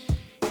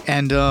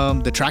 And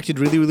the track did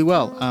really, really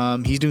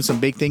well. He's doing some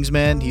big things,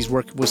 man. He's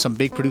worked with some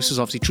big producers,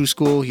 obviously True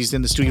School. He's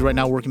in the studio right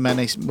now working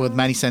with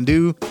Manny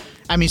Sandhu.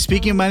 I mean,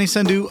 speaking of Manny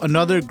Sandhu,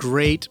 another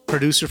great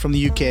producer from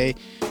the UK.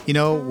 You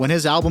know, when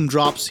his album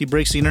drops, he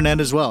breaks the internet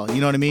as well.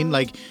 You know what I mean?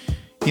 Like,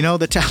 you know,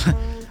 the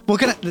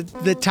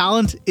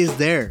talent is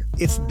there.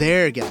 It's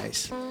there,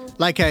 guys.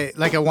 Like I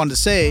wanted to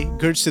say,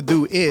 Gurj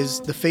Sidhu is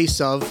the face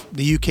of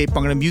the UK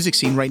Bhangra music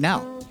scene right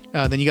now.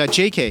 Then you got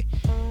JK.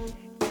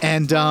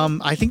 And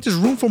I think there's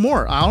room for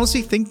more. I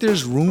honestly think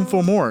there's room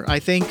for more. I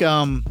think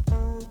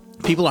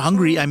people are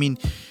hungry. I mean,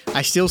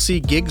 I still see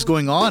gigs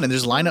going on and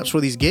there's lineups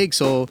for these gigs.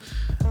 So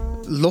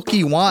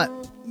Loki want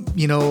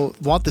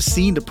the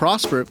scene to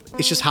prosper.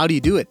 It's just, how do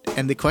you do it?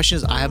 And the question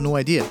is, I have no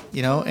idea,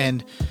 you know,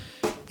 and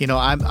you know,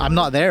 I'm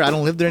not there. I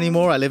don't live there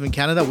anymore. I live in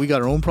Canada. We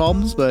got our own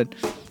problems, but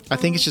I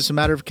think it's just a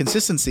matter of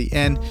consistency.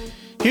 And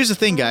here's the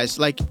thing, guys,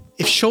 like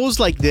if shows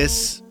like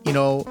this, you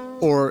know,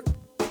 or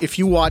if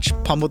you watch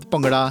Pamut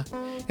Bhangra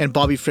and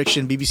Bobby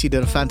Friction, BBC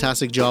did a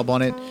fantastic job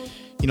on it.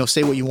 You know,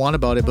 say what you want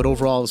about it, but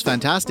overall it was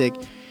fantastic.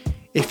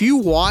 If you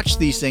watch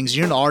these things,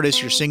 you're an artist,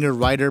 you're a singer,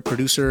 writer,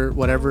 producer,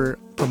 whatever,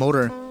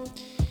 promoter,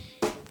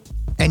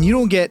 and you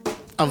don't get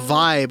a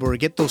vibe or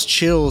get those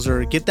chills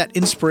or get that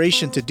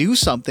inspiration to do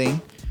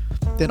something,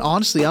 then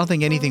honestly, I don't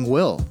think anything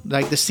will.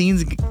 Like the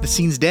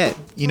scene's dead.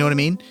 You know what I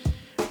mean?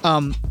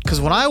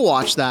 Because when I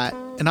watch that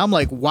and I'm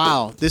like,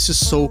 wow, this is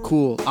so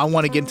cool. I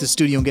want to get into the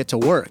studio and get to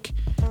work.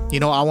 You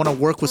know, I want to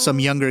work with some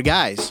younger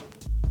guys.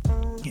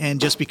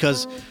 And just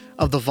because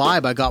of the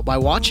vibe I got by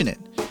watching it.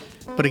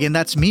 But again,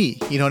 that's me.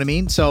 You know what I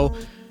mean? So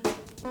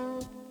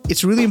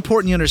it's really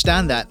important you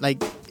understand that.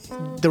 Like,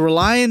 the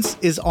reliance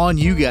is on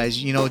you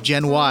guys, you know,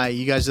 Gen Y,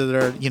 you guys that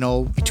are, you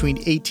know,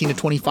 between 18 to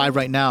 25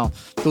 right now.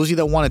 Those of you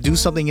that want to do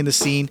something in the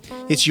scene,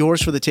 it's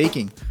yours for the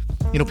taking.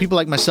 You know, people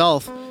like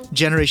myself,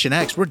 Generation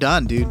X, we're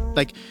done, dude.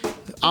 Like,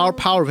 our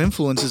power of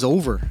influence is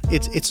over.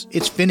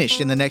 It's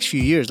finished in the next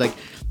few years. Like,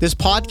 this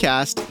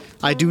podcast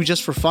I do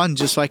just for fun,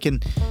 just so I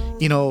can,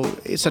 you know,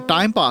 it's a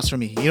time pass for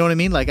me. You know what I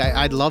mean? Like,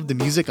 I love the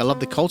music, I love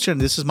the culture, and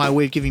this is my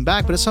way of giving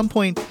back. But at some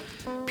point,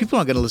 people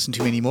aren't going to listen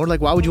to me anymore.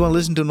 Like, why would you want to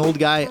listen to an old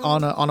guy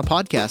on a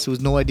podcast who has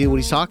no idea what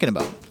he's talking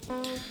about?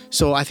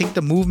 So I think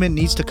the movement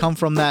needs to come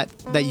from that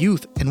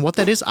youth. And what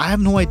that is, I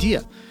have no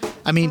idea.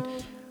 I mean,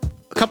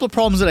 a couple of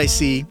problems that I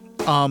see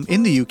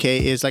in the UK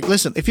is, like,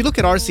 listen, if you look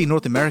at our scene in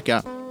North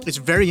America, it's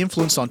very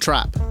influenced on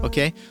trap,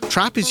 okay?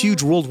 Trap is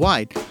huge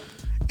worldwide.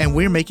 And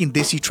we're making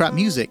desi trap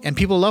music. And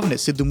people are loving it.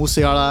 Sidhu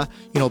Moosewala,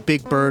 you know,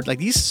 Big Bird. Like,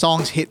 these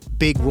songs hit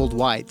big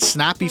worldwide.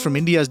 Snappy from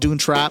India is doing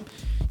trap.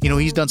 You know,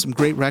 he's done some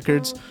great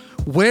records.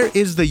 Where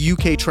is the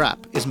UK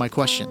trap is my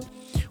question.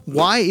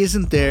 Why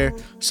isn't there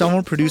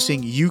someone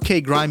producing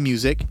UK grime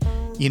music,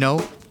 you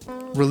know,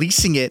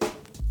 releasing it,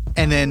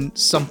 and then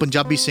some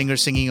Punjabi singer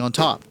singing on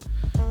top?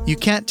 You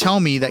can't tell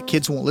me that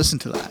kids won't listen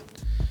to that.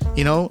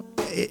 You know,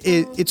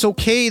 it's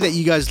okay that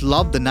you guys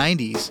love the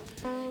 90s,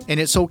 and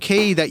it's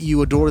okay that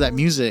you adore that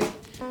music.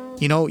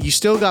 You know, you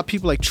still got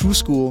people like True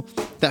School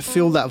that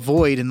fill that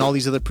void and all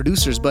these other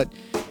producers, but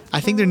I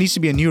think there needs to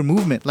be a newer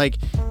movement. Like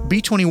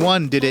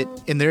B21 did it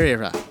in their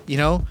era, you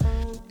know?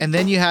 And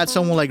then you had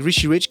someone like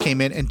Rishi Rich came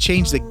in and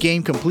changed the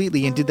game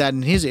completely and did that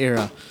in his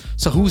era.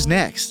 So who's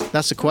next?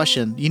 That's the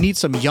question. You need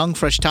some young,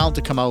 fresh talent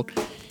to come out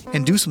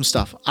and do some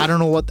stuff. I don't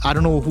know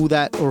who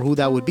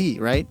that would be,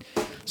 right?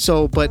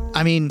 So, but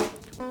I mean,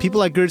 people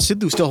like Gurj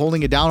Sidhu still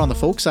holding it down on the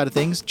folk side of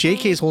things.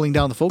 JK is holding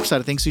down the folk side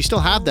of things. So you still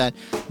have that.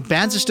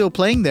 Bands are still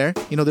playing there.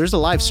 You know, there's a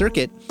live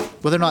circuit,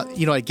 whether or not,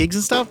 you know, at gigs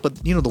and stuff, but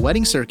you know, the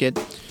wedding circuit.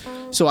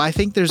 So I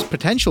think there's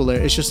potential there.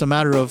 It's just a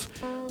matter of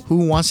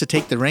who wants to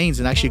take the reins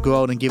and actually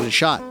go out and give it a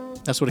shot.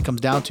 That's what it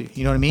comes down to.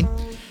 You know what I mean?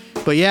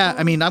 But yeah,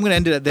 I mean, I'm going to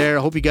end it there.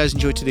 I hope you guys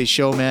enjoyed today's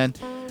show, man.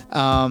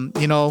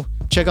 You know,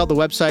 check out the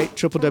website,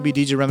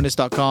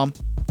 www.djreminisce.com.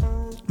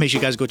 Make sure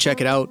you guys go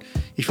check it out.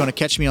 If you want to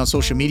catch me on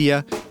social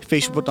media,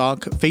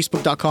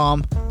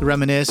 facebook.com, The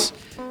Reminisce.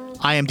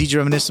 I am DJ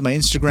Reminisce is my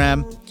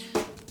Instagram.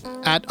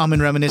 At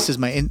Amin Reminisce is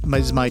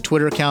my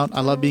Twitter account.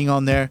 I love being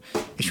on there.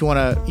 If you want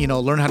to, you know,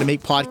 learn how to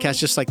make podcasts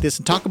just like this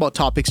and talk about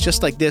topics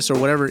just like this or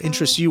whatever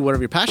interests you,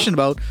 whatever you're passionate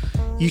about,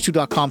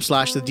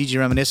 youtube.com/the DJ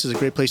Reminisce is a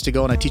great place to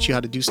go, and I teach you how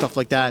to do stuff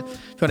like that. If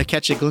you want to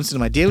catch a glimpse into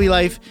my daily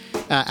life,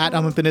 at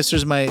Amin Panisser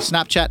is my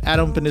Snapchat, at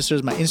Amin Panisser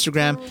is my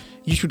Instagram,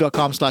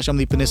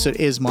 youtube.com/Amin Panisser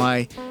is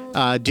my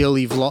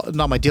daily vlog,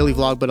 not my daily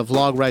vlog, but a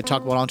vlog where I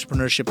talk about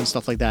entrepreneurship and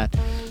stuff like that.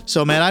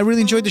 So man, I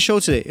really enjoyed the show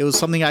today. It was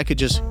something I could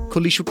just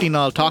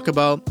I'll talk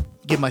about,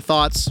 give my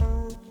thoughts,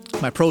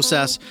 my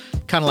process,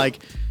 kind of like,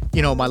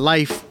 you know, my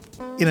life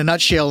in a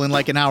nutshell in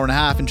like an hour and a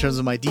half in terms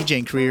of my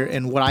DJing career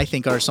and what I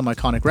think are some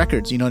iconic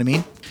records, you know what I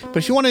mean? But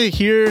if you want to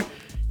hear,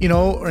 you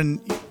know, and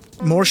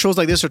more shows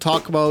like this or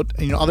talk about,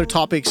 you know, other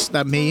topics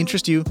that may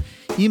interest you,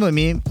 email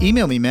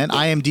me, man.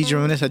 I am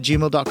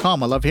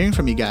djreminisce@gmail.com. I love hearing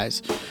from you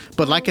guys.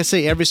 But like I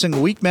say every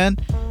single week, man,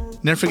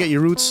 never forget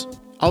your roots.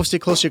 Always stay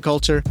close to your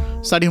culture.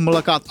 Sadi hu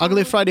mulaqat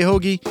agle Friday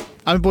hogi.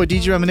 I'm your boy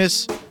DJ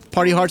Reminisce.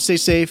 Party hard, stay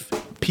safe.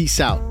 Peace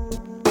out.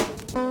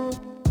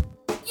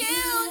 You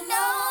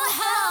know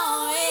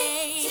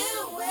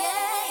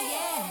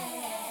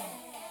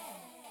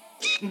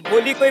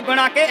ਬੋਲੀ ਕੋਈ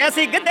ਬਣਾ ਕੇ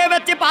ਐਸੀ ਗਿੱਧੇ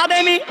ਵਿੱਚ ਪਾ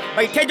ਦੇਵੀਂ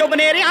ਬੈਠੇ ਜੋ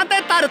ਬਨੇਰਿਆਂ ਤੇ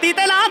ਧਰਤੀ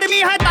ਤੇ ਲਾ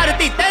ਦੇਵੀਂ ਹੈ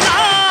ਧਰਤੀ ਤੇ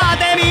ਲਾ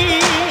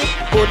ਦੇਵੀਂ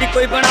ਬੋਲੀ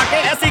ਕੋਈ ਬਣਾ ਕੇ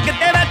ਐਸੀ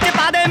ਗਿੱਧੇ ਵਿੱਚ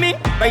ਪਾ ਦੇਵੀਂ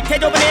ਬੈਠੇ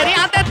ਜੋ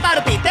ਬਨੇਰਿਆਂ ਤੇ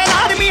ਧਰਤੀ ਤੇ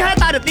ਲਾ ਦੇਵੀਂ ਹੈ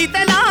ਧਰਤੀ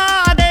ਤੇ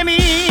ਲਾ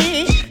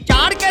ਦੇਵੀਂ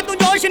ਚਾੜ ਕੇ ਤੂੰ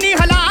ਜੋਸ਼ ਨਹੀਂ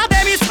ਹਿਲਾ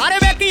ਦੇਵੀਂ ਸਾਰੇ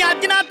ਵੇਖੀ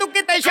ਅੱਜ ਨਾ ਤੂੰ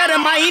ਕਿਤੇ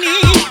ਸ਼ਰਮਾਈ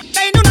ਨਹੀਂ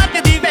ਤੈਨੂੰ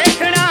ਨੱਚਦੀ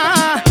ਵੇਖਣਾ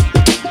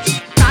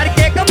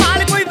ਕਰਕੇ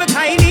ਕਮਾਲ ਕੋਈ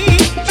ਵਿਖਾਈ ਨਹੀਂ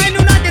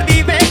ਤੈਨੂੰ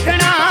ਨੱਚਦੀ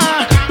ਵੇਖਣਾ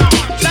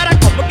ਸਾਰਾ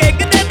ਘੁੱਪ ਕੇ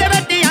ਗਿੱਧੇ ਦੇ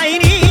ਵਿੱਚ ਆਈ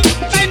ਨਹੀਂ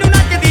ਤੈਨੂੰ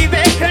ਨੱਚਦੀ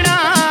ਵੇਖਣਾ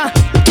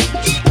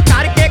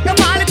ਕਰਕੇ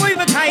ਕਮਾਲ ਕੋਈ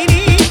ਵਿਖਾਈ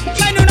ਨਹੀਂ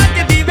ਤੈਨੂੰ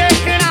ਨੱਚਦੀ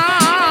ਵੇਖਣਾ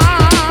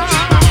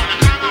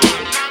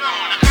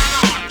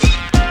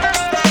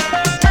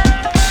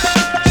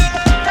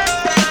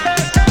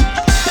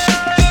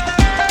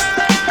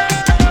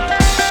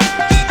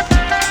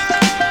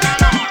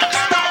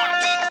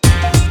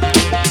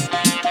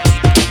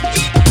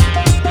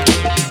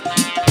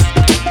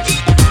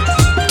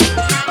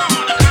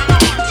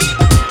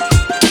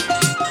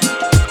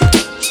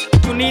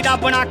ਦਾ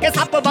ਬਣਾ ਕੇ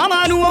ਸੱਪ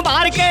ਬਾਹਾਂ ਨੂੰ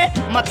ਉਭਾਰ ਕੇ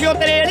ਮੱਥਿਓਂ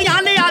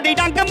ਤਰੇੜੀਆਂ ਲਿਆ ਦੀ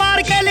ਡੰਗ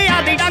ਮਾਰ ਕੇ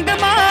ਲਿਆ ਦੀ ਡੰਗ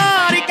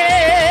ਮਾਰ ਕੇ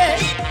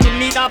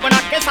ਚੁੰਨੀ ਦਾ ਬਣਾ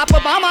ਕੇ ਸੱਪ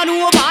ਬਾਹਾਂ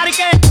ਨੂੰ ਉਭਾਰ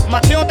ਕੇ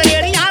ਮੱਥਿਓਂ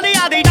ਤਰੇੜੀਆਂ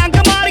ਲਿਆ ਦੀ ਡੰਗ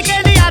ਮਾਰ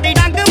ਕੇ ਲਿਆ ਦੀ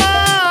ਡੰਗ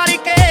ਮਾਰ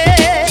ਕੇ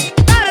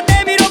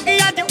ਕਰਦੇ ਵੀ ਰੋਕੀ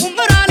ਅੱਜ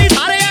ਉਮਰਾਂ ਲਈ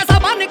ਸਾਰੇ ਐਸਾ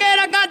ਬੰਨ ਕੇ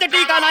ਰੰਗਾਂ 'ਚ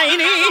ਟੀਕਾ ਲਾਈ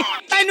ਨਹੀਂ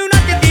ਤੈਨੂੰ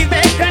ਨੱਚਦੀ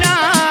ਵੇਖਣਾ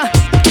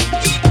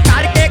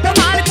ਕਰਕੇ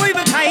ਕਮਾਲ ਕੋਈ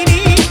ਵਿਖਾਈ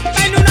ਨਹੀਂ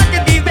ਤੈਨੂੰ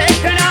ਨੱਚਦੀ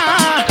ਵੇਖਣਾ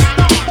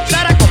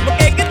ਸਾਰਾ ਘੁੱਪ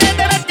ਕੇ ਗਿੱਧੇ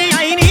ਦੇ ਵਿੱਚ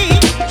ਆਈ ਨਹੀਂ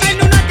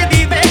ਤੈਨੂੰ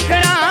ਨੱਚਦੀ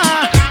ਵੇਖਣਾ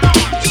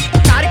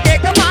ਕਰਕੇ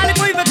ਕਮਾਲ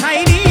ਕੋਈ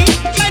ਵਿਖਾਈ ਨਹੀਂ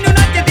ਤੈਨੂੰ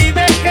ਨੱਚਦੀ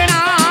ਵੇਖਣਾ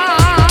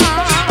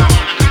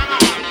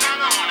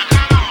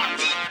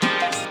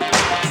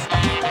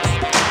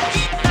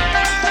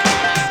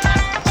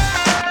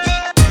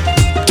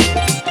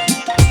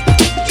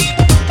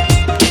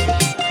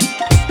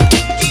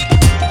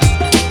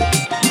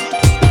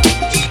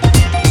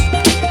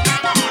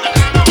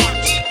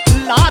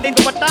ਲਾ ਦੇ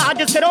ਦੁਪੱਟਾ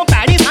ਅੱਜ ਸਿਰੋਂ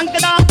ਭੈੜੀ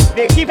ਸੰਗਦਾ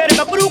ਵੇਖੀ ਫਿਰ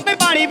ਗੱਭਰੂ ਕੋਈ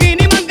ਪਾਣੀ ਵੀ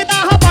ਨਹੀਂ ਮੰਗਦਾ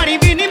ਹਾਂ ਪਾਣੀ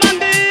ਵੀ ਨਹੀਂ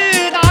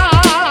ਮੰਗਦਾ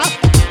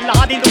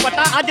ਲਾ ਦੀ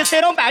ਦੁਪੱਟਾ ਅੱਜ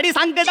ਸਿਰੋਂ ਭੈੜੀ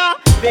ਸੰਗਦਾ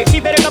ਵੇਖੀ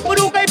ਫਿਰ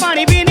ਗੱਭਰੂ ਕੋਈ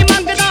ਪਾਣੀ ਵੀ ਨਹੀਂ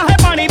ਮੰਗਦਾ ਹੈ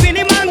ਪਾਣੀ ਵੀ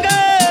ਨਹੀਂ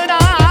ਮੰਗਦਾ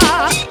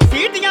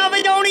ਸੀਟੀਆਂ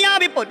ਵਜਾਉਣੀਆਂ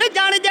ਵੀ ਭੁੱਲ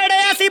ਜਾਣ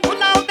ਜਿਹੜੇ ਅਸੀਂ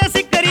ਫੁੱਲਾਂ ਉੱਤੇ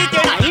ਸਿੱਕਰੀ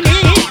ਚੜਾਈ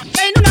ਨਹੀਂ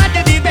ਤੈਨੂੰ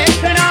ਨੱਚਦੀ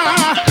ਵੇਖਣਾ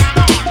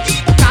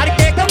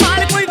ਕਰਕੇ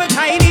ਕਮਾਲ ਕੋਈ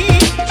ਵਿਖਾਈ ਨਹੀਂ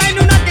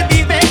ਤੈਨੂੰ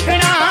ਨੱਚਦੀ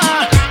ਵੇਖਣਾ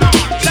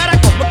ਸਾਰਾ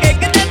ਘੁੱਪ ਕੇ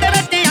ਗਿੱਧੇ ਦੇ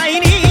ਵਿੱਚ ਆਈ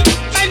ਨਹੀਂ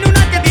ਤੈਨੂੰ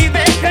ਨੱਚਦੀ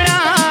ਵੇਖਣਾ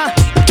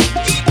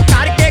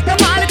ਕਰਕੇ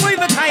ਕਮਾਲ ਕੋਈ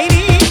ਵਿਖਾਈ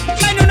ਨਹੀਂ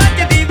ਤੈਨੂੰ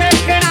ਨੱਚਦੀ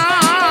ਵੇਖਣਾ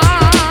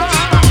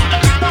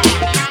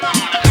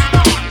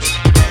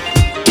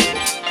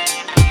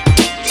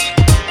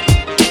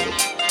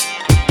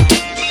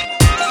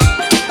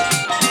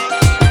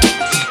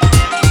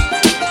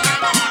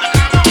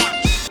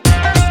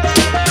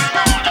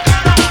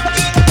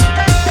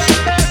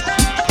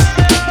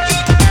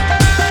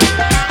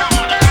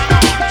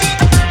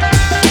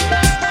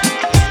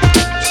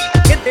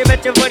ਗਿੱਧੇ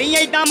ਵਿੱਚ ਵੜੀ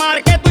ਏਦਾਂ ਮਾਰ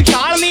ਕੇ ਤੂੰ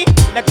ਛਾਲ ਨੀ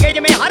ਲੱਗੇ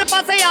ਜਿਵੇਂ ਹਰ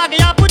ਪਾਸੇ ਆ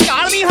ਗਿਆ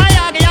ਭੁਚਾਲ ਨੀ ਹਾਏ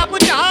ਆ ਗਿਆ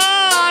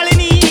ਭੁਚਾਲ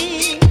ਨੀ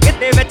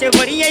ਗਿੱਧੇ ਵਿੱਚ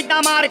ਵੜੀ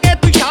ਏਦਾਂ ਮਾਰ ਕੇ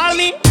ਤੂੰ ਛਾਲ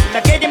ਨੀ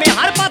ਲੱਗੇ ਜਿਵੇਂ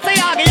ਹਰ ਪਾਸੇ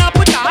ਆ ਗਿਆ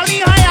ਭੁਚਾਲ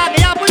ਨੀ ਹਾਏ ਆ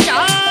ਗਿਆ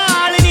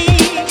ਭੁਚਾਲ ਨੀ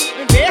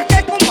ਵੇਖ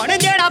ਕੇ ਘੁੰਮਣ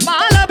ਜਿਹੜਾ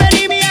ਬਾਲ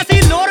ਬੇਰੀ ਵੀ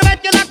ਅਸੀਂ ਲੋਰ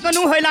ਵਿੱਚ ਲੱਕ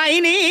ਨੂੰ ਹਿਲਾਈ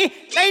ਨੀ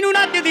ਤੈਨੂੰ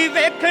ਨੱਚਦੀ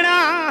ਵੇਖਣਾ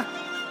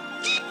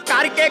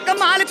ਕਰਕੇ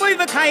ਕਮਾਲ ਕੋਈ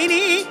ਵਿਖਾਈ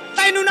ਨੀ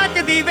ਤੈਨੂੰ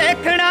ਨੱਚਦੀ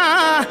ਵੇਖਣਾ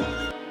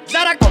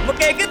ਜ਼ਰਾ ਘੁੰਮ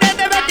ਕੇ ਗਿੱਧੇ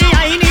ਦੇ ਵਿੱਚ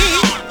ਆਈ ਨੀ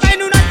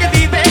ਤੈਨੂੰ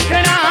ਨੱਚਦੀ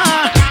ਵੇਖਣਾ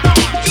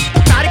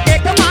ਕਰਕੇ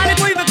ਕਮਾਲ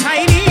ਕੋਈ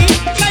ਵਿਖਾਈ ਨੀ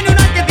ਤੈਨੂੰ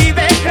ਨੱਚਦੀ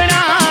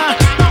ਵੇਖਣਾ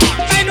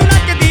ਤੈਨੂੰ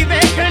ਨੱਚਦੀ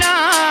ਵੇਖਣਾ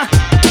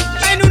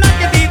ਤੈਨੂੰ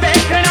ਨੱਚਦੀ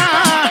ਵੇਖਣਾ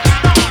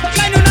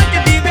ਤੈਨੂੰ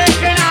ਨੱਚਦੀ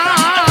ਵੇਖਣਾ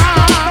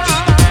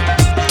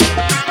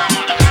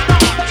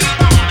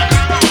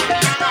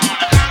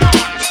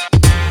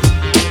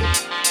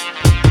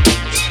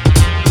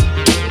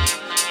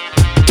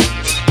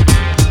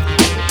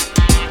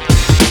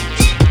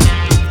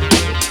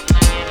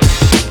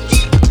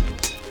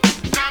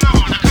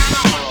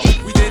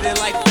We did it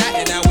like that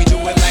and now we do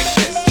it like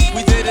this.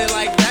 We did it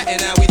like that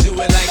and now we do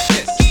it like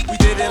this. We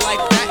did it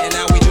like that and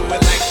now we do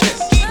it like this.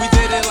 We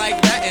did it like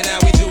that and now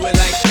we do it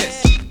like this.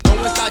 Go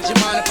inside your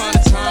mind and find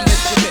the time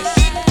that you miss.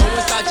 Go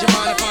inside your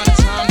mind and find the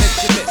time that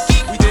you miss.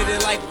 We did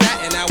it like that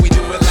and now we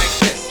do it like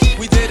this.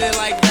 We did it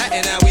like that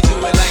and now we do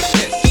it like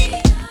this.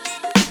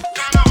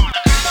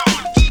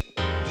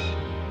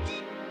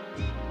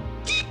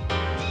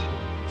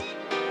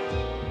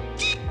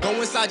 Go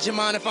inside your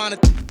mind and find a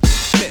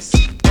miss.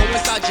 Go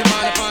inside your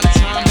mind and find the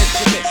time that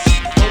you miss.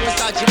 Go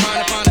inside your mind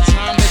and find the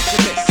time that you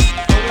miss.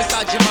 Go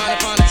inside your mind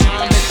and find the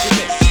time that you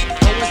miss.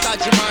 Go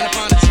inside your mind and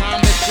find the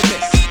time that you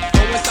miss.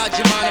 Go inside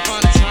your mind and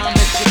find the time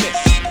that you miss.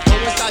 Go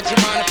inside your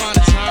mind and find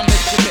the time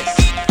that you miss.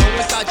 Go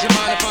inside your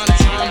mind and find the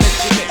time that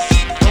you miss.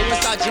 Go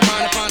inside your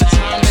mind and find the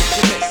time that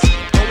you miss.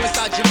 Go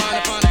inside your mind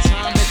and find the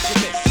time that you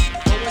miss.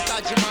 Go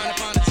inside your mind and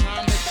find the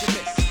time that you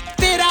miss.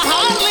 ਤੇਰਾ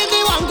ਹਾਲ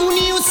ਦੇ ਵਾਂਗੂ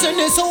ਨਹੀਂ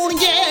ਉਸਨੇ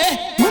ਸੋਣੀਏ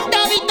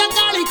ਮੁੰਡਾ ਵੀ ਤਾਂ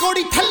ਕਾਲੀ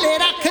ਕੋੜੀ ਥੱਲੇ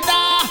ਰੱਖਦਾ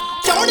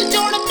ਚੌੜ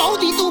ਚੌੜ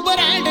ਪਾਉਦੀ ਤੂੰ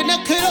ਬ੍ਰਾਂਡ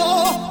ਨਖਰੋ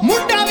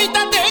ਮੁੰਡਾ ਵੀ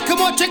ਤਾਂ ਦੇਖ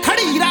ਮੁੱਛ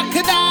ਖੜੀ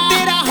ਰੱਖਦਾ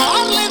ਤੇਰਾ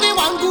ਹਾਲ ਦੇ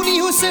ਵਾਂਗੂ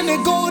ਨਹੀਂ ਉਸਨੇ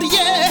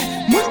ਗੋਰੀਏ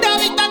ਮੁੰਡਾ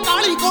ਵੀ ਤਾਂ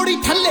ਕਾਲੀ ਕੋੜੀ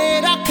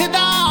ਥੱਲੇ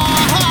ਰੱਖਦਾ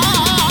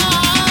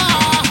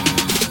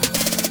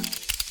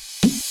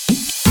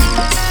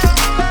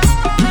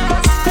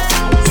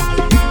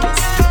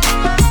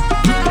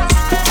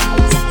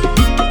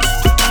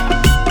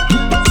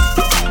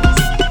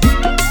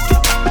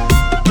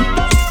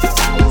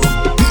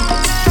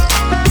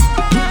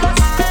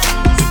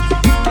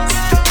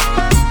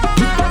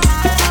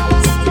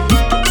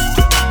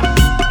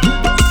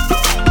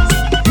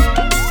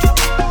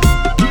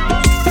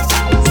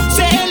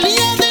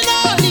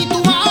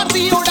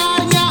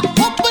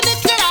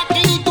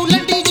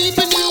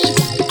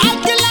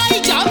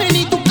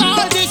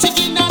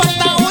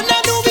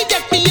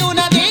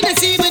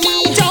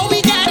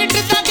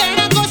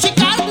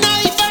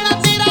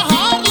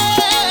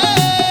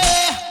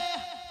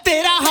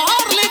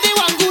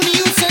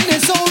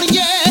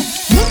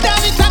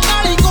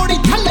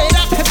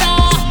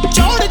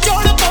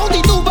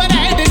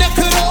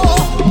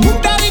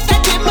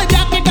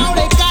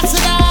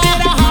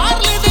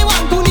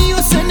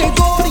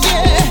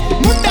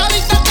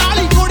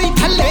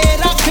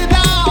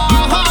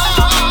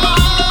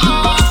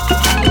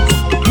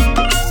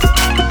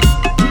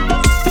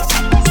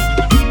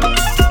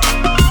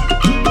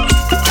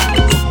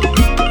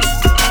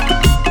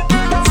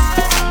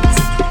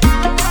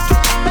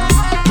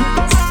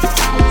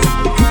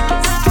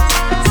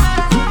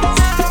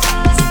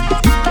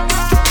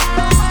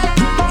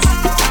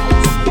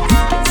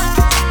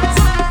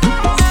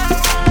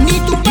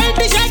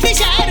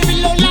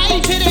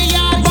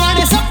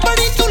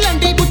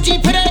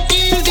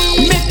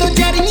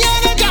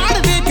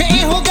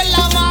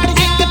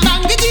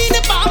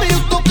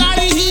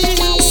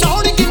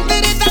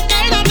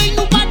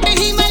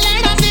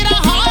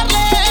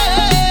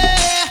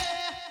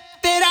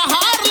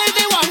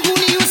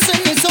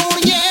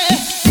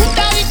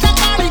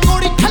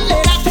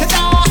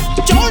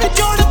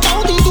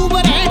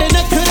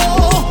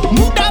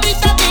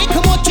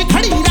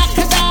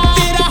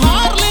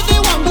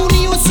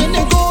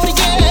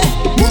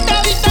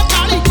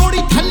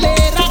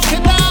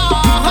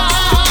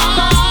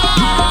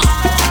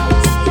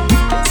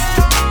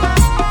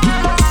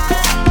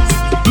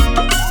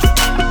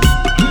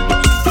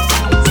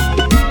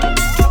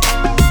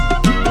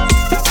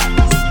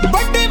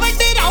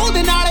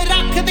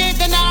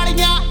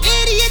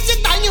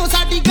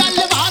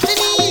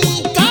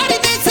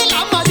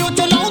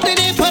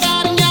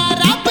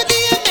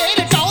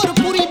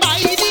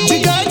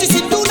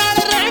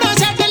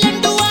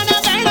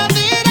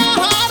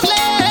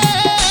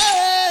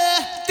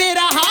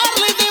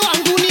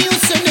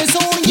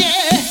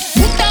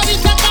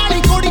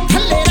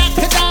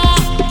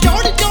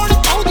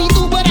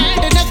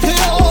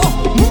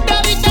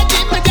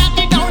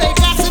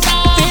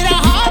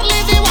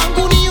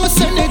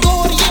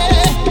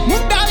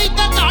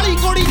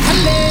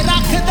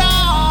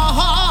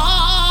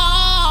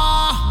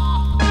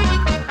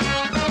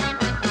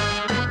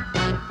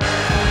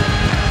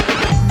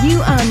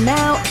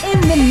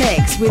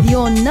With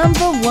your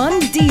number one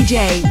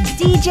DJ,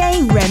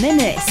 DJ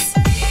Reminisce.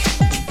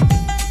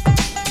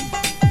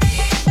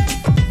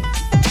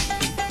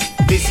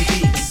 Desi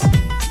Beats.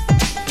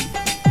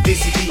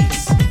 Desi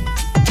Beats.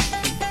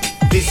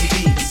 Desi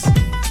Beats.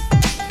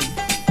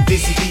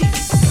 Desi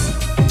Beats.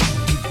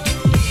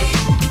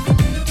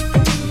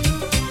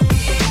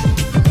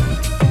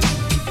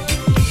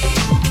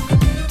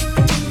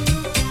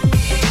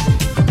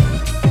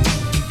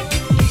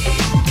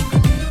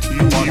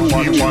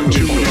 You want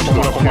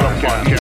to